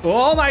we go.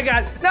 Oh my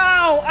god!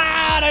 No!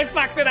 Ah, I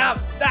fucked it up!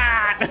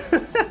 Ah!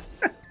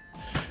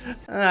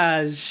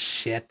 Ah,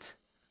 shit.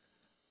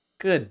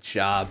 Good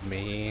job,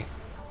 me.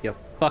 You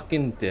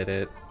fucking did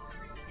it.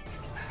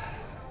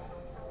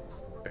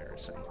 It's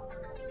embarrassing.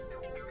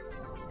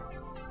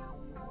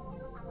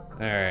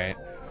 Alright.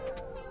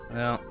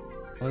 Well,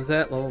 what was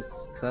that?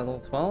 Was that level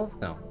 12?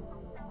 No.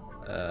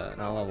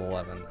 Not level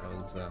 11. It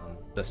was,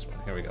 this one.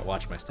 Here we go.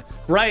 Watch my step.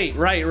 Right.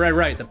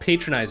 The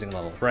patronizing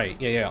level. Right.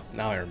 Yeah.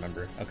 Now I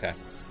remember. Okay.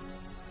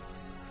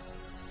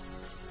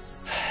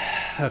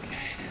 Okay.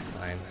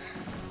 Fine.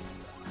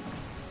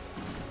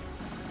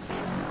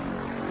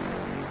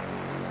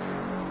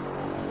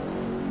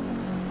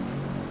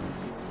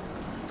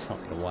 Tell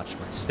me to watch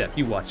my step.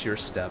 You watch your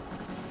step.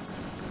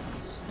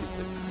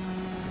 Stupid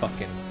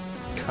fucking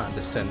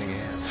condescending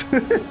ass.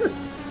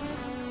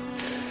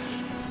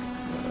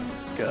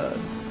 Oh, God.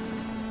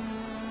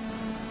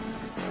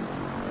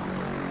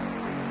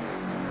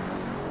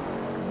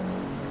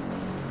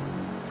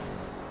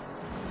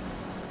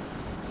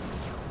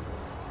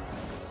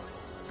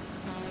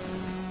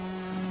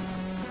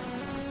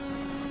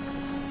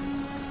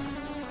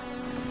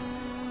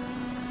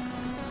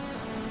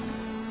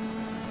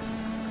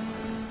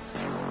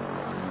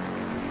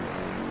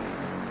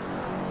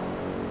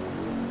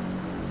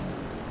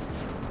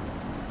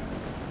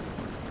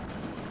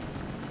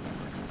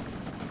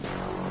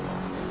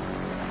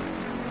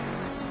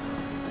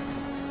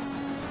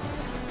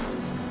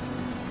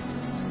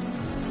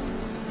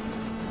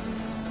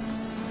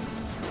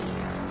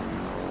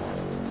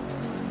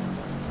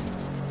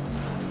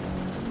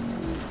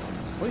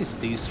 Always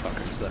these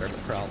fuckers that are the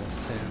problem,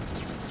 too.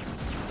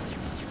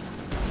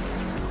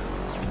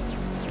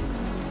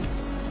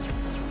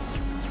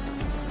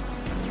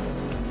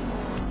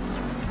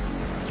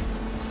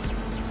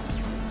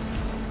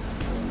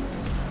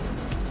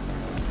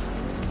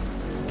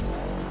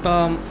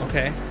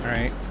 Okay,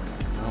 alright.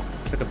 Well,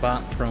 took a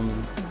bot from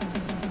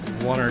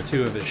one or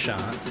two of his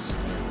shots.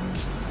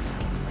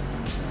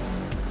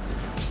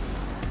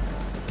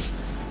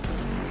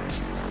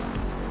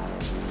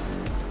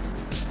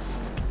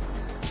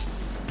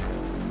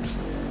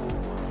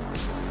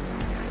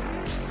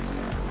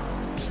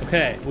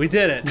 Okay, we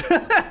did it.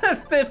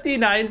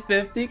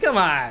 5950, come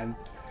on.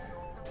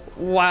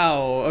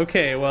 Wow,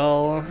 okay,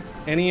 well,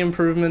 any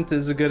improvement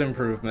is a good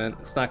improvement.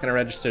 It's not gonna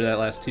register that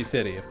last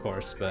 250, of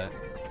course, but...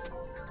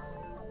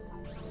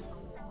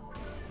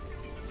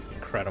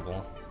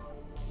 incredible.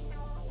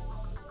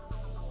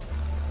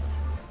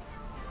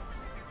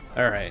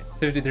 Alright,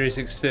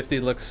 53,650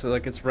 looks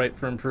like it's ripe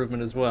for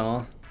improvement as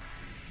well.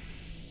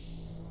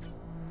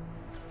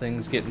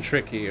 Things getting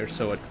tricky, or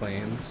so it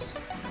claims.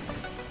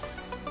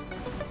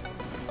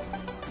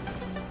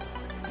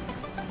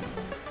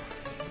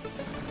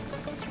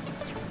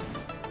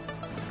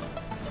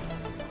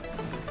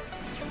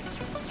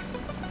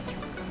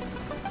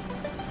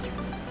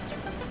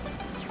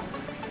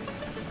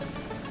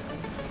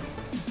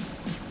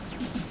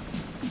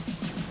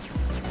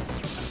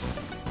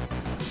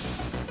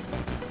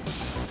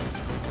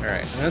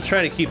 Alright, I'm gonna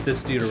try to keep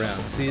this dude around,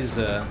 because he's,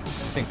 I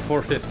think,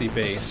 450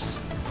 base.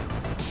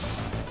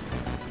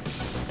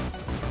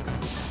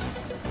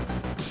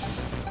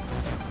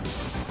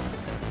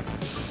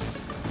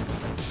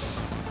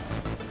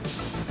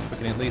 We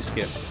can at least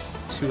get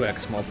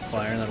 2x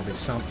multiplier, that'll be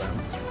something.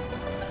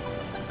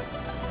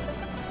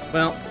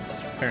 Well,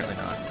 apparently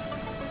not.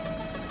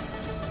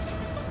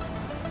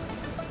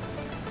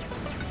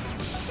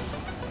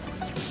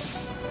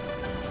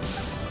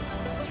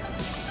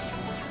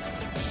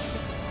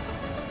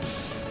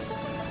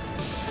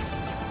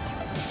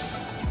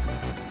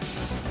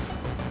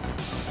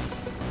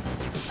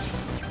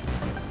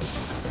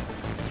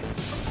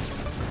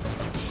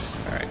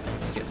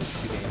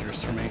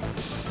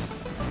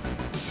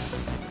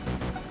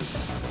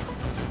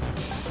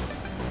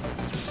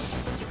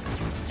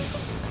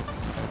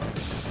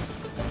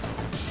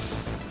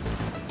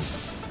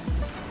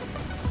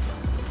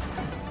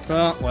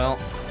 Well,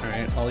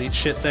 alright, I'll eat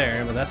shit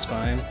there, but that's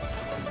fine.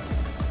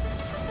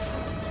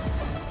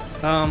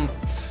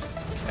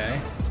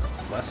 Okay,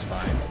 it's less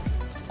fine.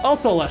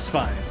 Also less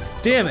fine!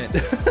 Damn it!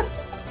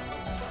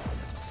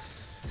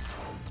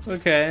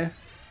 Okay,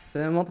 so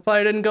the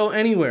multiplier didn't go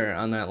anywhere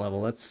on that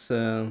level. That's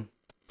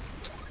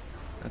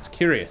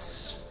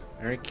curious.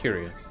 Very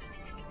curious.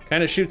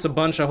 Kinda shoots a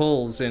bunch of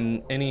holes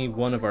in any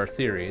one of our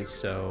theories,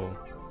 so...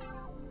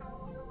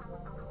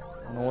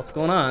 I don't know what's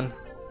going on.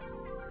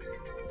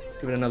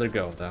 Give it another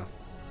go, though.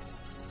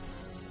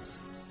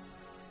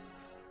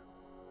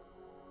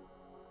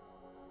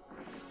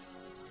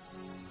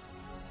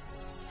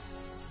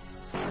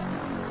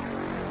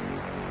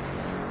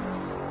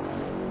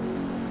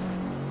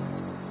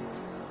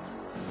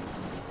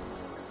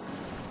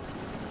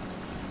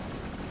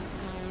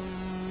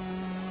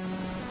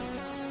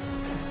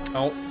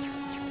 Oh,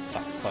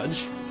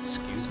 fudge.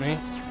 Excuse me.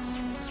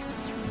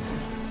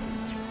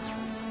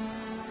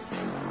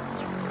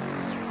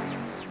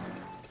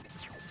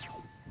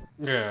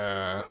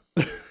 Yeah.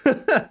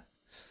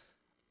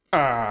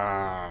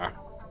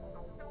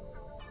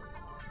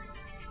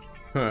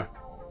 Huh.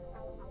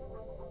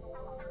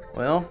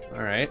 Well,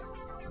 alright.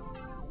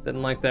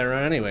 Didn't like that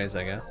run anyways,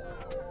 I guess.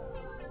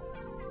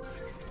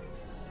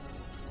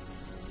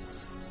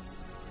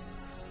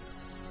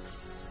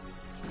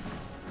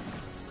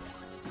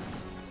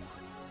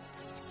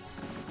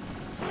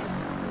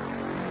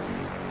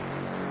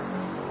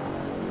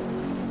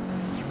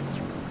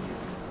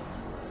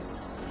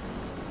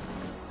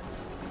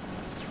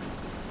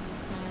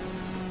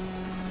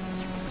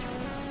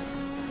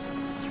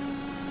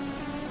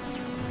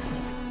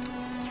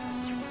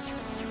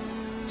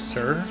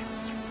 Sir?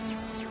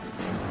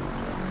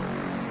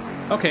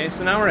 Okay,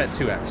 so now we're at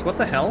 2x. What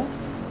the hell?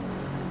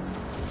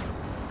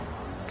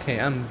 Okay,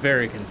 I'm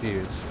very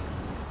confused.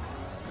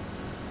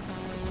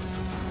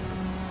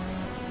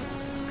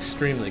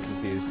 Extremely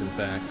confused, in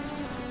fact.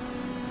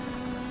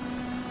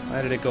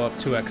 Why did it go up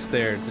 2x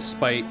there,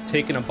 despite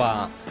taking a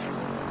bot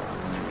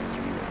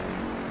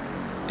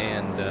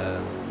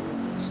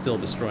and still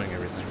destroying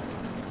everything?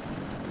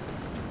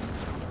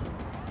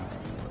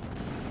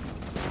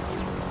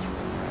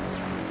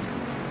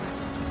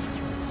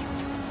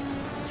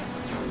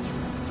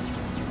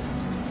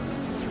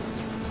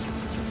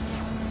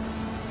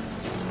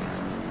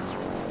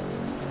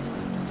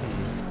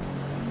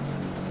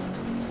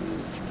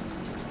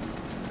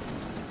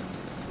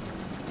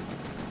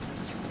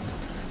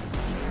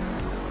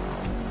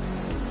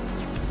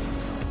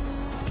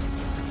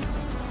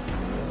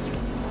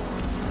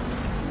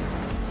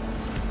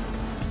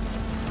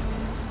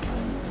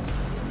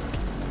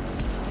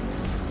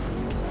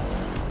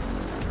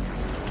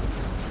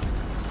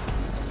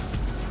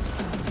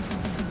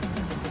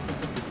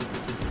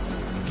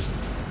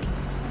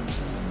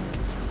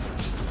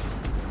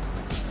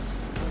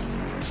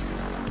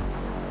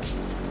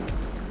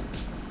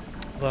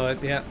 Although,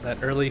 yeah, that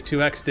early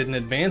 2x didn't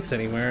advance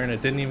anywhere, and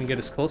it didn't even get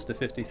us close to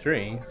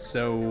 53,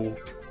 so...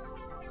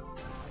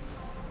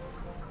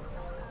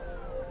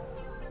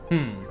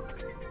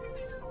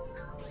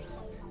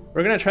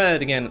 We're gonna try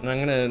that again, and I'm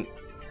gonna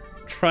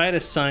try to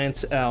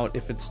science out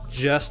if it's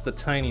just the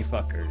tiny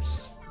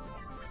fuckers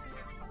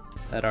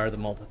that are the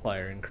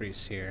multiplier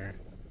increase here.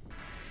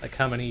 Like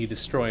how many you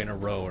destroy in a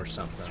row or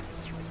something.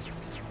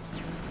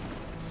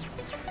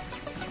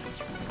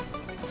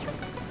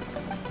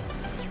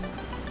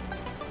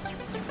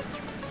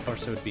 Of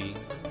course, it would be...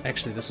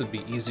 Actually, this would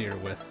be easier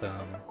with...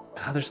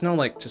 there's no,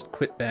 like, just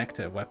quit back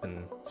to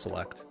weapon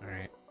select.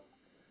 Alright.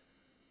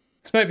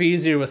 This might be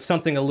easier with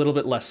something a little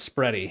bit less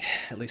spready,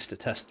 at least to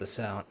test this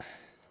out.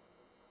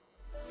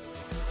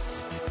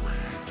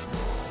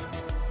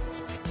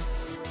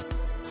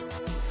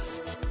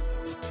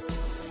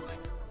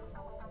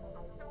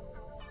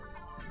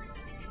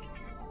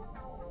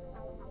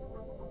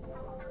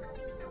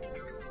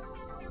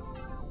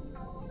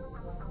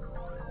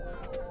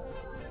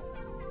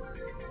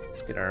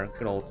 Let's get our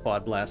good old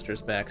quad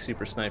blasters back.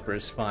 Super sniper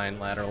is fine,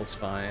 lateral's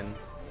fine.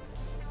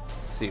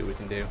 Let's see what we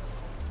can do.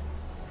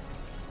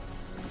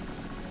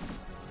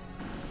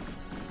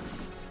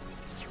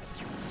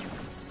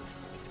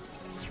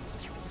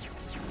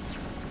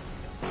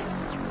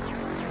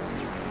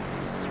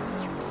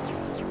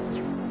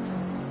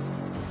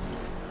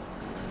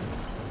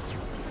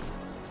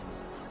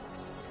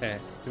 Okay,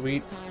 do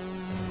we...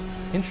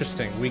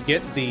 Interesting, we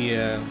get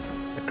the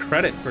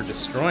credit for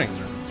destroying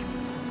them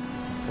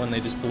when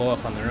they just blow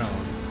up on their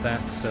own.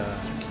 That's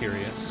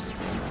curious.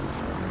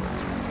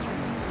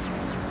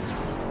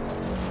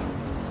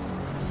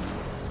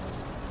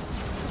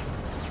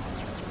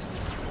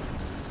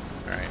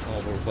 Alright,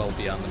 well, we're well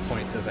beyond the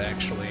point of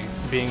actually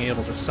being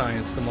able to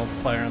science the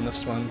multiplier on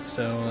this one,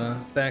 so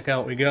back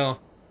out we go.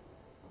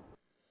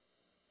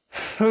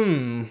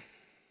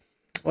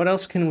 What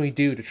else can we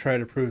do to try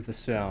to prove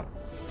this out?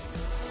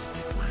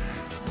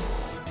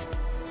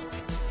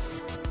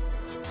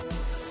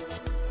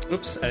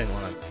 Oops, I didn't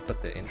want to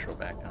put the intro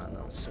back on.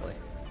 That was silly.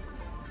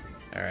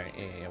 Alright,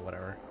 yeah,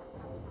 whatever.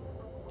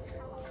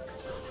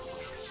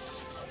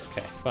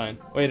 Okay, fine.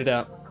 Wait it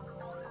out.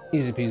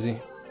 Easy peasy.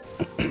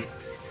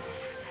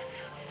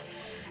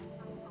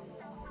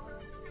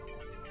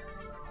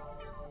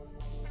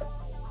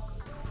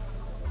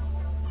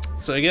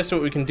 So I guess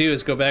what we can do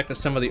is go back to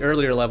some of the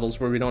earlier levels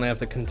where we don't have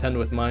to contend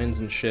with mines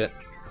and shit.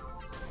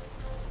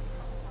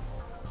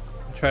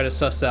 Try to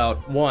suss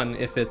out, 1,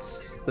 if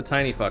it's the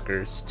tiny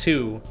fuckers,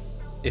 2,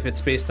 if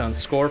it's based on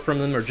score from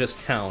them or just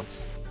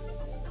count.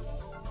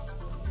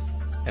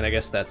 And I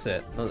guess that's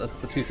it. That's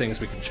the 2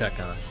 things we can check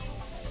on.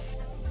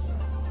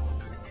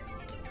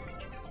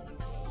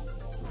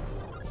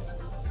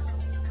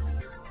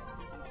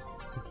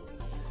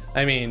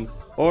 I mean,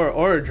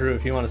 or Drew,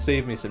 if you want to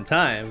save me some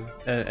time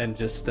and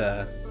just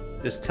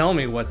tell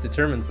me what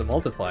determines the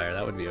multiplier,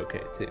 that would be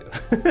okay too.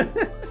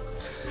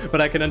 But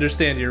I can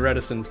understand your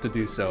reticence to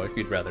do so if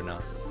you'd rather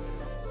not.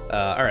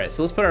 Alright,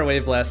 so let's put our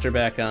Wave Blaster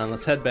back on.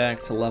 Let's head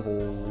back to level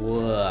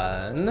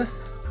 1.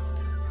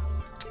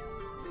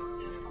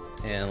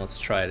 And let's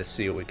try to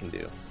see what we can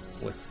do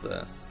with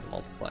the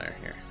multiplier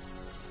here.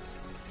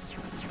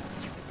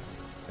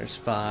 There's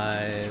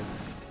 5,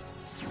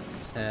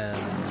 10,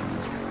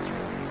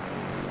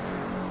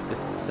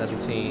 15,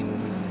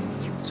 17,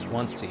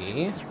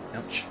 20.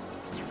 Ouch.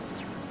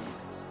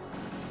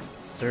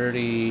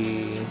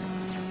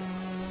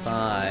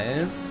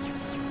 35,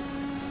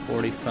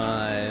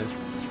 45,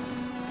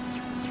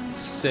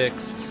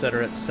 6,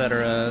 etc.,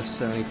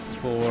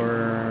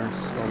 74,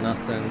 still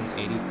nothing,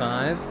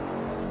 85.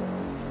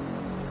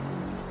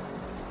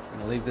 I'm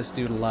gonna leave this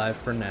dude alive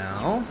for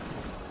now.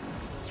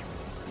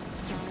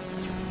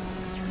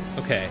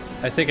 Okay,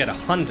 I think at a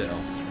hundo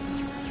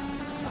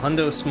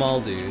small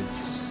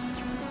dudes.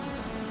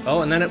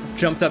 Oh, and then it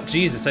jumped up,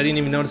 Jesus, I didn't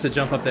even notice it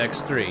jump up to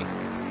X3.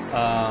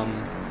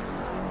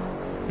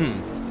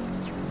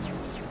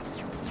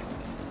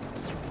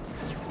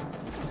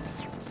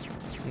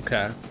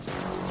 Okay.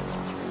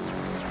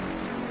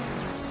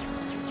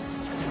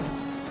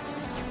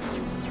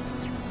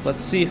 Let's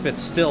see if it's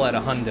still at a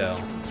hundo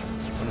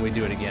when we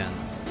do it again.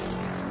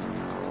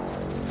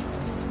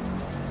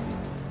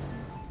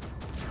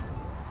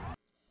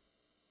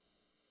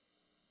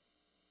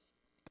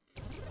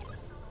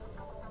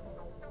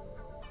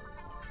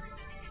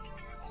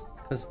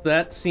 Because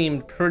that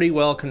seemed pretty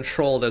well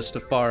controlled as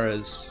far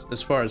as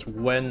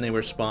when they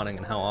were spawning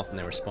and how often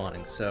they were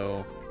spawning,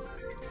 so...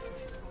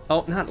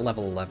 Oh, not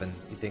level 11,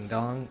 you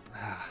ding-dong.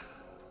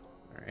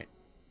 Alright.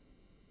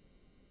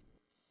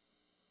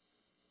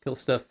 Kill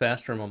stuff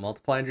faster from a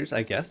multiplier juice?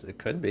 I guess it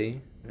could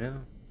be, yeah.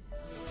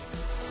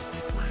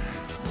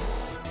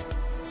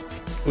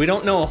 We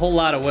don't know a whole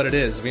lot of what it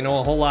is. We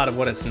know a whole lot of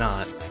what it's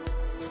not.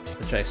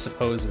 Which I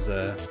suppose is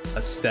a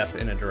step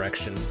in a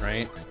direction,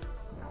 right?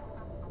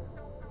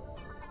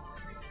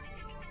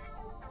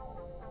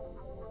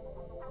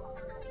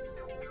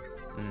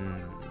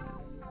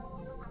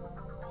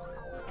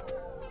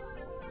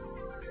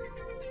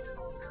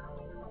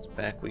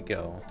 Back we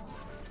go.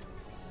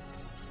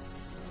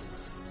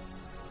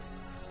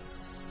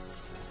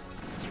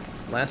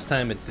 Last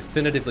time it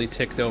definitively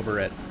ticked over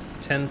at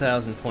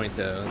 10,000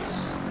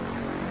 pointos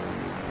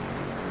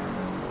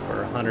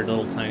for 100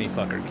 little tiny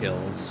fucker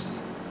kills.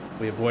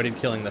 We avoided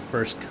killing the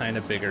first kind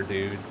of bigger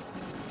dude.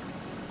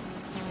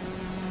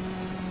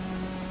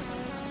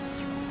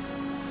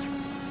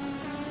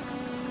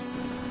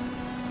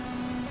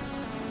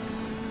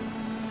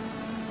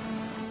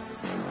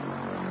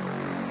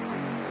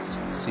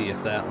 Just to see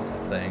if that was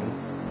a thing.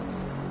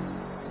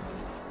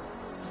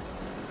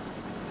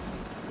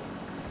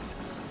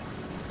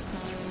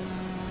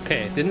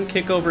 Okay, it didn't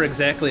kick over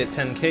exactly at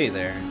 10k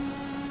there.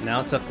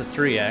 Now it's up to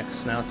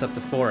 3x, now it's up to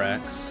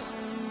 4x.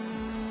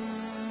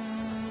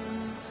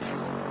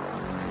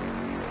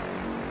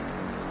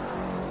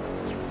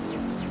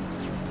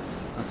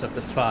 Now it's up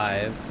to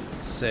 5,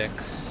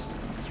 6.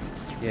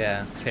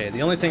 Yeah, okay,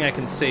 the only thing I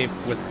can say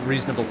with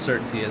reasonable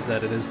certainty is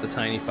that it is the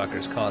tiny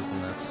fuckers causing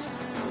this.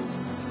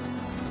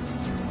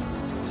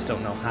 Just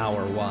don't know how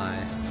or why.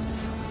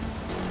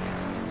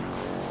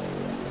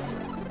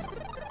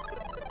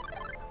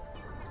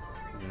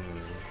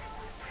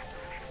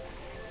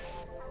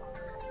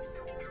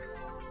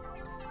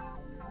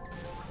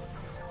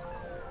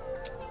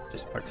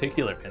 Just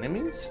particular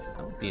enemies?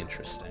 That would be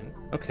interesting.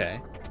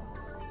 Okay.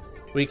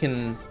 We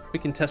can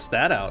test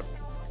that out.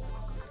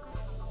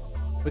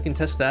 We can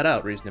test that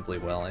out reasonably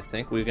well, I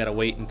think. We've got to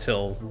wait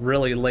until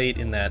really late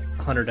in that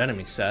 100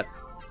 enemy set,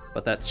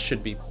 but that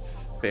should be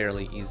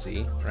fairly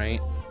easy, right?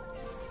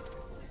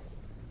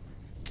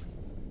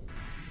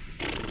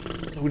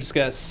 We just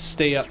gotta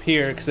stay up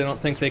here, because I don't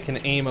think they can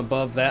aim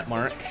above that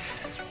mark.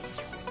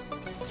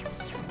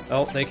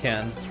 Oh, they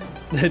can.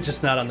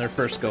 Just not on their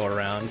first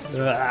go-around.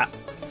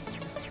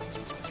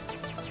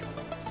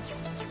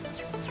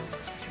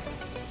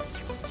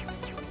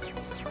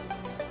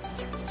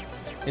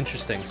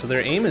 Interesting. So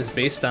their aim is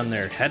based on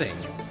their heading.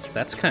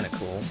 That's kind of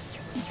cool.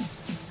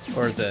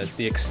 Or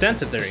the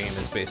extent of their aim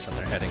is based on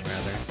their heading,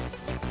 rather.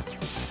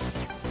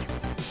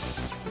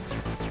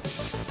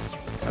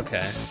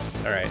 Okay.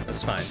 Alright,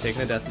 that's fine.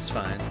 Taking a death is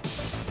fine.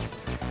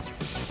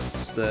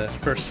 It's the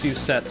first few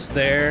sets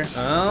there.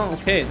 Oh,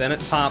 okay. Then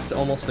it popped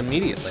almost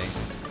immediately.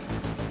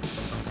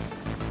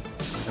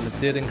 And it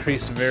did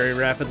increase very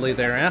rapidly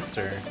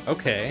thereafter.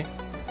 Okay.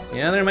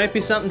 Yeah, there might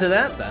be something to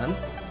that, then.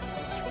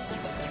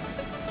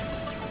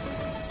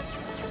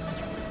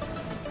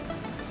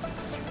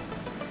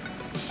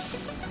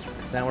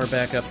 Now we're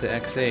back up to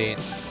X8.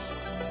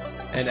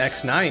 And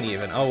X9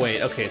 even. Oh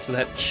wait, okay, so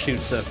that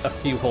shoots a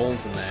few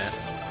holes in that.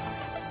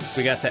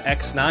 We got to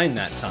X9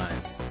 that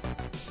time.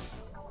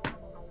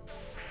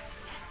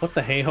 What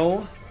the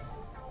hey-ho?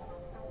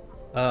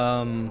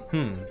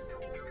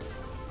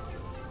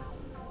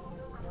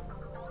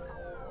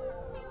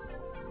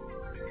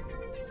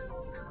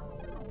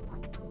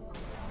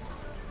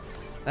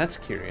 That's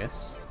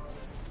curious.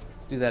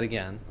 Let's do that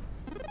again.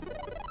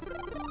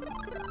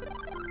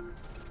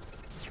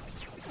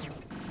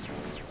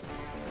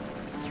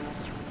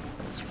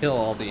 Let's kill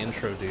all the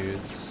intro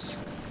dudes.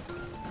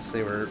 Because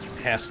they were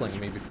hassling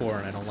me before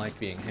and I don't like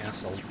being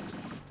hassled.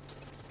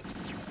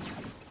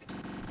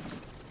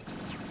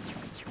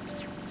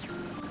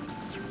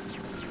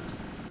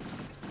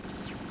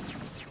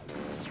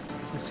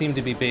 Doesn't seem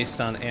to be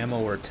based on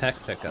ammo or tech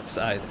pickups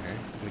either.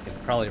 We can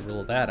probably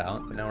rule that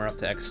out, but now we're up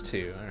to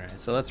X2. Alright,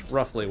 so that's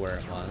roughly where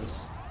it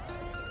was.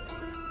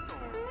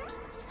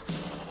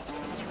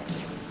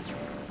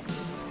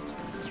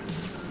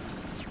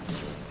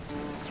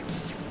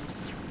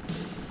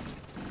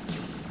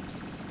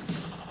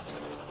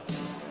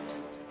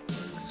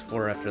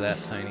 Or after that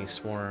tiny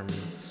swarm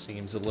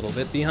seems a little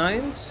bit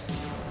behind.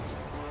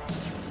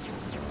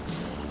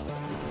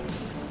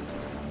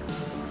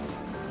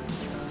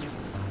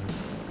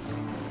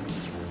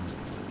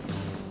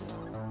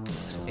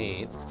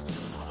 X8.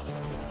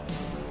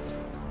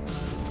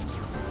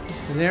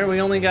 There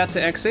we only got to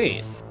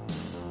X8.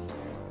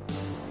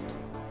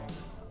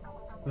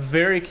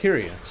 Very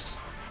curious.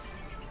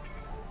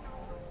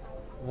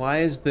 Why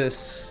is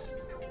this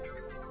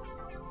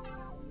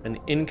an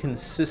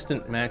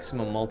inconsistent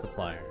maximum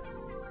multiplier?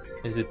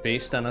 Is it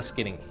based on us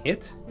getting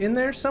hit in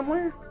there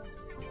somewhere?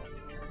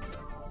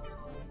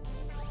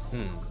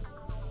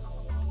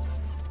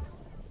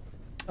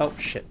 Oh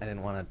shit, I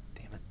didn't want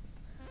to, damn it.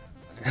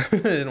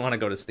 I didn't want to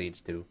go to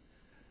stage 2.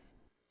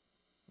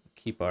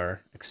 Keep our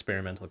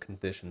experimental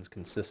conditions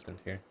consistent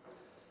here.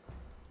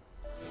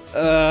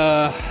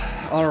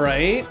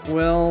 Alright,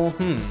 well,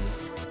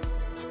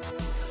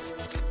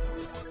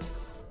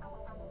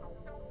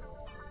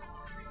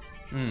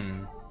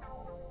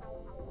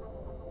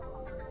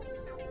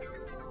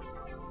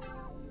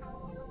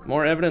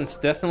 More evidence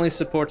definitely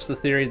supports the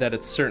theory that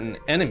it's certain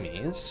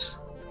enemies,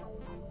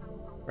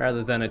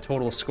 rather than a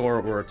total score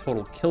or a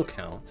total kill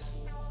count.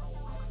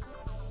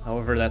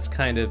 However, that's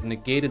kind of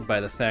negated by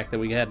the fact that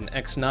we had an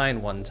X9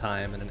 one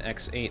time and an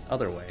X8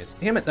 other ways.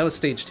 Damn it, that was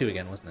stage 2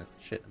 again, wasn't it?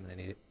 Shit, I'm an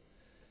idiot.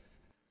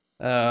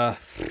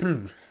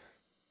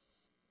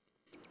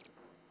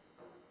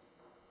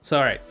 So,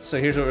 alright, so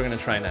here's what we're gonna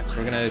try next.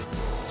 We're gonna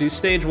do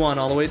stage 1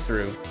 all the way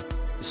through,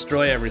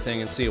 destroy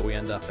everything, and see what we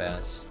end up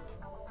as.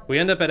 we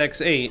end up at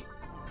X8,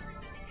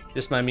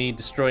 just by me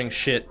destroying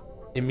shit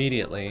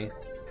immediately,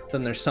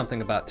 then there's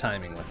something about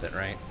timing with it,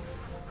 right?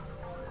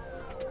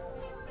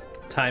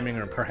 Timing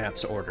or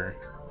perhaps order.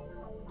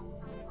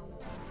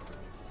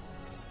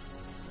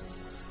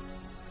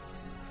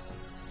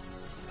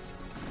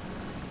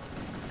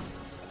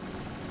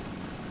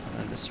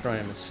 I'll destroy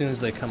them as soon as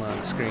they come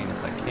on screen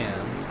if I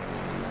can.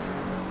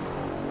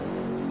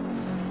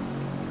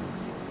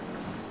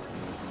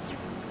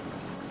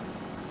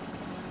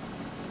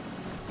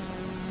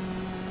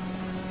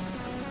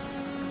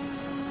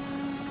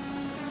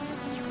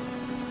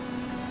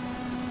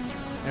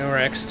 And we're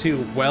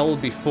X2 well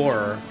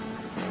before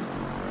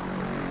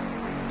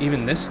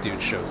even this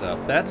dude shows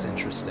up. That's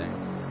interesting.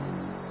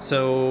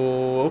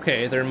 So,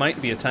 okay, there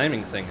might be a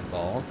timing thing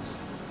involved.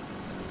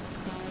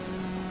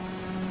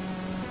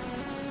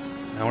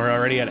 Now we're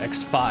already at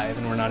X5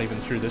 and we're not even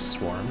through this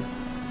swarm.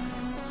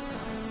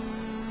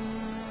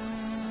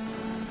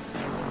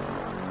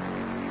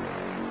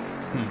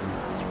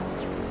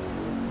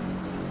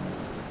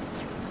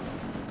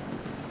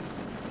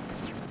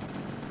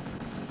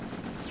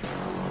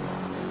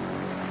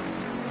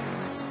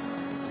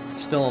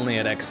 Still only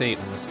at X8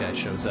 when this guy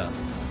shows up.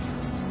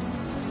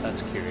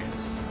 That's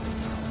curious.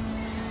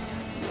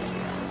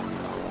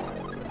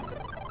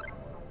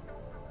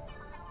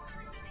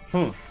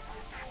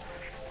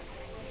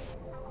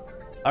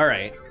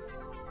 Alright.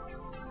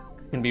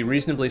 Can be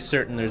reasonably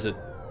certain there's a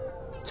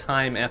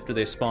time after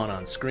they spawn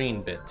on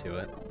screen bit to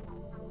it.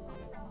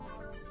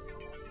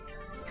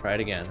 Try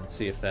it again and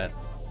see if that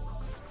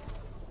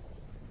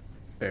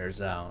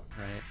bears out,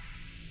 right?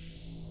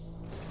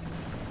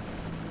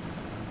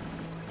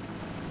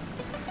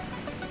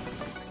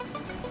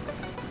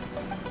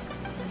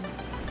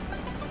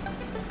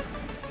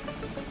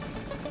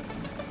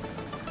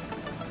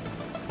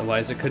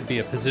 Otherwise, it could be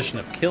a position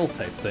of kill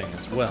type thing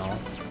as well.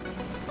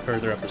 The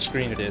further up the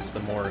screen it is,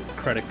 the more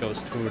credit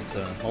goes towards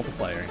a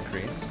multiplier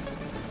increase.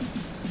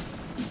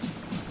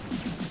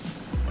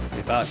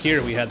 About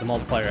here, we had the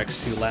multiplier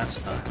X2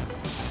 last time,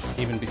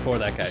 even before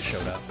that guy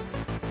showed up.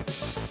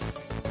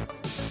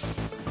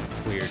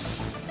 Weird.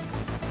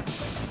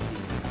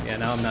 Yeah,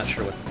 now I'm not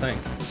sure what to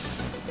think.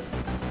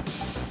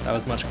 That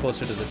was much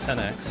closer to the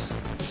 10x,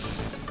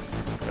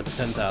 or the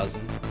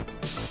 10,000,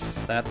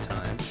 that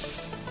time.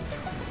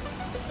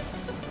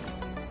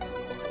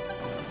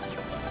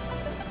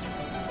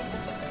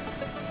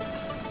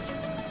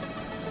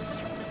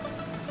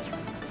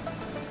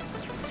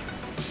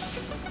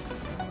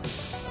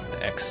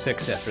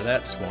 X6 after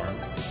that swarm.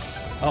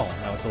 Oh,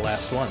 that was the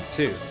last one,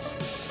 too.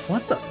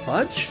 What the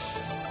fudge?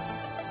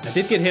 I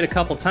did get hit a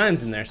couple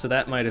times in there, so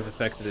that might have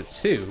affected it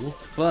too,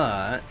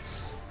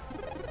 but...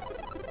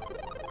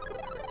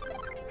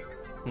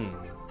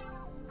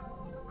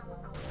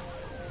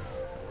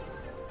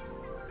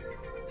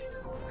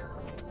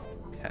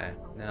 Okay,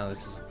 now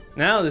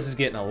this is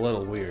getting a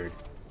little weird.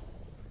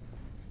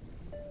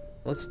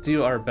 Let's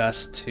do our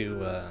best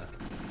to,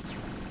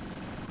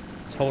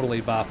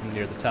 totally bop him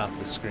near the top of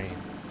the screen.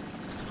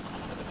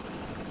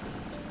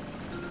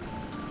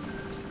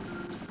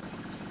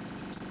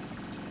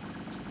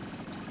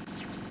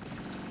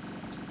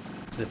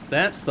 So if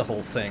that's the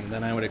whole thing,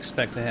 then I would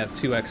expect to have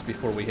 2x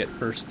before we hit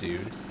first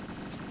dude.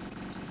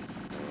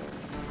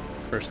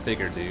 First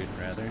bigger dude,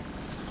 rather.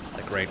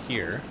 Like right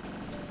here.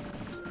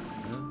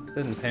 Well,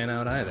 didn't pan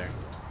out either.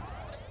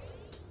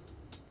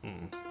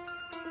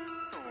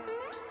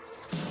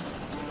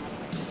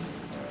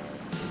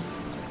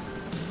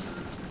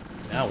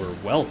 Now we're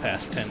well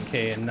past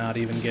 10k and not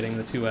even getting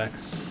the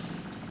 2x.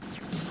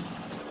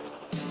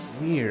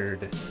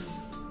 Weird.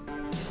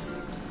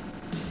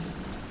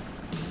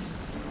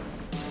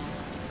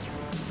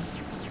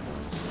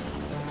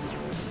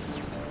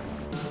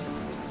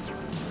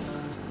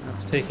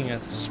 That's taking a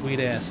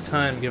sweet-ass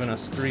time, giving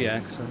us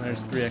 3x, and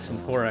there's 3x and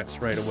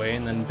 4x right away,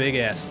 and then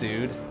big-ass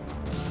dude.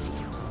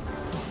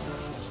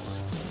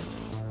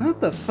 What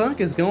the fuck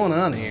is going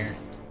on here?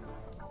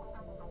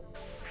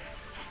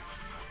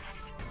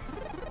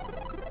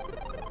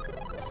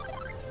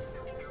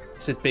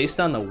 Is it based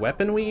on the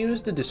weapon we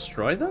used to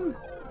destroy them?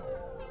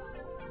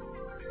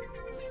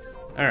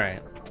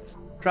 Alright, let's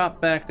drop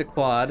back to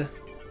quad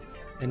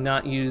and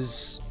not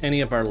use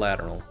any of our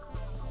lateral.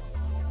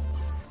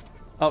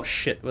 Oh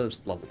shit, well, it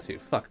was level 2.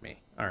 Fuck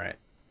me. Alright.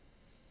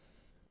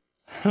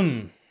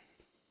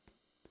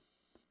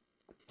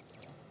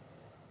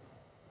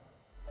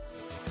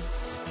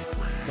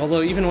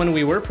 Although even when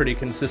we were pretty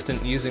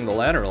consistent using the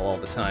lateral all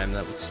the time,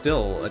 that was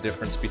still a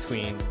difference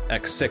between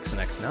X6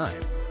 and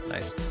X9.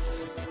 Nice.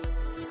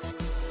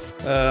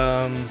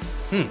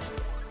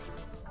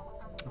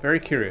 Very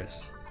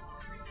curious.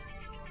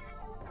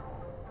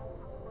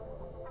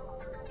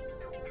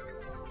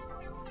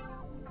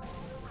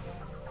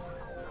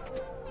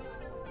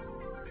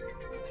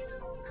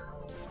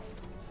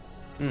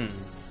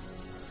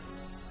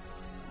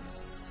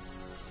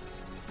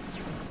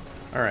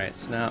 Alright,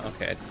 so now,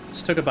 okay,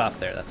 just took a bop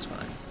there, that's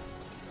fine.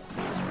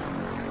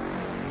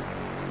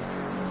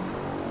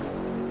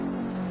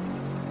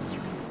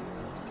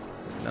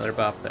 Another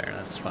buff there,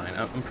 that's fine.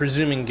 I'm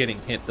presuming getting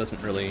hit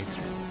doesn't really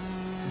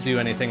do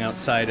anything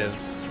outside of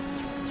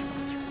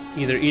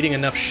either eating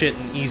enough shit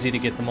and easy to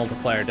get the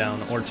multiplier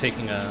down, or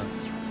taking a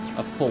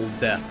full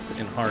death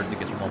in hard to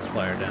get the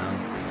multiplier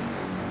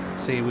down.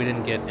 Let's see, we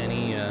didn't get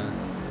any,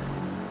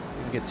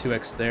 didn't get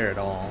 2x there at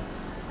all.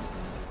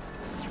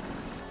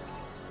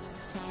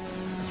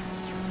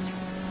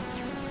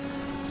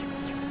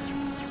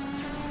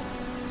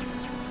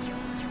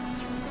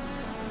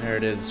 There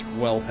it is,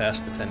 well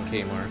past the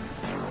 10k mark.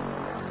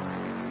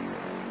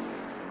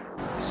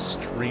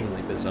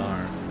 Extremely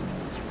bizarre.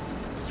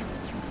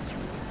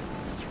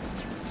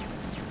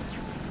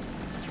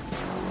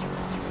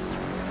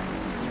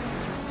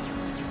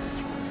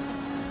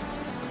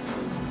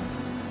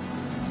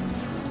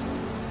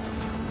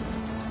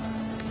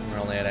 We're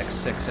only at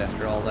X6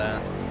 after all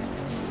that.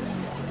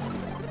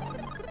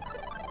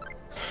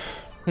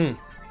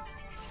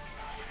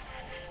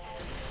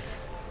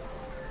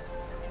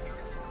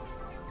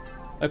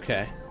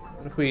 Okay,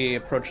 what if we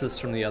approach this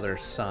from the other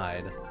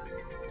side?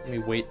 We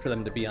wait for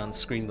them to be on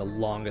screen the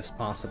longest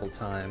possible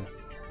time,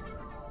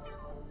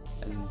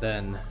 and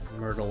then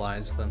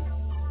myrtleize them.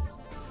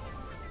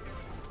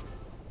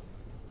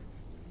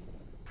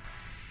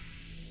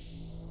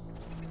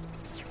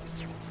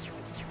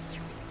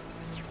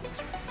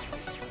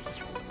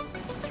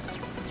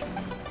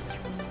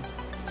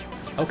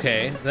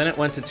 Okay, then it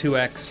went to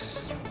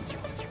 2x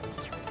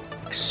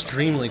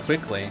extremely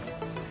quickly.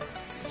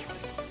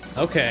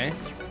 Okay.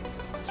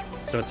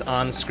 So it's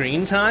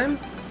on-screen time?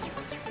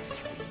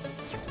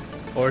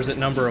 Or is it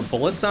number of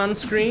bullets on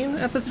screen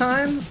at the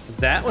time?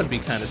 That would be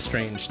kind of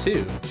strange,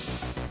 too.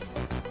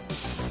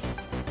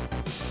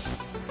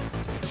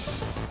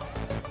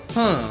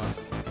 Huh.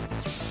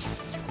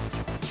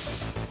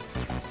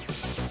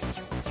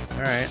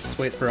 Alright, let's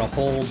wait for a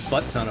whole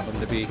butt ton of them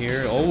to be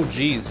here. Oh,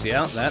 geez,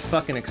 yeah, that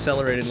fucking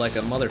accelerated like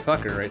a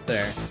motherfucker right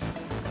there.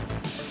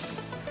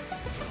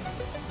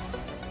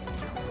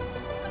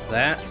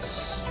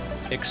 That's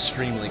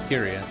extremely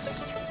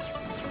curious.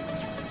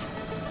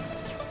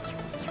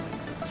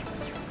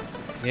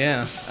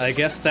 Yeah, I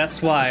guess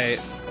that's why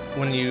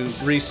when you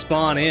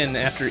respawn in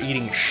after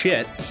eating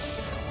shit,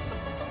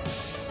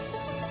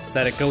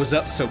 that it goes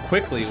up so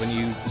quickly when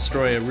you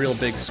destroy a real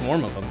big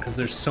swarm of them, because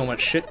there's so much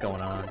shit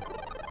going on.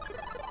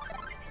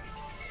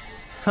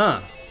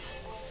 Huh.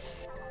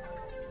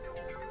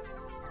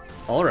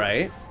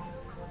 Alright.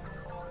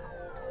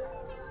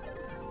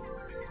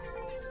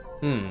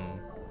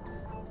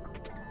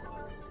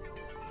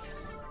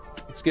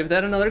 Let's give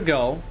that another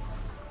go.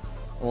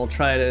 We'll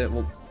try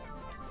to,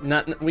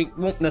 we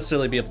won't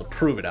necessarily be able to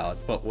prove it out,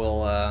 but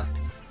we'll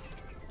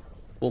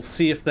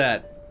see if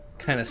that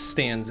kind of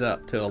stands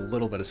up to a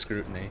little bit of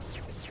scrutiny.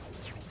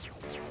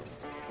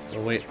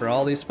 We'll wait for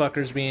all these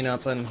fuckers being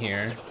up in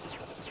here.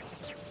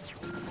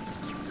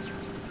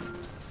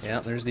 Yeah,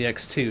 there's the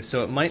X2,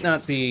 so it might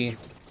not be,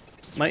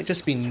 might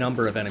just be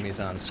number of enemies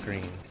on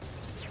screen.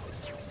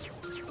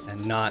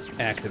 And not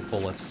active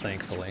bullets,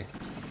 thankfully.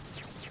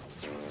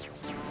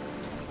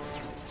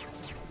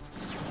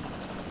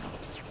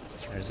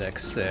 There's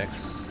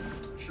X6.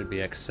 Should be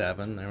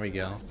X7. There we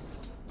go.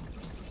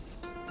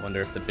 Wonder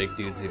if the big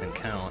dudes even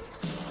count.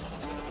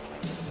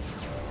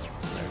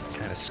 They're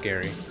kind of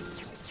scary.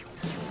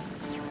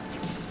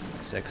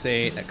 There's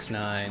X8,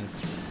 X9,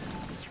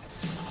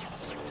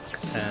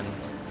 X10.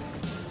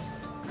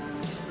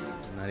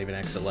 Not even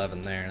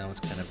X11 there. That was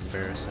kind of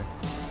embarrassing.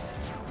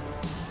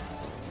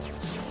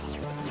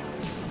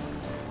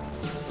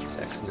 There's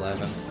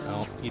X11.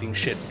 Oh, eating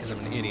shit because I'm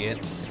an idiot.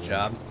 Good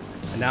job.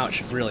 And now it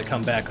should really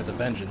come back with a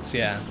vengeance,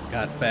 yeah.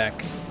 Got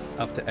back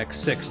up to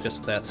X6 just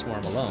with that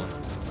swarm alone.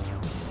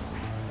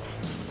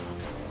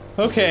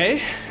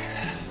 Okay.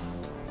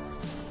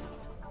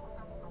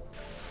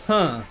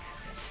 Huh.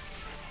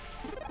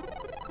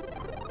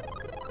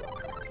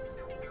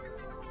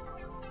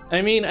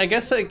 I mean, I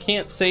guess I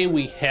can't say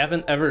we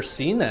haven't ever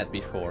seen that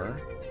before.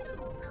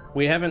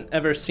 We haven't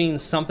ever seen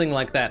something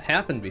like that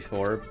happen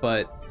before,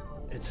 but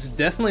it's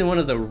definitely one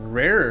of the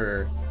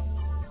rarer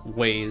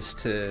ways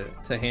to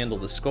handle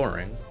the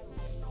scoring.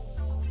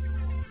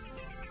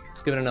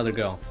 Let's give it another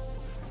go.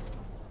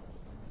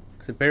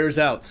 Because it bears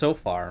out so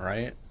far,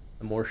 right?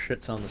 The more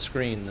shit's on the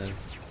screen, the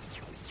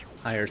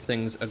higher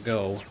things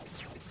go.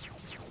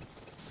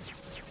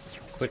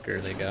 Quicker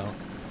they go.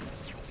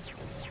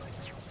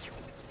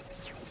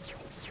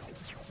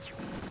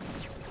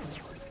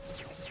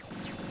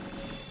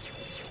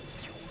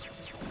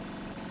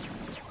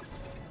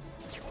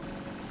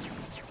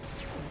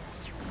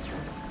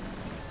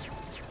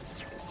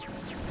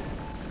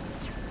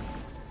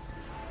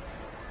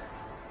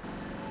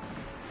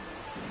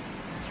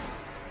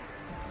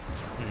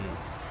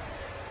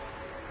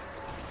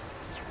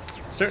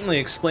 Certainly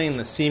explain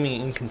the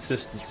seeming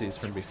inconsistencies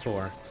from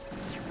before.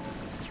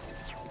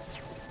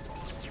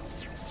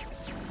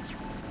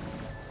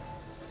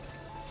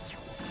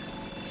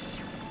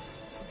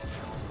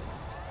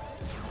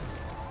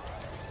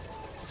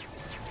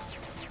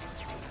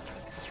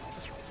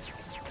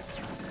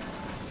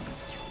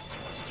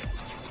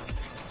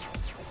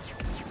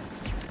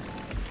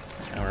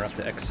 up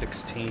to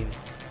X16.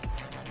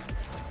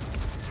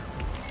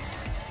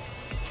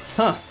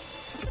 Huh.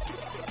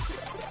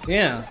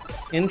 Yeah,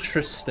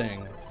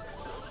 interesting.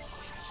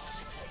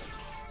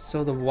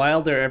 So the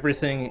wilder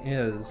everything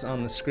is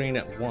on the screen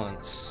at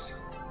once,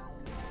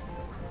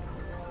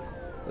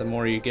 the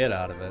more you get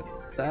out of it.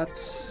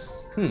 That's...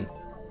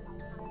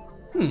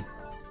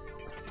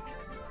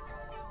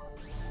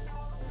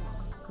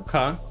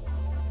 Okay.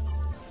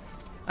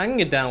 I can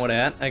get down with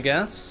that, I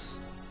guess.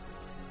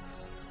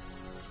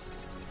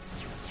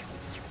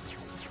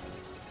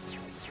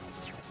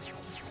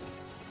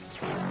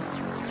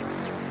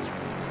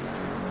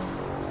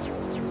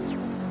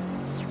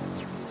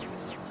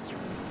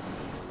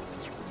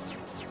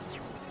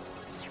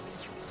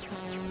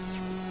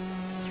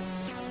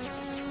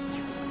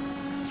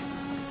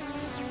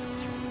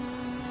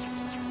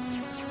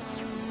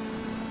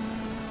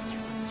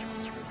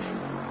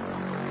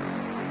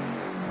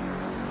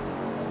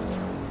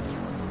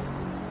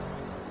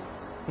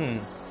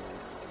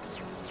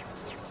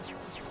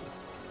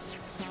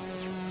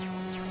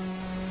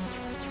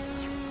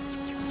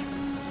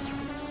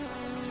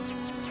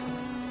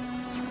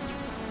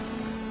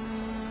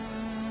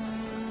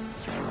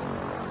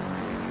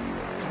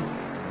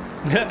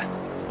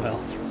 Well,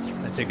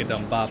 I take a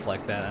dumb bop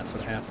like that, that's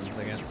what happens,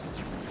 I guess.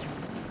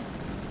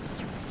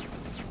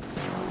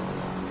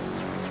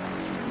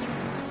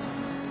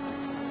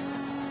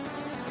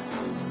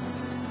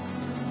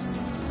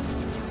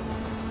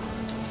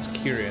 It's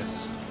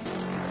curious.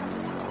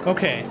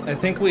 Okay, I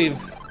think we've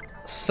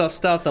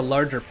sussed out the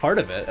larger part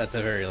of it, at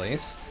the very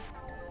least.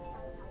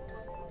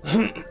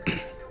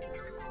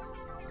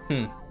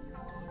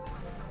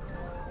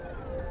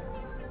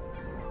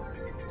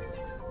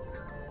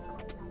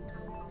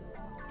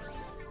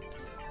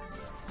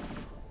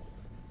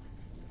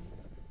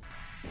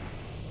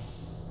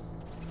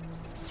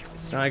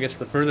 So now I guess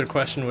the further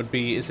question would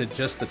be, is it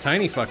just the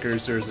tiny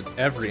fuckers, or is it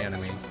every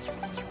enemy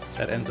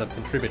that ends up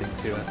contributing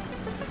to it?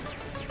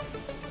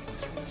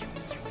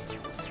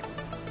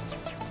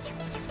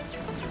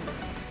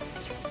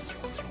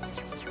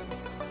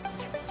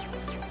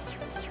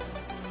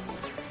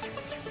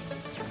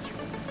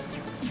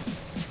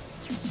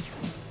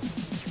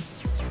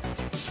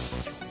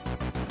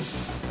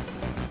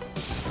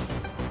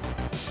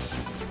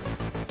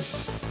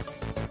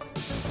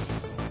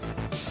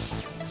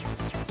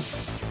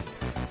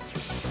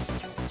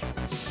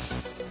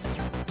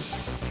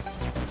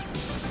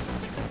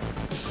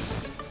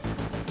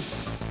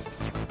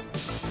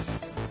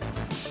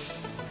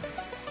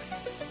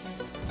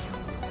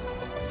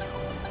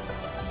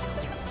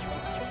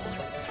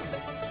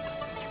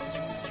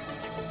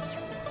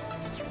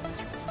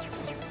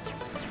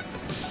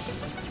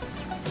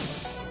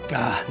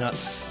 Ah,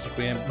 nuts. I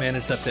think we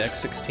managed up to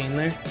X16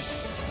 there.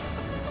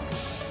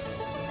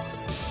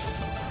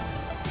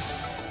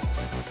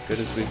 Good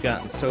as we've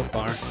gotten so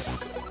far.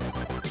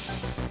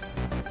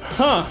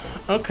 Huh,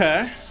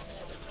 okay.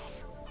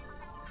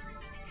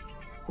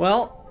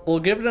 Well, we'll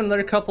give it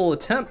another couple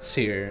attempts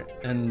here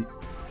and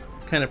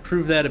kind of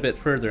prove that a bit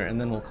further, and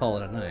then we'll call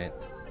it a night.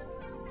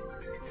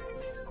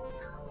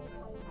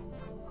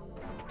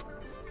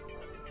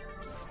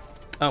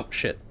 Oh,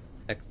 shit.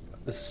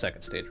 This is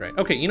second stage, right?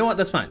 Okay, you know what?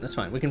 That's fine. That's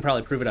fine. We can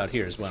probably prove it out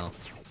here as well.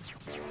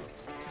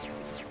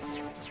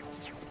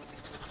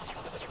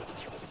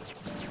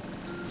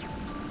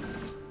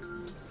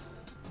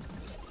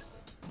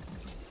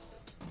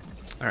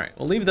 Alright,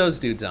 we'll leave those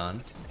dudes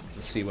on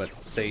and see what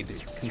they do,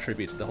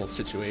 contribute to the whole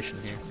situation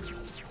here.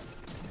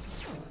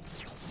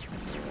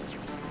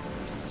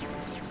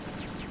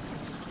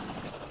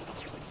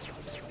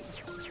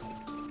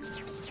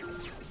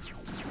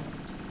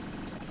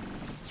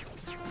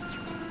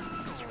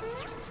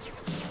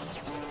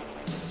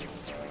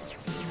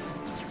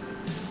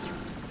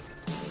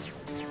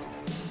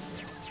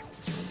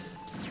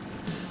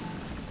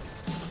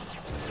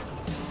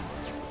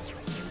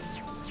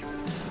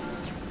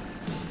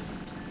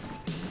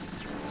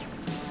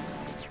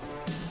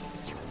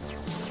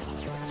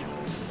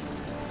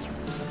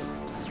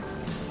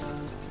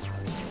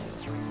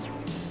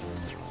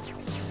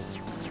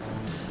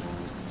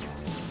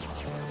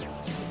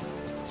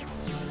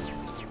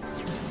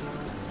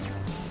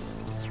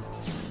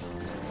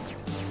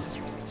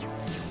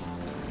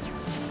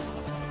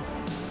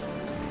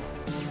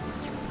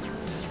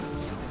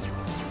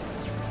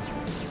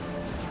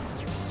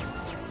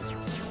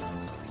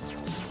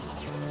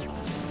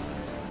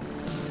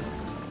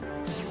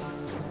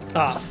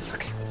 Ah,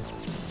 fuck.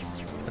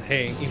 But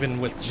hey, even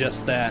with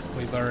just that,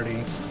 we've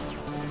already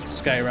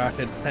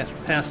skyrocketed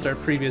past our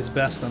previous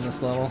best on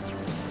this level.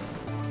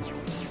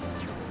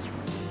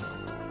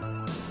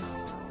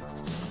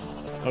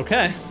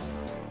 Okay.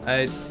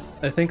 I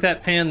think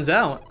that pans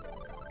out.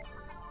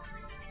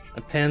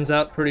 It pans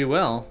out pretty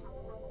well.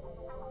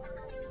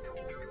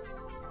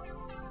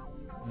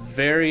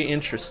 Very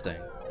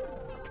interesting.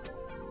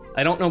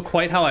 I don't know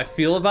quite how I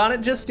feel about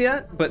it just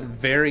yet, but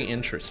very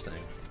interesting.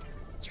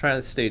 Let's try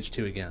the stage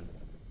 2 again,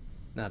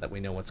 now that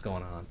we know what's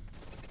going on.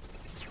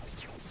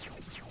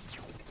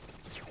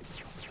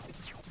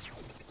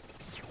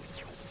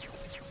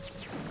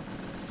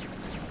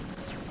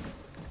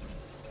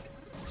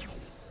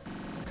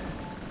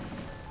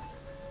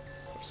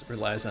 it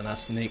relies on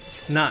us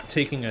not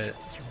taking a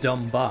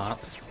dumb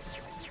bop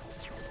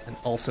and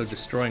also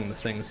destroying the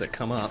things that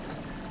come up.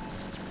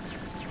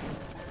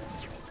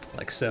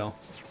 Like so.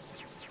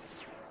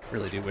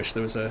 Really do wish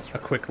there was a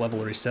quick level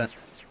reset.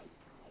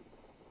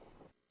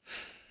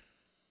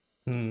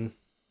 Hmm.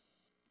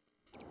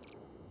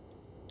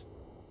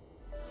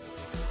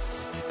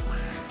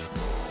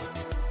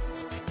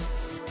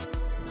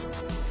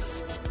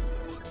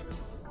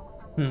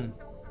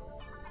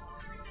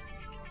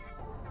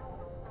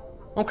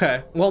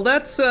 Okay, well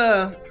that's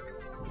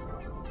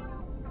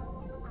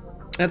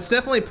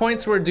definitely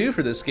points we're due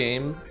for this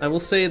game. I will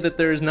say that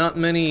there's not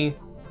many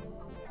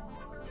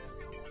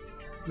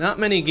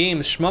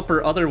games, shmup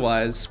or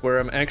otherwise, where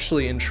I'm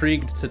actually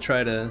intrigued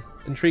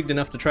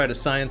enough to try to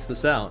science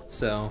this out,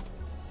 so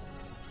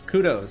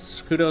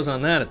kudos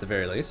on that at the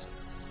very least.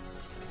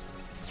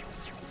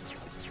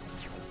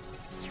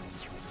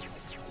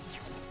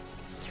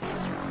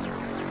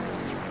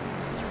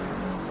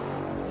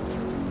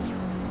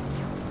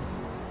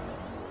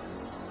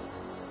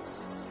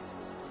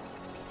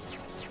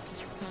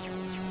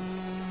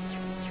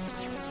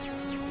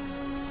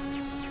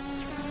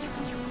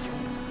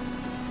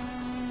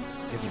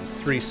 Give him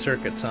 3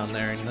 circuits on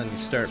there and then you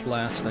start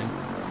blasting.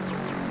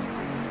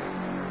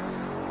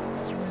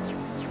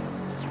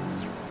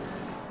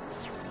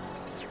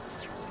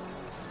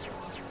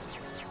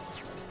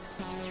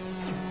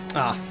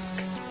 Ah,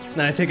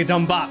 then I take a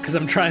dumb bop because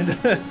I'm trying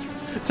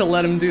to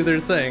let them do their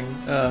thing.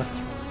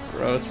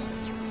 Gross.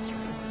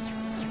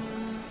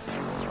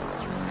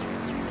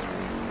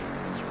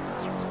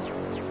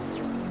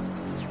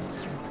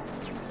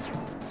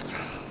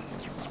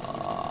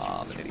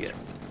 Oh, I'm an idiot.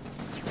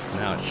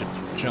 Now it should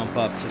jump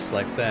up just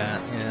like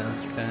that. Yeah,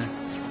 okay.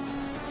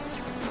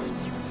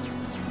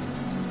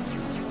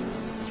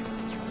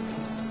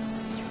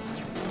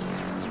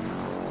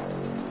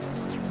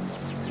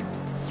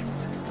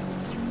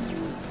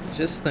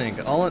 Just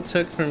think, all it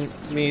took for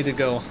me to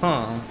go,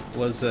 huh,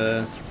 was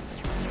a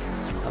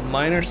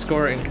minor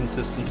score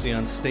inconsistency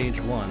on stage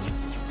 1.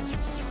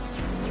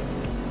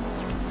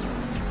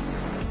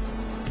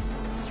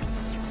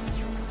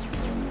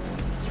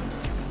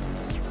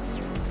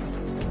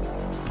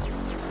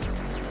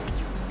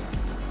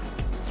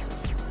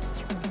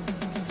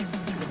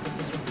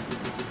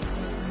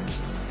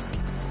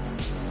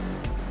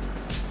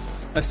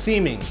 A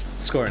seeming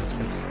score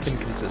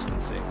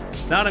inconsistency.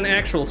 Not an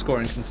actual score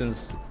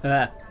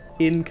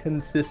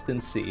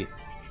inconsistency,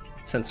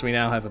 since we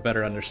now have a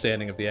better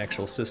understanding of the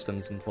actual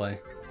systems in play.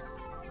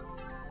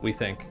 We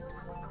think.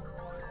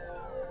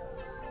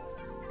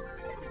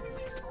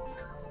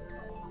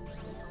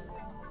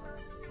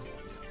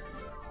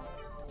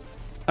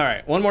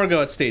 Alright, one more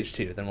go at stage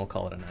 2, then we'll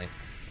call it a night.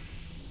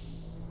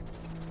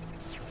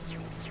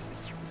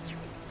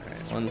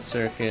 Alright, 1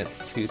 circuit,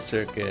 2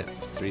 circuit,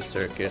 3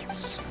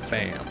 circuits,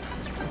 bam.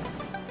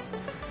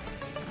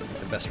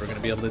 The best we're gonna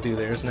be able to do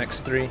there is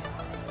next 3.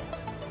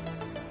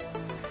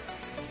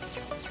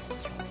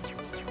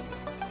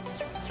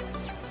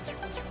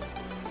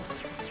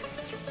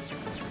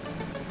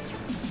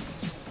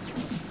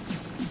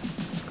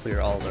 Let's clear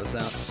all those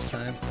out this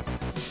time.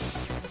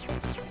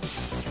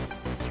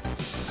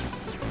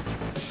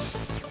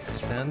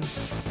 Next 10.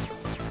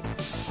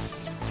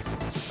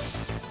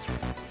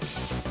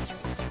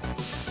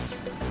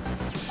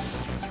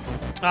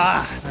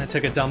 Ah! I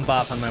took a dumb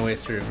bop on my way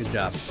through. Good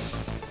job.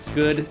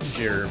 Good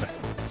job.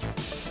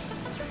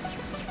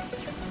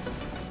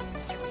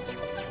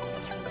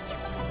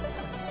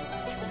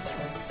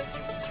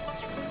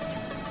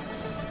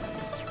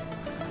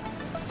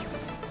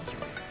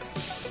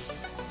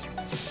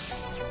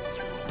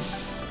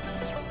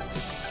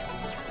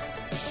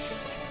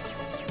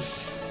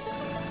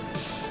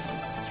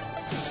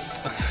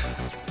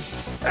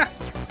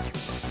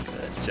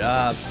 Good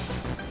job.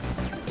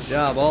 Good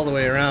job all the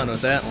way around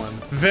with that one.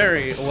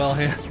 Very well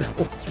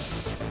handled.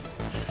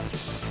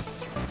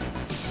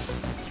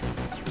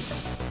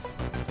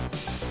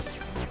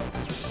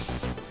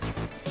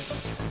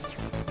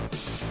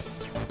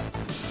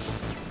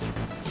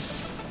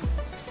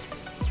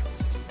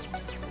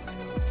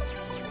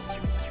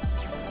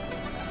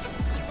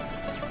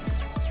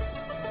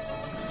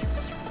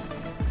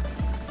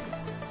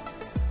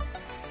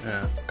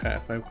 Yeah, okay,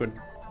 if I could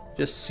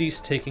just cease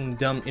taking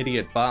dumb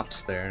idiot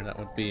bops there, that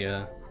would be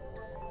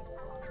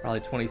probably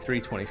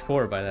 23,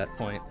 24 by that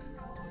point.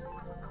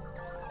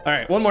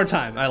 Alright, one more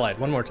time. I lied.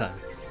 One more time.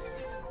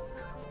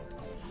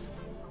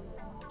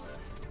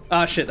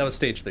 Ah, shit, that was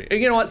stage 3.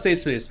 You know what?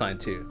 Stage 3 is fine,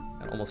 too.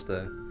 Almost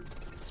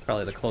it's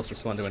probably the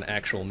closest one to an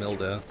actual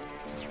Mildo.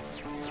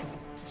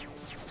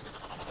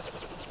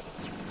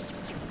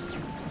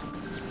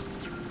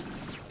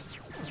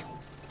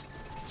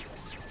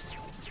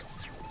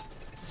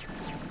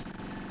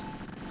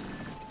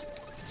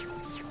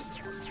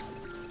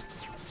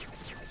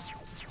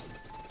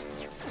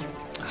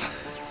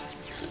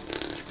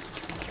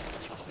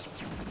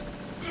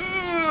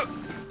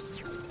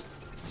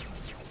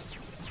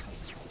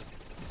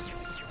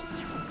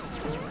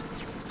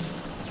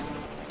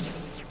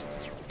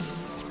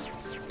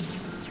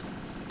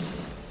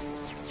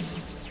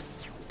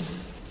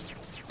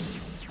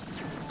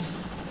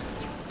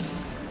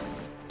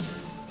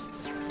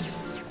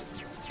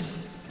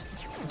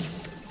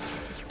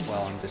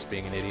 Well, I'm just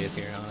being an idiot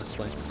here,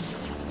 honestly.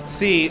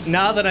 See,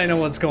 now that I know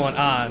what's going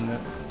on,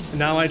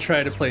 now I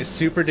try to play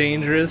super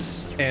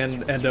dangerous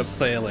and end up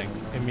failing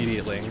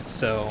immediately,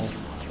 so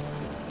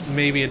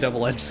maybe a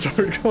double-edged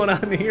sword going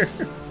on here.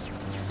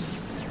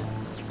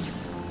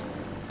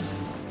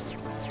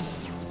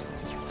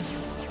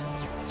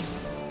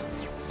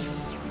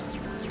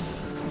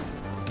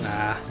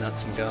 Ah,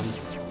 nuts and gum.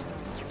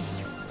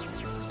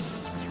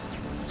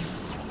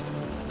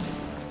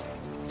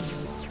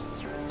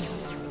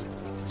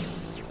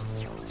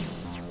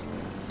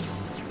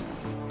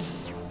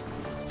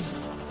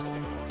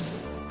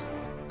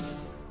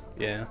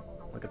 Yeah,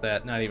 look at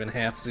that, not even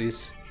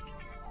halfsies.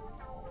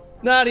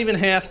 Not even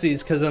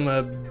halfsies, because I'm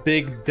a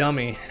big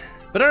dummy.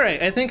 But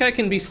alright, I think I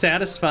can be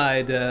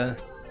satisfied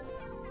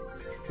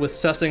with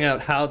sussing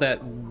out how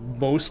that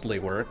mostly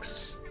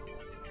works.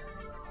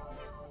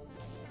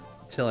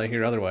 Until I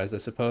hear otherwise, I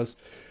suppose.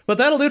 But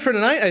that'll do it for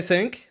tonight, I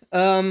think.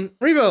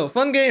 REVO,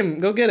 fun game,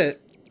 go get it.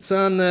 It's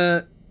on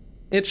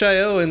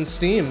itch.io and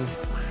Steam.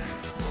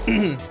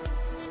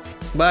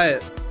 Buy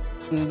it.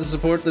 And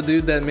support the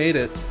dude that made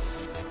it.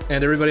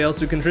 And everybody else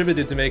who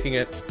contributed to making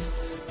it.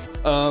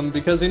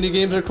 Because indie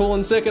games are cool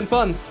and sick and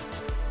fun.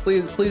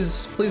 Please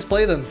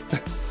play them.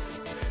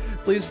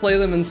 Please play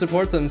them and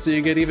support them so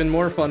you get even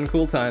more fun,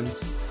 cool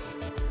times.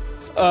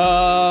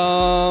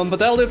 But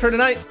that'll do it for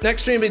tonight.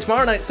 Next stream will be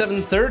tomorrow night,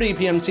 7:30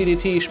 p.m.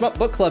 CDT, Shmup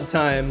Book Club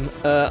time.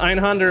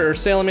 Einhander or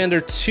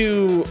Salamander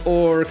 2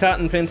 or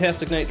Cotton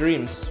Fantastic Night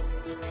Dreams.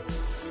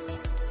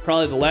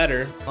 Probably the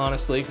latter,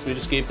 honestly, because we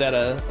just gave that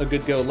a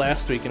good go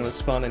last week and it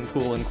was fun and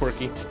cool and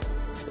quirky.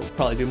 We'll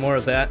probably do more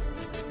of that.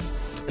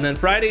 And then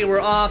Friday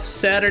we're off,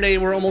 Saturday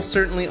we're almost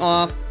certainly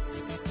off.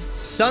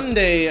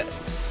 Sunday,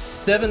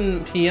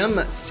 7 p.m.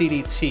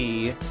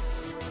 CDT.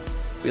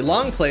 We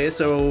long play,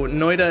 so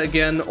Noida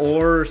again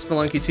or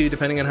Spelunky 2,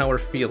 depending on how we're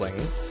feeling.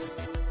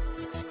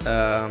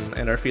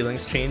 And our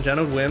feelings change on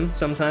a whim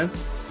sometimes.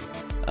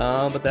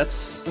 But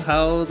that's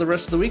how the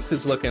rest of the week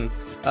is looking.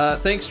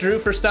 Thanks, Drew,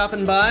 for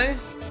stopping by.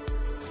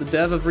 It's the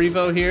dev of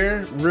REVO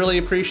here. Really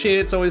appreciate it.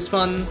 It's always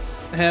fun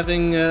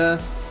having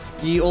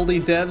ye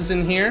oldie devs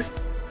in here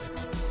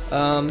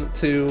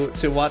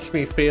to watch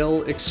me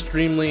fail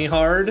extremely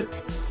hard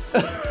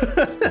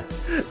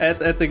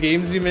at the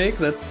games you make.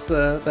 That's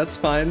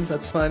fine.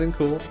 That's fine and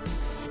cool.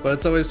 But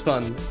it's always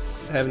fun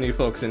having you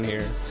folks in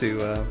here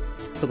to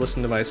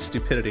listen to my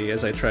stupidity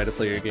as I try to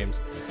play your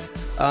games.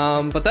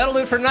 But that'll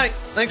do it for tonight.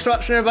 Thanks for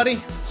watching,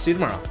 everybody. See you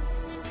tomorrow.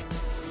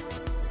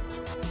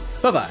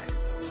 Bye-bye.